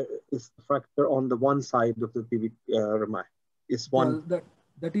is fracture on the one side of the pubic rami. It's one. Yeah,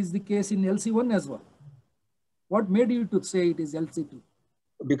 that is the case in LC1 as well. What made you to say it is LC2?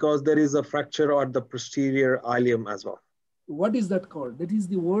 Because there is a fracture at the posterior ilium as well. What is that called? That is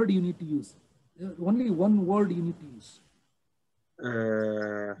the word you need to use. Only one word you need to use.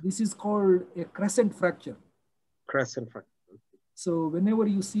 This is called a crescent fracture. Crescent fracture. So whenever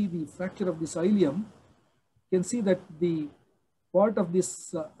you see the fracture of this ilium, you can see that the part of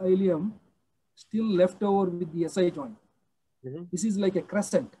this ilium still left over with the SI joint. Mm-hmm. This is like a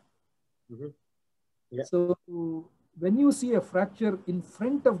crescent. Mm-hmm. Yeah. So when you see a fracture in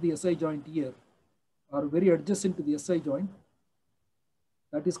front of the SI joint here, or very adjacent to the SI joint,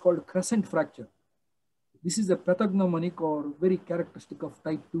 that is called crescent fracture. This is a pathognomonic or very characteristic of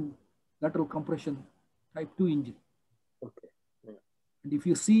type 2 lateral compression type 2 injury. Okay. Yeah. And if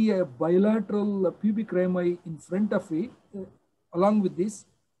you see a bilateral pubic rami in front of it, along with this,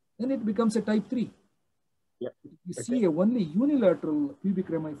 then it becomes a type 3. Yeah. If you see a only unilateral pubic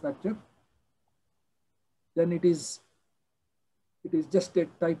rami fracture, then it is just a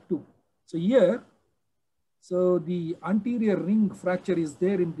type 2. So here, so the anterior ring fracture is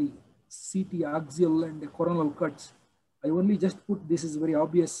there in the CT axial and the coronal cuts. I only just put this is very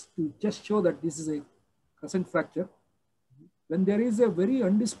obvious to just show that this is a crescent fracture. When there is a very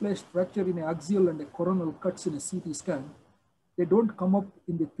undisplaced fracture in axial and a coronal cuts in a CT scan, they don't come up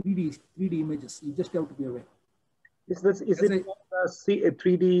in the 3D images. You just have to be aware. Is it a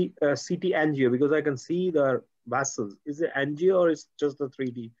 3D CT angio? Because I can see the vessels. Is it angio or is it just the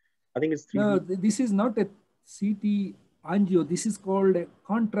 3D? I think it's 3D. No, this is not a CT angio. This is called a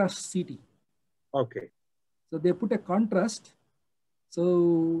contrast CT. Okay. So they put a contrast.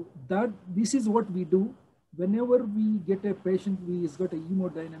 So this is what we do. Whenever we get a patient who is got a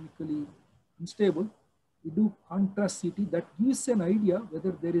hemodynamically unstable, we do contrast CT. That gives an idea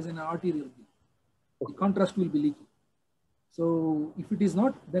whether there is an arterial bleed. The contrast will be leaky. So if it is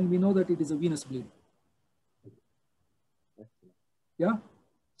not, then we know that it is a venous bleed. Yeah.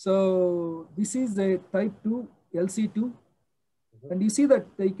 So this is a type 2 LC2. And you see that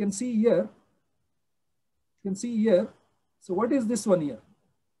you can see here. You can see here. So what is this one here?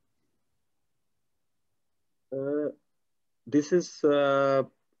 This is.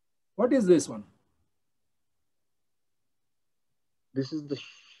 What is this one? This is the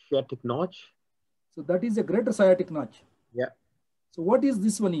sciatic notch. So that is a greater sciatic notch. Yeah. So what is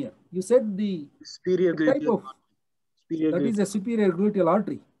this one here? You said the superior gluteal. That is a superior gluteal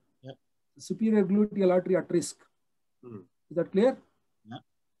artery. Yeah. Superior gluteal artery at risk. Is that clear? Yeah.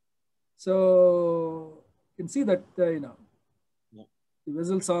 So you can see that yeah. the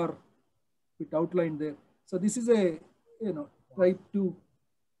vessels are a bit outlined there. So this is a, type 2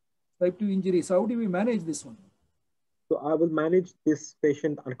 injury. So how do we manage this one? So I will manage this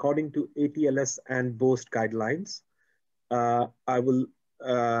patient according to ATLS and BOST guidelines. I will,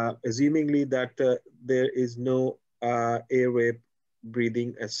 assumingly that there is no airway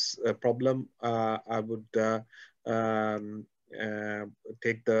breathing as a problem, I would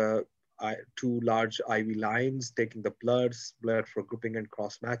take the 2 large IV lines, taking the blood for grouping and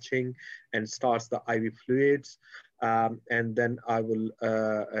cross-matching, and starts the IV fluids. And then I will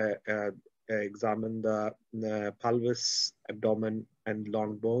examine the pelvis, abdomen, and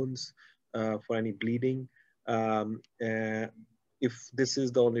long bones for any bleeding. If this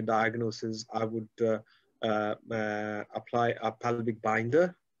is the only diagnosis, I would apply a pelvic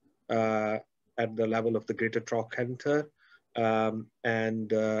binder at the level of the greater trochanter, and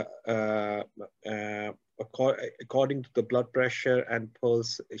according to the blood pressure and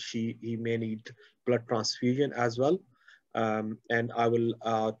pulse, he may need blood transfusion as well. And I will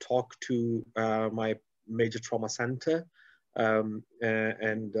talk to my major trauma center, and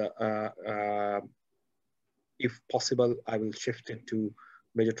if possible, I will shift it to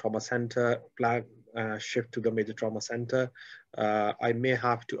major trauma center, shift to the major trauma center. I may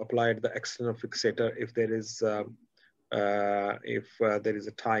have to apply the external fixator if there is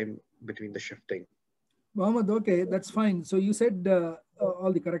a time between the shifting. Mohammed, okay, that's fine. So you said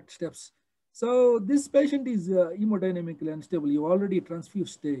all the correct steps. So this patient is hemodynamically unstable. You already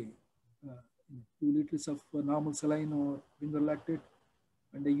transfused 2 liters of normal saline or finger lactate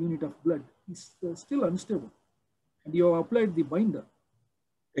and a unit of blood. He's still unstable, and you have applied the binder.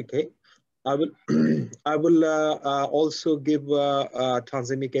 Okay, I will. I will also give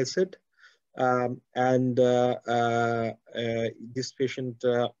tranexamic acid, and this patient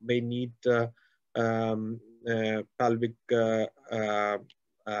may need pelvic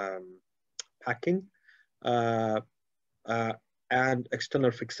packing and external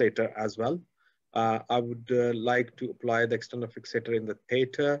fixator as well. I would like to apply the external fixator in the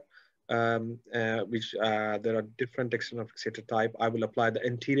theater, which there are different external fixator type. I will apply the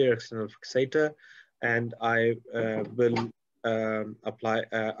anterior external fixator, and I will apply.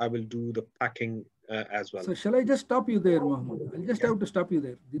 I will do the packing as well. So shall I just stop you there, Mohammed? I'll just have to stop you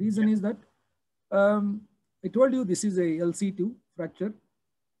there. The reason is that I told you this is a LC2 fracture.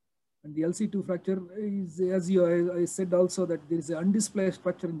 And the LC2 fracture is, as I said also, that there is an undisplaced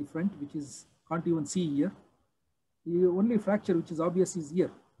fracture in the front, which is can't even see here. The only fracture which is obvious is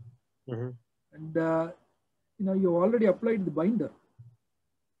here. And you already applied the binder.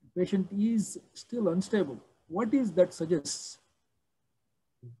 The patient is still unstable. What is that suggests?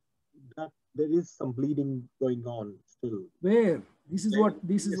 That there is some bleeding going on still. Where? This is what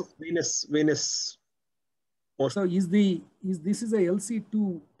this is. Venous. So this is a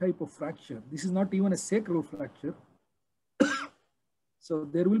LC2 type of fracture. This is not even a sacral fracture. So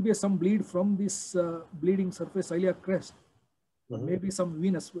there will be some bleed from this bleeding surface iliac crest, maybe some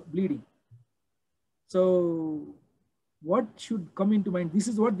venous bleeding. So what should come into mind? This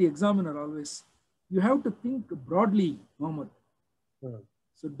is what the examiner always, you have to think broadly, Mohammed.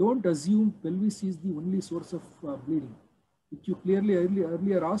 So don't assume pelvis is the only source of bleeding, which you clearly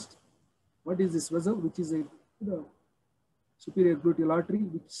earlier asked. What is this vessel, which is a superior gluteal artery,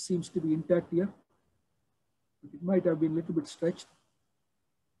 which seems to be intact here. It might have been a little bit stretched,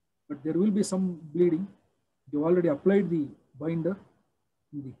 but there will be some bleeding. You already applied the binder.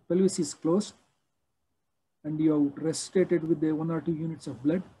 The pelvis is closed, and you have resuscitated with the 1 or 2 units of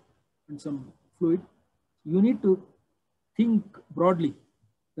blood and some fluid. You need to think broadly.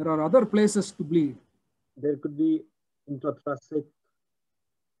 There are other places to bleed. There could be intrathoracic,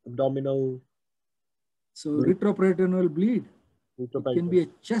 abdominal. So retroperitoneal bleed. It can be a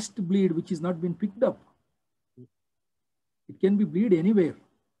chest bleed which is not been picked up. It can be bleed anywhere.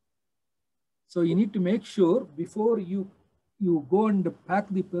 So you need to make sure before you go and pack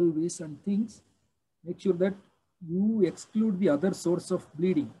the pelvis and things, make sure that you exclude the other source of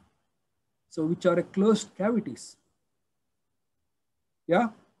bleeding. So which are closed cavities. Yeah?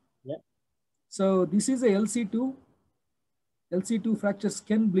 Yeah. So this is a LC2. LC2 fractures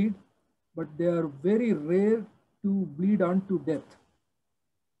can bleed, but they are very rare to bleed on to death.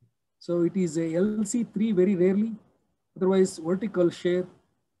 So it is a LC3 very rarely, otherwise vertical shear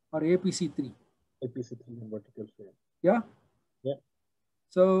or APC3. APC3 and vertical shear. Yeah? Yeah.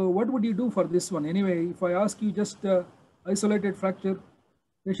 So what would you do for this one? Anyway, if I ask you just isolated fracture,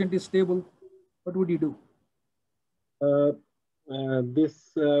 patient is stable, what would you do?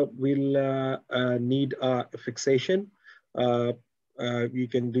 This will need a fixation. You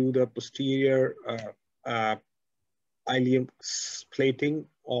can do the posterior ilium plating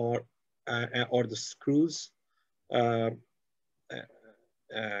or or the screws,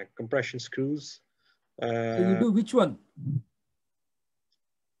 compression screws. So you do which one?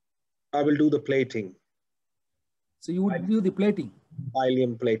 I will do the plating. So you would do the plating?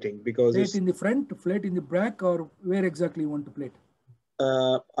 Ilium plating, because plate in the front, plate in the back, or where exactly you want to plate?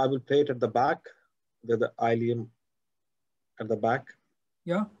 I will plate at the back, the ilium at the back.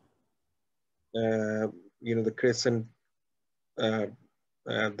 Yeah. You know, the crescent,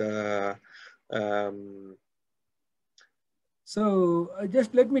 So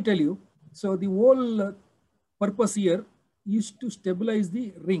just let me tell you. So the whole purpose here is to stabilize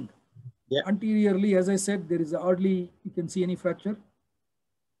the ring. Yeah. Anteriorly, as I said, there is hardly you can see any fracture.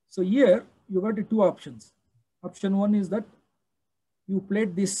 So here you got two options. Option one is that you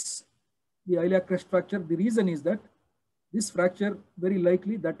plate this, the iliac crest fracture. The reason is that this fracture very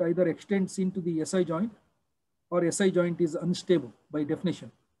likely that either extends into the SI joint or SI joint is unstable by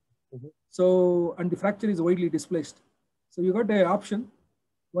definition. Mm-hmm. So, and the fracture is widely displaced. So you got an option.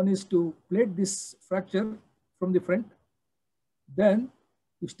 One is to plate this fracture from the front. Then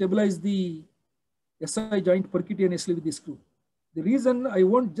you stabilize the SI joint percutaneously with the screw. The reason I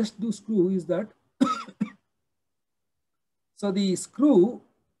won't just do screw is that so the screw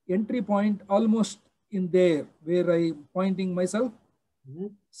entry point almost in there where I'm pointing myself. Mm-hmm.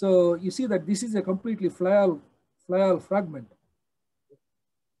 So you see that this is a completely fly-all fragment.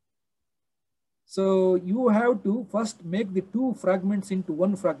 So you have to first make the two fragments into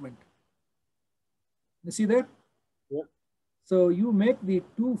one fragment. You see there? Yeah. So you make the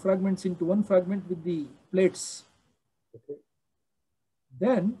two fragments into one fragment with the plates. Okay.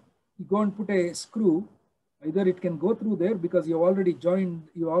 Then you go and put a screw. Either it can go through there because you already joined,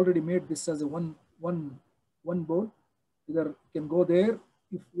 you already made this as a one bolt. Either it can go there.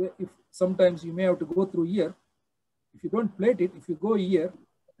 If sometimes you may have to go through here. If you don't plate it, if you go here,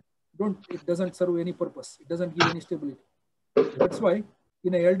 it doesn't serve any purpose. It doesn't give any stability. That's why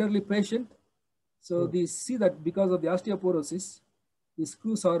in an elderly patient, so they see that because of the osteoporosis, the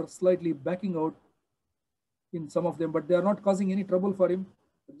screws are slightly backing out in some of them, but they are not causing any trouble for him,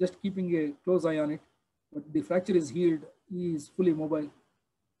 just keeping a close eye on it. But the fracture is healed, he is fully mobile,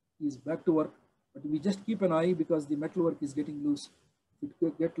 he is back to work. But we just keep an eye because the metal work is getting loose. If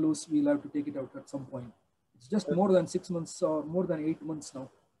it gets loose, we'll have to take it out at some point. It's just more than 6 months or more than 8 months now.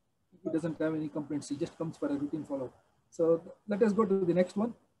 He doesn't have any complaints. He just comes for a routine follow-up. So let us go to the next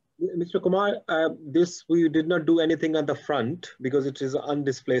one. Mr. Kumar, this we did not do anything at the front because it is an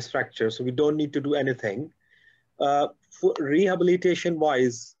undisplaced fracture, so we don't need to do anything. For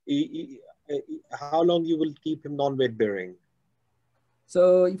rehabilitation-wise, how long you will keep him non-weight bearing?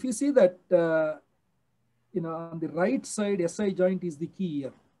 So if you see that, on the right side, SI joint is the key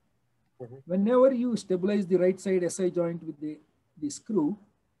here. Mm-hmm. Whenever you stabilize the right side SI joint with the screw,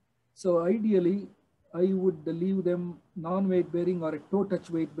 so ideally, I would leave them non-weight bearing or a toe touch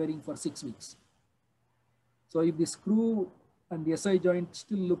weight bearing for 6 weeks. So if the screw and the SI joint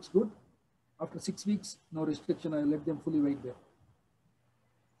still looks good, after 6 weeks, no restriction, I let them fully weight bear.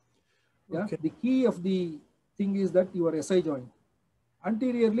 Yeah. Okay. The key of the thing is that your SI joint.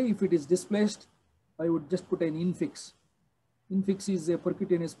 Anteriorly, if it is displaced, I would just put an infix. Infix is a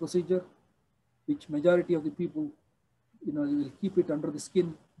percutaneous procedure, which majority of the people, they will keep it under the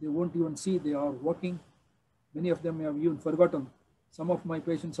skin. They won't even see they are walking. Many of them have even forgotten. Some of my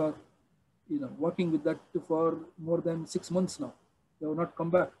patients are, working with that for more than 6 months now. They have not come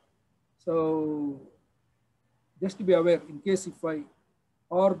back. So just to be aware, in case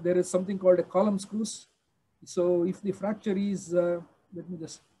or there is something called a column screws. So if the fracture is,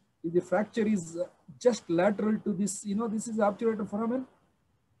 if the fracture is just lateral to this, this is the obturator foramen.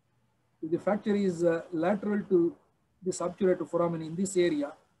 If the fracture is lateral to this obturator foramen in this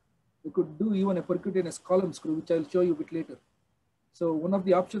area, we could do even a percutaneous column screw, which I'll show you a bit later. So one of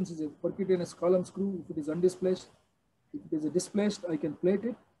the options is a percutaneous column screw if it is undisplaced. If it is displaced, I can plate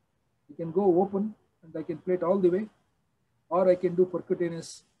it. I can go open and I can plate all the way, or I can do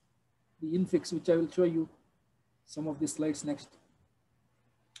percutaneous, the infix, which I will show you some of the slides next.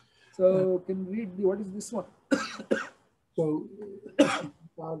 So can you read what is this one? So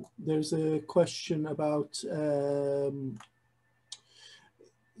there's a question about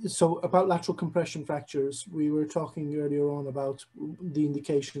about lateral compression fractures. We were talking earlier on about the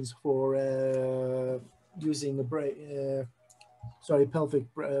indications for using a pelvic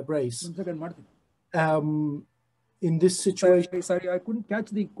brace. 1 second, Martin. In this situation, sorry, I couldn't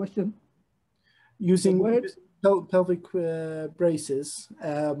catch the question. Using pelvic braces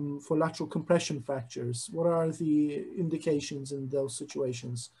for lateral compression fractures, what are the indications in those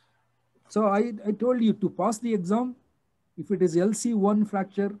situations? So I told you to pass the exam. If it is LC1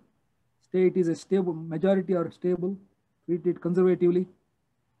 fracture, Say it is a stable, majority are stable, treat it conservatively.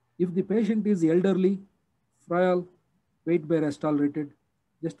 If the patient is elderly, frail, weight bear as tolerated,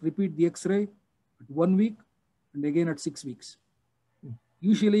 just repeat the X-ray at 1 week and again at 6 weeks.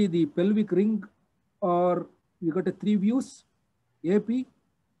 Usually the pelvic ring, or you got a 3 views, AP,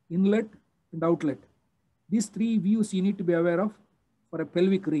 inlet and outlet. These 3 views you need to be aware of for a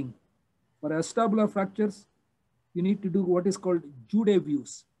pelvic ring. For acetabular fractures, you need to do what is called Jude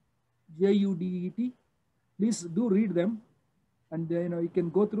views, J-U-D-E-T. Please do read them, and you can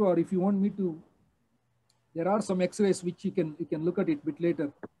go through, or if you want me to, there are some X-rays which you can look at it a bit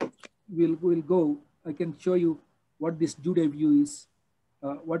later. We'll go. I can show you what this Jude view is,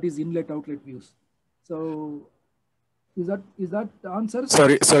 what is inlet outlet views. So is that the answer?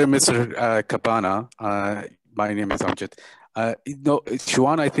 Sorry, Mr. Kempanna. My name is Amjad. No,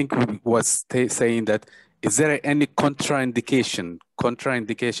 Shuan, I think, was saying that, is there any contraindication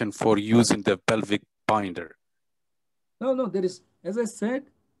for using the pelvic binder? No, there is, as I said,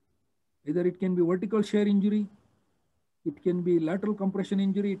 either it can be vertical shear injury, it can be lateral compression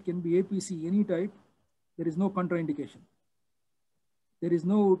injury, it can be APC, any type. There is no contraindication. There is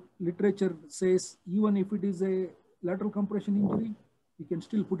no literature says even if it is a lateral compression injury, you can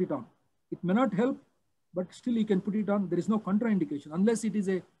still put it on. It may not help, but still you can put it on. There is no contraindication unless it is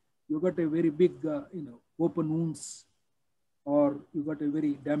you got a very big, open wounds, or you got a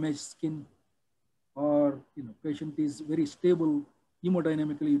very damaged skin, or patient is very stable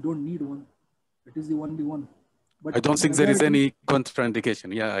hemodynamically. You don't need one. That is the only one. But I don't think there is any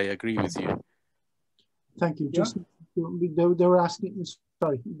contraindication. Yeah, I agree with you. Thank you. Just they were asking.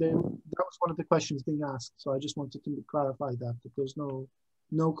 Sorry, that was one of the questions being asked. So I just wanted to clarify that there's no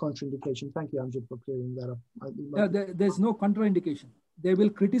contraindication. Thank you, Amjad, for clearing that up. There's no contraindication. They will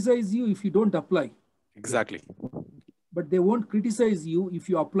criticize you if you don't apply. Exactly. But they won't criticize you if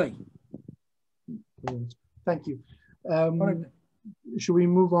you apply. Thank you. Should we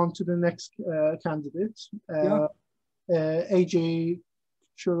move on to the next candidate? AJ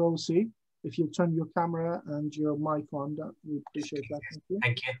Chirosi, if you turn your camera and your mic on, we appreciate that. Thank you.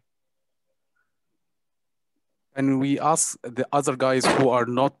 Thank you. And we ask the other guys who are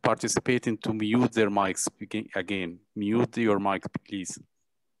not participating to mute their mics again. Mute your mic, please.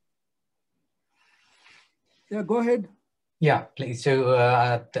 Yeah, go ahead. Yeah, please. So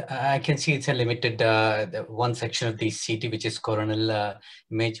I can see it's a limited one section of the CT, which is coronal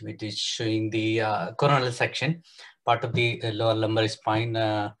image, which is showing the coronal section, part of the lower lumbar spine,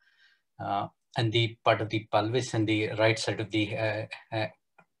 and the part of the pelvis, and the right side of the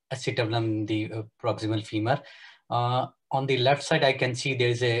acetabulum, the proximal femur. On the left side, I can see there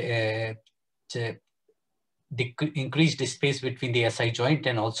is a increased space between the SI joint,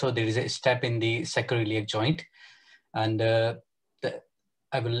 and also there is a step in the sacroiliac joint. And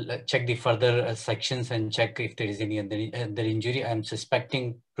I will check the further sections and check if there is any other injury. I'm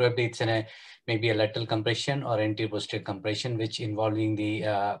suspecting probably it's maybe a lateral compression or anterior posterior compression, which involving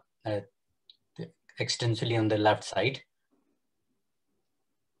the extensively on the left side.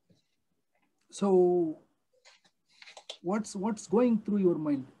 So what's going through your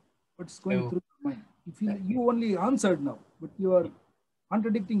mind? What's going through your mind? If you only answered now, but you are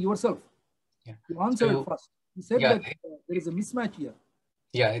contradicting yourself. Yeah. You answered first. You said that there is a mismatch here.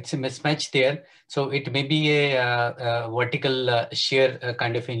 Yeah, it's a mismatch there. So it may be a vertical shear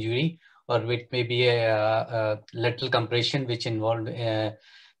kind of injury, or it may be a lateral compression, which involved,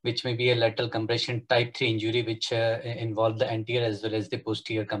 which may be a lateral compression type 3 injury, which involved the anterior as well as the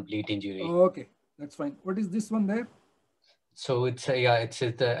posterior complete injury. Oh, okay, that's fine. What is this one there? So it's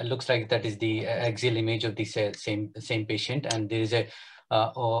it looks like that is the axial image of the same patient, and there is a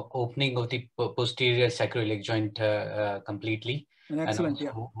opening of the posterior sacroiliac joint completely, excellent,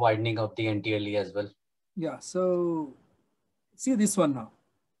 and widening of the anteriorly as well. Yeah, so see this one now.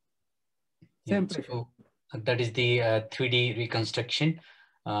 Same patient. So that is the 3D reconstruction,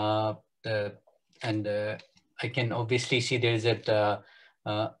 and I can obviously see there is a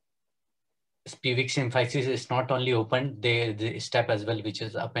pubic symphysis is not only open, the step as well, which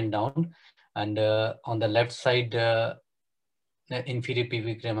is up and down, and on the left side, inferior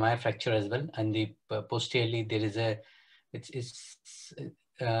pubic rami fracture as well, and the posteriorly there is a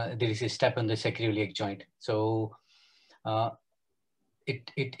there is a step on the sacroiliac joint. So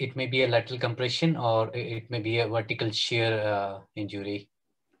it may be a lateral compression, or it may be a vertical shear injury.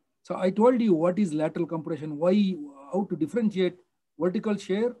 So I told you what is lateral compression, how to differentiate vertical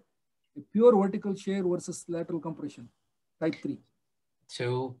shear, a pure vertical shear versus lateral compression, type 3.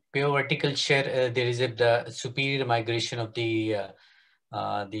 So pure vertical shear, there is the superior migration of the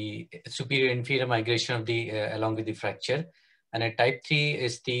superior inferior migration of the along with the fracture, And a type 3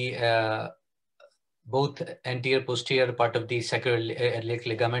 is the both anterior posterior part of the sacroiliac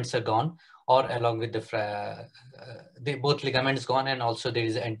ligaments are gone, or along with the both ligaments gone, and also there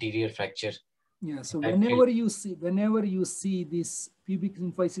is anterior fracture. Yeah. So whenever you see this pubic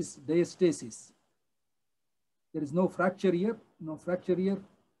symphysis diastasis, there is no fracture here, no fracture here,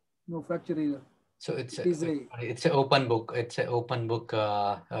 no fracture here. So it's an open book. It's an open book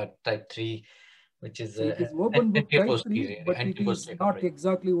type 3, which is it is open book type 3, but it is not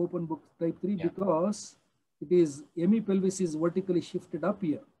exactly open book type 3 because it is hemipelvis is vertically shifted up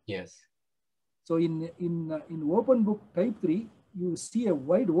here. Yes. So in open book type 3, you see a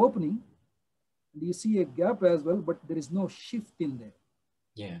wide opening and you see a gap as well, but there is no shift in there.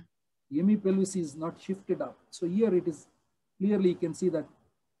 Yeah. Hemipelvis is not shifted up. So here it is clearly, you can see that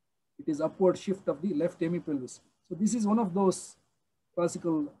it is upward shift of the left hemipelvis. So this is one of those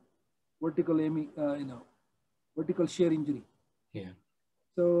classical vertical vertical shear injury. Yeah.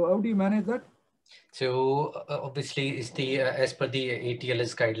 So how do you manage that? So obviously, is the as per the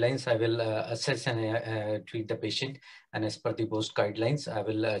ATLS guidelines, I will assess and treat the patient, and as per the post guidelines, I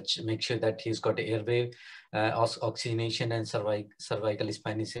will make sure that he's got airway, oxygenation, and cervical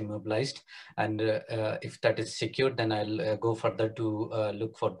spine is immobilized. And if that is secured, then I'll go further to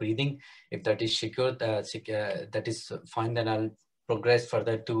look for breathing. If that is secured, that is fine. Then I'll progress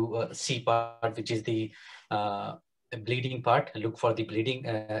further to C part, which is the bleeding part. Look for the bleeding,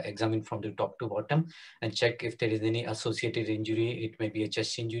 examine from the top to bottom, and check if there is any associated injury. It may be a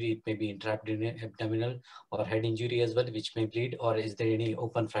chest injury, it may be intra-abdominal or head injury as well, which may bleed, or is there any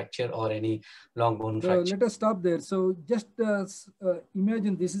open fracture or any long bone fracture. Let us stop there. So just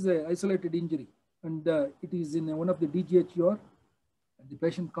imagine this is an isolated injury, and it is in one of the DGHUR. The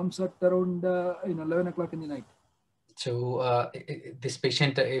patient comes at around 11 o'clock in the night. So this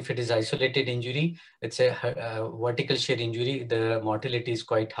patient, if it is isolated injury, it's a vertical shear injury, the mortality is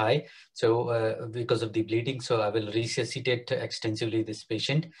quite high. So because of the bleeding, so I will resuscitate extensively this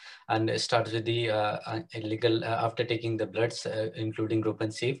patient and start with the legal, after taking the bloods, including rope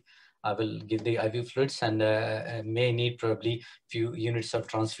and sieve. I will give the IV fluids and may need probably few units of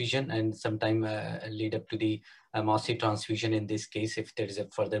transfusion and sometime lead up to the massive transfusion in this case if there is a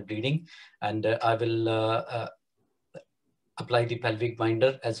further bleeding. And I will apply the pelvic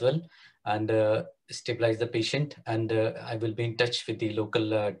binder as well and stabilize the patient. And I will be in touch with the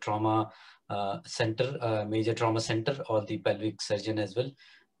local trauma center, major trauma center, or the pelvic surgeon as well.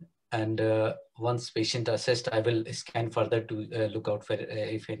 And once patient assessed, I will scan further to look out for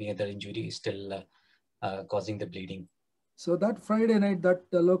if any other injury is still causing the bleeding. So that Friday night, that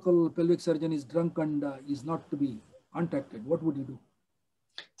local pelvic surgeon is drunk and is not to be contacted, what would you do?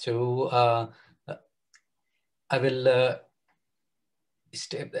 So I will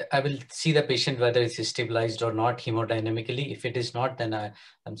see the patient whether it's stabilized or not hemodynamically. If it is not, then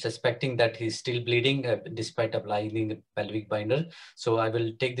I'm suspecting that he's still bleeding despite applying the pelvic binder. So I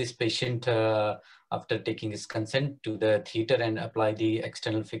will take this patient after taking his consent to the theater and apply the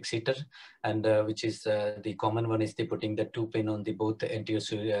external fixator, and which is the common one is the putting the 2 pin on the both anterior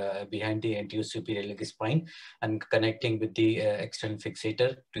behind the anterior superior iliac spine and connecting with the external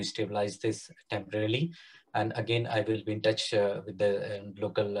fixator to stabilize this temporarily. And again, I will be in touch with the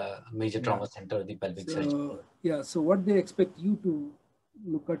local major trauma center, the pelvic surgeon. Yeah, so what they expect you to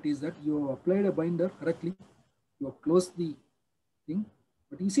look at is that you have applied a binder correctly, you have closed the thing,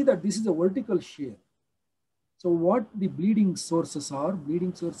 but you see that this is a vertical shear. So what the bleeding sources are,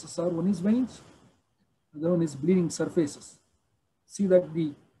 one is veins, the other one is bleeding surfaces. See that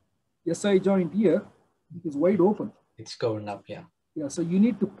the SI joint here is wide open. It's going up, yeah. Yeah, so you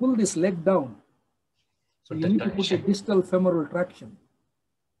need to pull this leg down. So you need to put a distal femoral traction.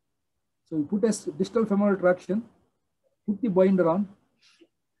 So you put a distal femoral traction, put the binder on,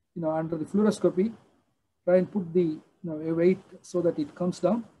 under the fluoroscopy, try and put the a weight so that it comes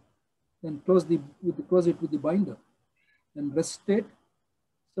down, then close it with the binder, then rest it.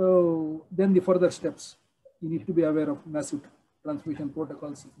 So then the further steps, you need to be aware of massive transfusion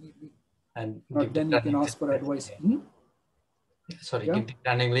protocols if need be. And then you can ask for advice. Sorry, give the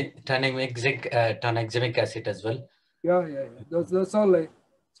tranexamic acid as well. Yeah. That's all.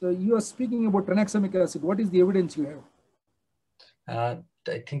 So you are speaking about tranexamic acid. What is the evidence you have?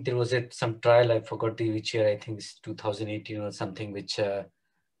 I think there was some trial. I forgot which year. I think it's 2018 or something. Which it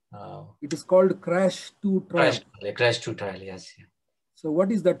is called CRASH-2 trial. CRASH-2 trial. Yes. Yeah. So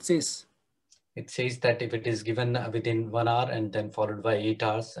what is that says? It says that if it is given within 1 hour and then followed by 8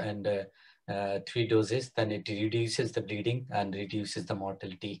 hours and 3 doses, then it reduces the bleeding and reduces the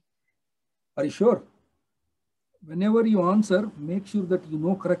mortality. Are you sure? Whenever you answer, make sure that you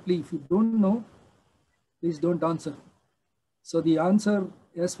know correctly. If you don't know, please don't answer. So the answer,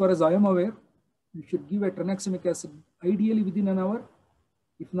 as far as I am aware, you should give a tranexamic acid ideally within an hour,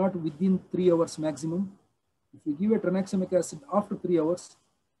 if not within 3 hours maximum. If you give a tranexamic acid after 3 hours,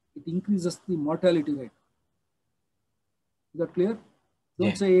 it increases the mortality rate. Is that clear?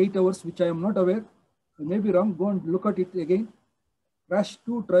 Don't say 8 hours, which I am not aware. I may be wrong. Go and look at it again. Crash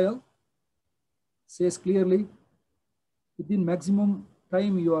 2 trial says clearly within maximum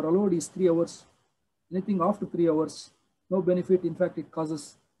time you are allowed is 3 hours. Anything after 3 hours, no benefit. In fact, it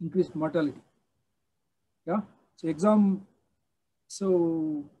causes increased mortality. Yeah. So exam.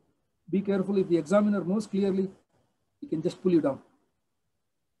 So be careful. If the examiner knows clearly, he can just pull you down.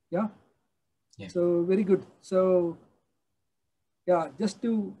 Yeah. So very good. So yeah, just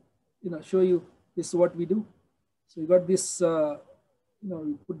to show you this is what we do. So you got this.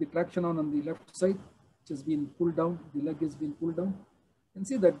 We put the traction on the left side, which has been pulled down. The leg has been pulled down. You can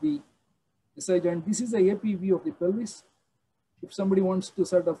see that the SI joint. This is the AP view of the pelvis. If somebody wants to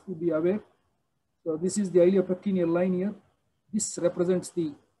sort of be aware, so this is the iliopectineal line here. This represents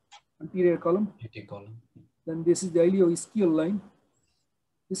the anterior column. Then this is the ilioischial line.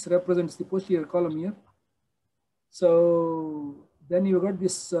 This represents the posterior column here. So then you got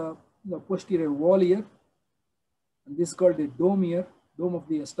this posterior wall here, and this is called the dome here, dome of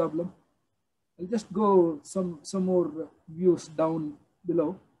the acetabulum. I'll just go some more views down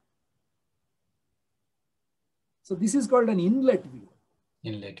below. So this is called an inlet view.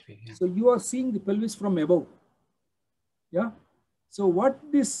 Inlet view. Yeah. So you are seeing the pelvis from above. Yeah. So what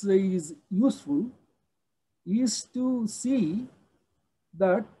this is useful is to see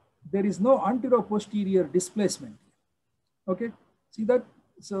that there is no anteroposterior displacement. Okay. See that?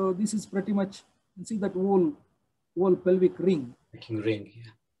 So this is pretty much, you see that whole pelvic ring. Ring.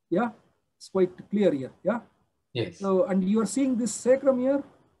 Yeah. Yeah. It's quite clear here. Yeah. Yes. So, and you are seeing this sacrum here.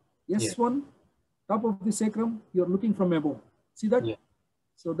 S1, top of the sacrum, you are looking from above. See that? Yeah.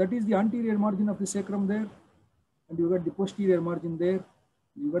 So that is the anterior margin of the sacrum there. And you got the posterior margin there.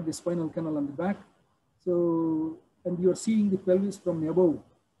 You got the spinal canal on the back. So, and you are seeing the pelvis from above.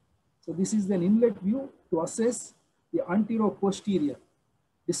 So this is an inlet view to assess the anteroposterior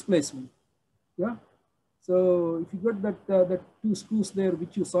displacement. Yeah. So if you got that 2 screws there,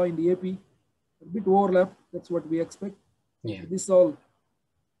 which you saw in the AP, a bit overlap, that's what we expect. Yeah. So this is all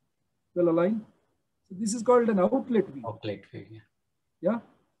well aligned. So this is called an outlet view. Outlet view. Yeah. Yeah.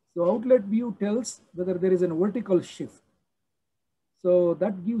 So outlet view tells whether there is a vertical shift. So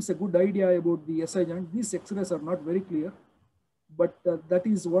that gives a good idea about the SI joint. These X-rays are not very clear, but that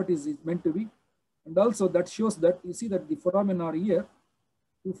is what is meant to be. And also that shows that you see that the foramen are here,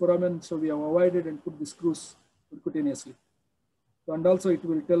 2 foramen. So we have avoided and put the screws percutaneously. So, and also it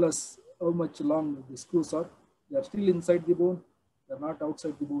will tell us how much long the screws are. They are still inside the bone. They are not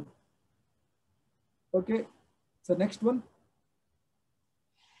outside the bone. Okay. So next one.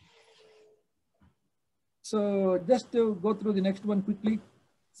 So just to go through the next one quickly,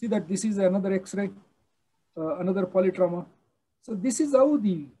 see that this is another X-ray, another polytrauma. So this is how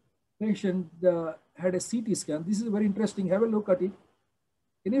the patient had a CT scan. This is very interesting. Have a look at it.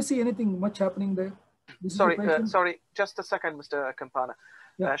 Can you see anything much happening there? Sorry, just a second, Mr. Kempanna.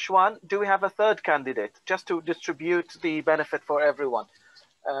 Yeah. Shwan, do we have a third candidate just to distribute the benefit for everyone?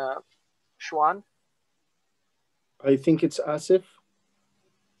 Shwan? I think it's Asif.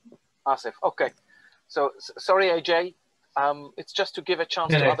 Asif, okay. So sorry, AJ. It's just to give a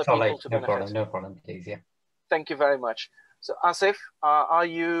chance to other people to benefit. No problem, please. Yeah. Thank you very much. So Asif, are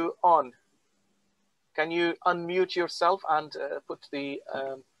you on? Can you unmute yourself and put the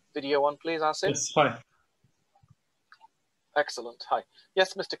video on, please, Asif? Yes, hi. Excellent. Hi.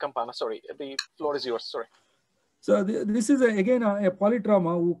 Yes, Mr. Kempanna, sorry. The floor is yours, sorry. So this is, again, a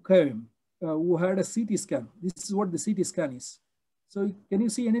polytrauma who came, who had a CT scan. This is what the CT scan is. So can you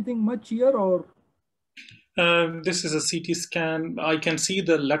see anything much here or? This is a CT scan. I can see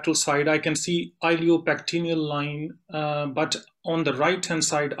the lateral side. I can see iliopectineal line, but on the right-hand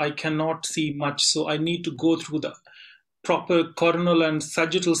side, I cannot see much. So I need to go through the proper coronal and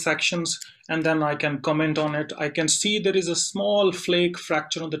sagittal sections, and then I can comment on it. I can see there is a small flake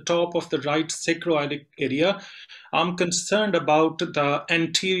fracture on the top of the right sacroiliac area. I'm concerned about the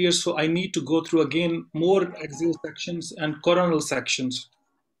anterior, so I need to go through again more axial sections and coronal sections.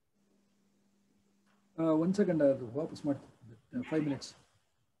 1 second, 5 minutes.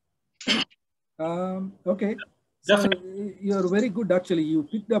 Okay. So you're very good, actually. You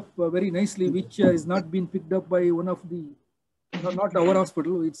picked up very nicely, which is not been picked up by one of the, not our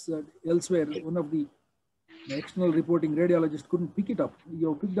hospital, it's elsewhere. One of the external reporting radiologists couldn't pick it up.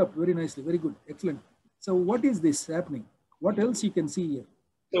 You picked up very nicely, very good, excellent. So what is this happening? What else you can see here?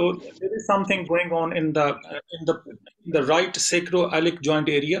 So there is something going on in the right sacroiliac joint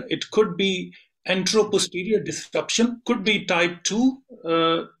area. It could be anteroposterior disruption, could be type 2,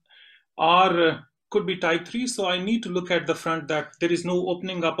 or could be type 3. So I need to look at the front that there is no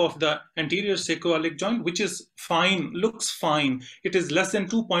opening up of the anterior sacroiliac joint, which is fine, looks fine. It is less than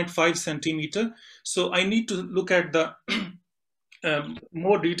 2.5 centimeter. So I need to look at the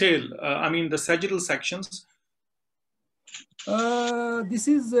more detail, I mean the sagittal sections. This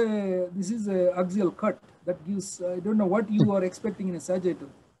is a axial cut that gives, I don't know what you are expecting in a sagittal.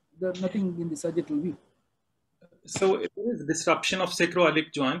 There's nothing in the sagittal view. So if there is disruption of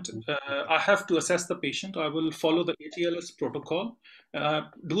sacroiliac joint, I have to assess the patient. I will follow the ATLS protocol,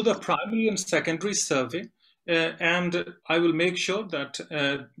 do the primary and secondary survey, and I will make sure that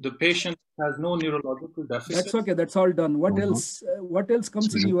the patient has no neurological deficit. That's okay. That's all done. What else? What else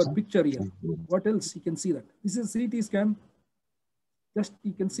comes in your picture here? What else? You can see that. This is CT scan. Just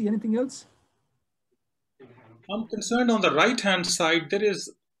you can see anything else? I'm concerned on the right-hand side, there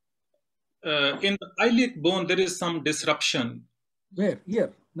is, in the iliac bone, there is some disruption. Where?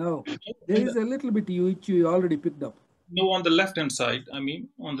 Here? No. There is a little bit which you already picked up. No, on the left-hand side. I mean,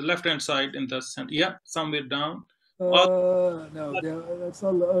 on the left-hand side in the center. Yeah, somewhere down. No, it's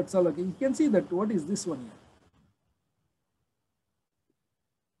all okay. You can see that. What is this one here?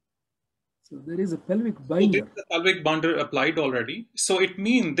 So there is a pelvic binder. So there is a pelvic binder applied already. So it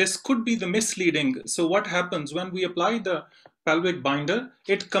means this could be the misleading. So what happens when we apply the pelvic binder?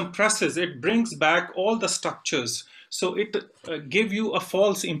 It compresses, it brings back all the structures. So it gives you a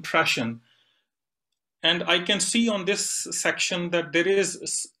false impression. And I can see on this section that there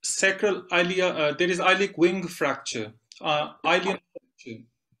is sacral iliac, there is iliac wing fracture, iliac fracture.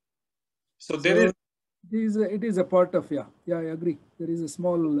 So there is. It is a part of, yeah, I agree. There is a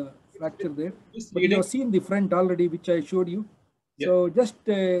small fracture there. But you have seen the front already, which I showed you. Yeah. So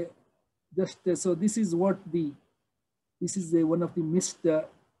so this is what this is one of the missed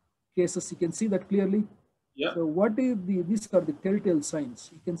cases. You can see that clearly. Yeah. So what is these are the telltale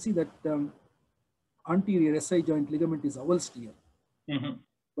signs. You can see that anterior SI joint ligament is avulsed here. Mm-hmm.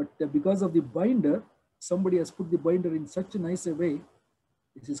 But because of the binder, somebody has put the binder in such a nice way,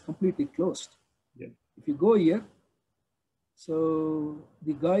 this is completely closed. Yeah. If you go here, so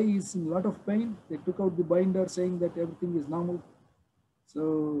the guy is in a lot of pain. They took out the binder saying that everything is normal.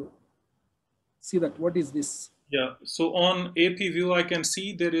 So see that, what is this? Yeah, so on AP view, I can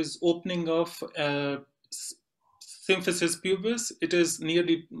see there is opening of symphysis pubis. It is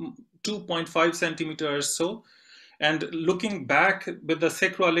nearly 2.5 centimeters or so. And looking back with the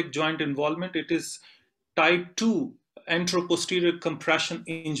sacroiliac joint involvement, it is type 2 anteroposterior compression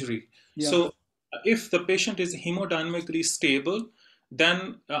injury. Yeah. So if the patient is hemodynamically stable,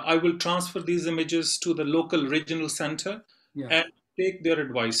 then I will transfer these images to the local regional center and take their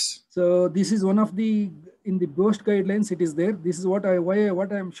advice. So this is one of the, in the BOST guidelines, it is there. This is what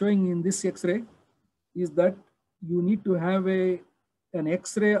I'm showing in this X-ray is that you need to have an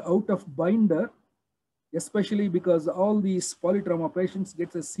X-ray out of binder, especially because all these polytrauma patients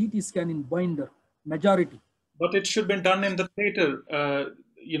get a CT scan in binder, majority. But it should be done in the theater,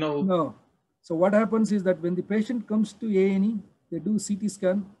 you know. No. So what happens is that when the patient comes to A&E, they do CT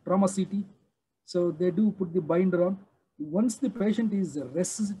scan, trauma CT. So they do put the binder on. Once the patient is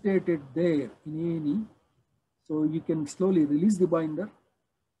resuscitated there in A&E, so you can slowly release the binder.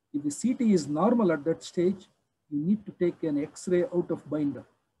 If the CT is normal at that stage, you need to take an X-ray out of binder.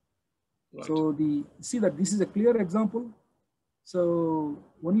 Right. So see that this is a clear example. So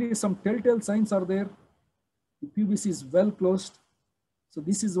only some telltale signs are there. The pubis is well closed. So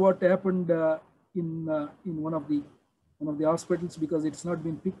this is what happened in one of the hospitals because it's not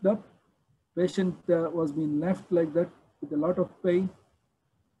been picked up. Patient was being left like that with a lot of pain,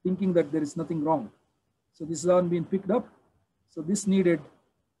 thinking that there is nothing wrong. So this is not being picked up. So this needed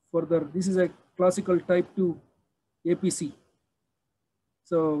further. This is a classical type 2 APC.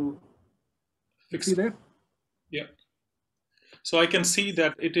 So see there? Yeah. So I can see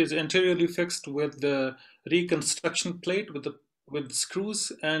that it is anteriorly fixed with the reconstruction plate with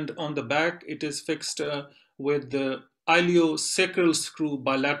screws, and on the back it is fixed with the iliosacral screw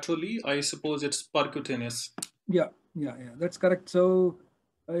bilaterally. I suppose it's percutaneous. Yeah, that's correct. So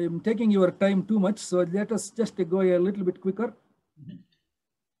I'm taking your time too much. So let us just go a little bit quicker. Mm-hmm.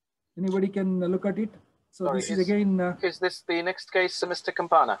 Anybody can look at it. So sorry, this is again. Is this the next case, Mr.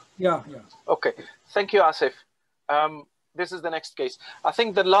 Kempanna? Yeah. Okay. Thank you, Asif. This is the next case. I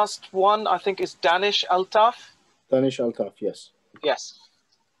think the last one, is Danish Altaf. Danish Altaf, yes. Yes.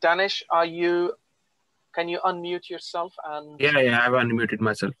 Danish, can you unmute yourself? And Yeah, I've unmuted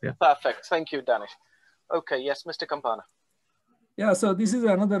myself, yeah. Perfect. Thank you, Danish. Okay, yes, Mr. Kempanna. Yeah, so this is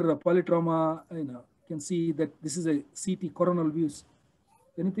another polytrauma. You can see that this is a CT coronal views.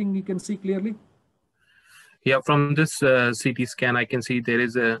 Anything you can see clearly? Yeah, from this CT scan, I can see there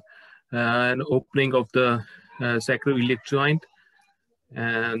is an opening of the sacroiliac joint,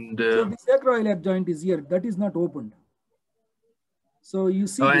 and so the sacroiliac joint is here. That is not opened. So you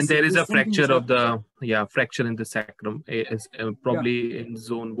see, and there is a fracture of the fracture in the sacrum, probably in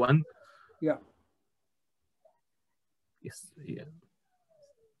zone 1. Yeah. Yes. Yeah.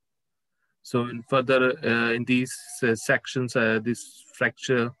 So in further in these sections, this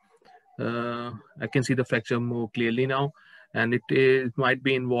fracture, I can see the fracture more clearly now, and it might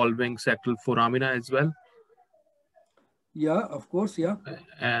be involving sacral foramina as well. Yeah, of course, yeah.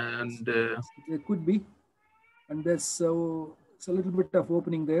 And it could be, and there's it's a little bit of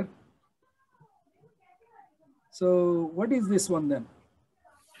opening there. So what is this one then?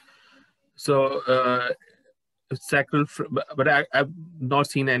 So sacral, but I've not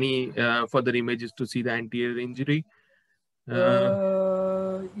seen any further images to see the anterior injury.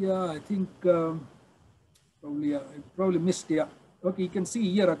 Yeah, I think probably missed. Yeah. Okay, you can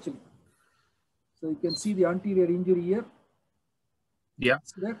see here actually. So you can see the anterior injury here. Yeah.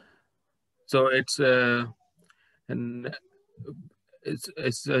 So it's a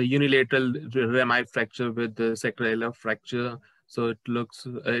unilateral rami fracture with the sacroiliac fracture. So it looks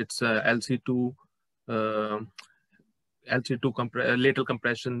it's LC2 lateral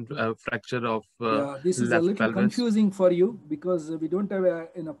compression fracture of yeah, this is a little pelvis. confusing for you because we don't have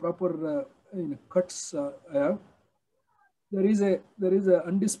a proper cuts. There is a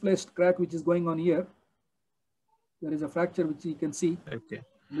undisplaced crack which is going on here. There is a fracture which you can see. Okay.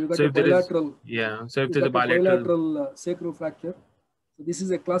 You got a bilateral. So if there's a bilateral sacral fracture. So this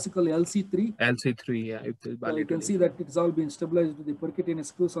is a classical LC3. LC3, yeah. If there's so you can see that it's all been stabilized with the percutaneous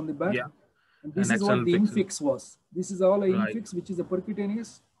screws on the back. Yeah. And this is what the infix was. This is all a infix, which is a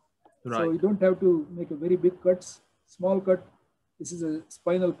percutaneous. Right. So you don't have to make a very big cuts, small cut. This is a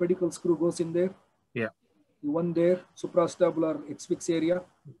spinal pedicle screw goes in there. Yeah. The one there, suprastabular X-fix area.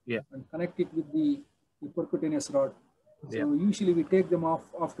 Yeah. And connect it with the percutaneous rod. So yeah. usually we take them off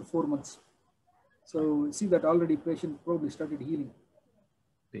after 4 months. So you see that already patient probably started healing.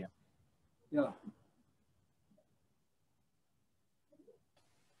 Yeah. Yeah.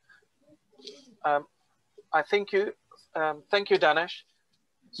 I think thank you, Danish.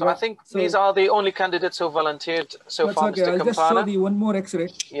 So I think these are the only candidates who volunteered so far. Okay. I'll just show the one more X-ray.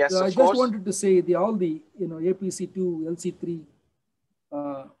 Yes, I just wanted to say all the APC2, LC3,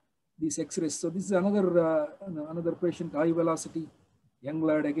 these X-rays. So this is another patient, high velocity, young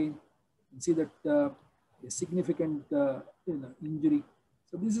lad again. You see that a significant injury.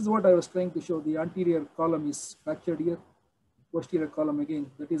 So this is what I was trying to show. The anterior column is fractured here. Posterior column again,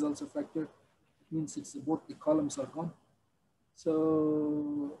 that is also fractured. It means it's both the columns are gone.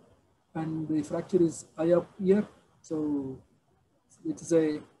 So, and the fracture is high up here. So it's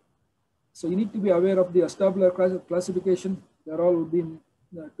so you need to be aware of the acetabular classification. They're all been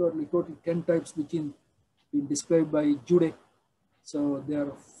total 10 types which been described by Jude. So there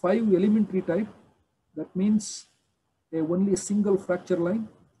are 5 elementary type. That means only a single fracture line,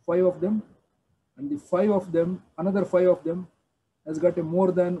 5 of them, and the 5 of them, another 5 of them has got a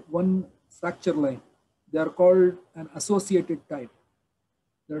more than one fracture line. They are called an associated type.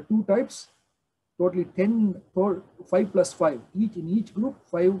 There are 2 types, totally 10, 5 plus 5, in each group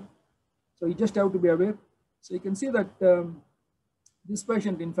 5. So you just have to be aware. So you can see that this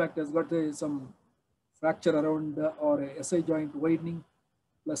patient in fact has got some fracture around or a SI joint widening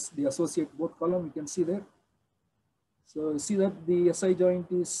plus the associate both column, you can see there. So you see that the SI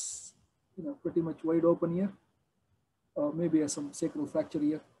joint is pretty much wide open here, or maybe some sacral fracture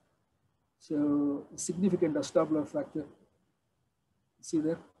here. So significant acetabular fracture, see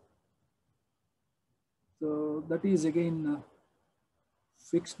there. So that is again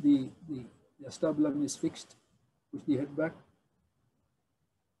fixed, the acetabulum is fixed, push the head back.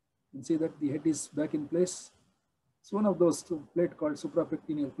 You can see that the head is back in place. It's one of those plate called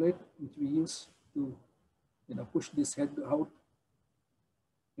suprapectineal plate, which we use to push this head out.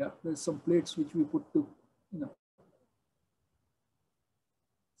 Yeah, there's some plates which we put to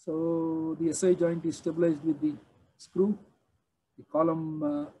So the SI joint is stabilized with the screw. The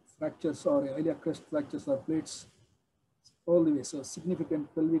column fractures or iliac crest fractures are plates all the way. So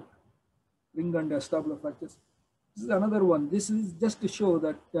significant pelvic ring and acetabular fractures. This is another one. This is just to show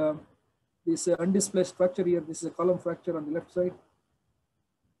that this undisplaced fracture here. This is a column fracture on the left side.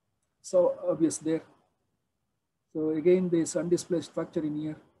 So obvious there. So again, this undisplaced fracture in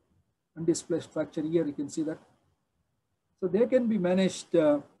here, undisplaced fracture here. You can see that. So they can be managed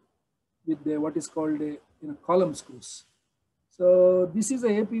with what is called column screws. So this is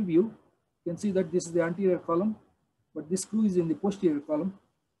a AP view. You can see that this is the anterior column, but this screw is in the posterior column.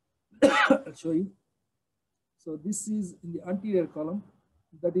 I'll show you. So this is in the anterior column,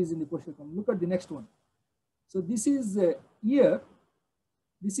 that is in the posterior column. Look at the next one. So this is ear.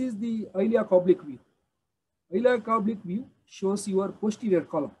 This is the iliac oblique view. Iliac oblique view shows your posterior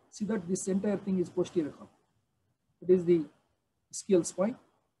column. See that this entire thing is posterior column. It is the ischial spine.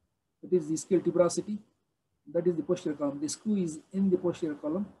 It is the ischial tuberosity. That is the posterior column. The screw is in the posterior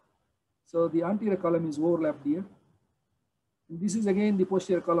column. So the anterior column is overlapped here. And this is again the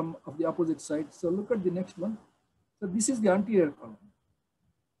posterior column of the opposite side. So look at the next one. So this is the anterior column.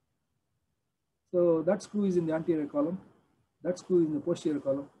 So that screw is in the anterior column. That screw is in the posterior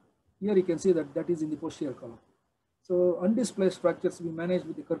column. Here you can see that that is in the posterior column. So undisplaced fractures we manage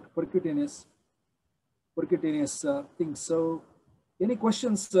with the percutaneous things. So any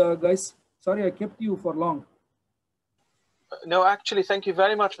questions, guys? Sorry, I kept you for long. No, actually, thank you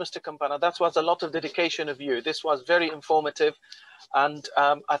very much, Mr. Kempanna. That was a lot of dedication of you. This was very informative. And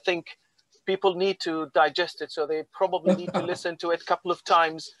I think people need to digest it. So they probably need to listen to it a couple of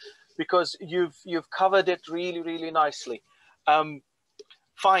times because you've covered it really, really nicely.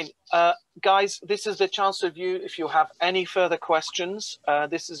 Fine. Guys, this is the chance of you. If you have any further questions,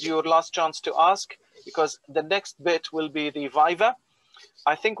 this is your last chance to ask because the next bit will be the Viva.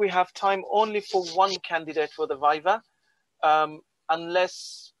 I think we have time only for one candidate for the Viva.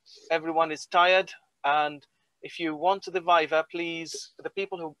 Unless everyone is tired, and if you want the Viva, please, the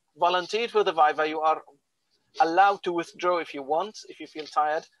people who volunteered for the Viva, you are allowed to withdraw if you want, if you feel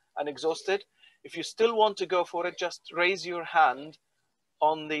tired and exhausted. If you still want to go for it, just raise your hand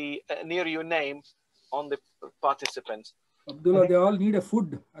on the near your name on the participants. Abdullah, they all need a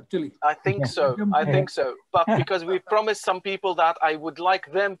food, actually. I think so. I think so. But because we promised some people that I would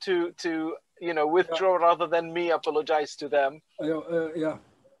like them to you know, withdraw rather than me apologize to them. Yeah.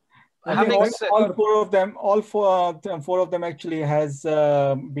 Having said, all four of them actually has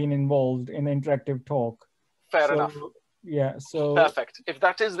been involved in interactive talk. Fair enough. Yeah. So perfect. If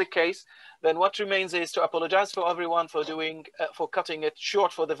that is the case, then what remains is to apologize for everyone for doing for cutting it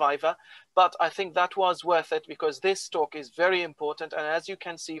short for the Viva. But I think that was worth it because this talk is very important, and as you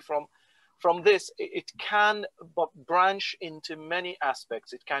can see from this, it can branch into many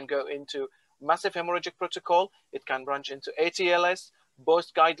aspects. It can go into massive hemorrhagic protocol. It can branch into ATLS,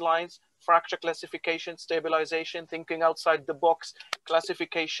 BOST guidelines, fracture classification, stabilization, thinking outside the box,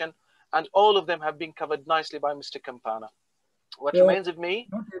 classification, and all of them have been covered nicely by Mr. Kempanna. What remains of me?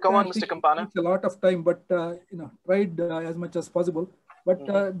 Come on, Mr. Kempanna. It's a lot of time, but you know, tried as much as possible. But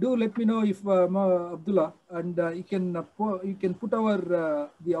do let me know if Abdullah, and you can put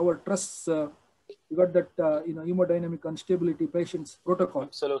our trusts. You got that you know, hemodynamic unstability patients protocol.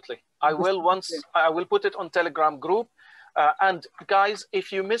 Absolutely. I will put it on Telegram group. And guys,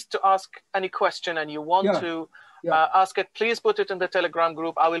 if you missed to ask any question and you want to ask it, please put it in the Telegram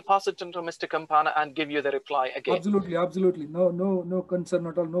group. I will pass it on to Mr. Kempanna and give you the reply again. Absolutely. No concern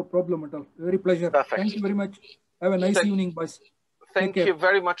at all. No problem at all. Very pleasure. Perfect. Thank you very much. Have a nice evening, boys. Thank you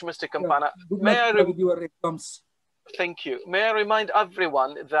very much, Mr. Kempanna. Good luck with your exams. Thank you. May I remind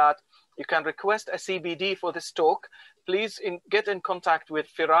everyone that you can request a CBD for this talk. Please get in contact with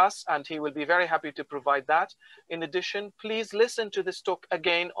Firas and he will be very happy to provide that. In addition, please listen to this talk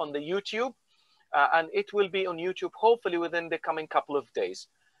again on the YouTube and it will be on YouTube hopefully within the coming couple of days.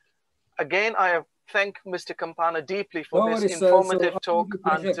 Again, I thank Mr. Kempanna deeply for this informative talk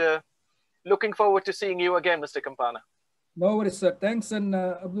and looking forward to seeing you again, Mr. Kempanna. No worries, sir. Thanks, and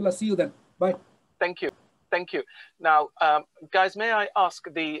Abdullah, see you then. Bye. Thank you. Thank you. Now, guys, may I ask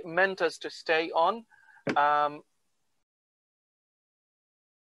the mentors to stay on?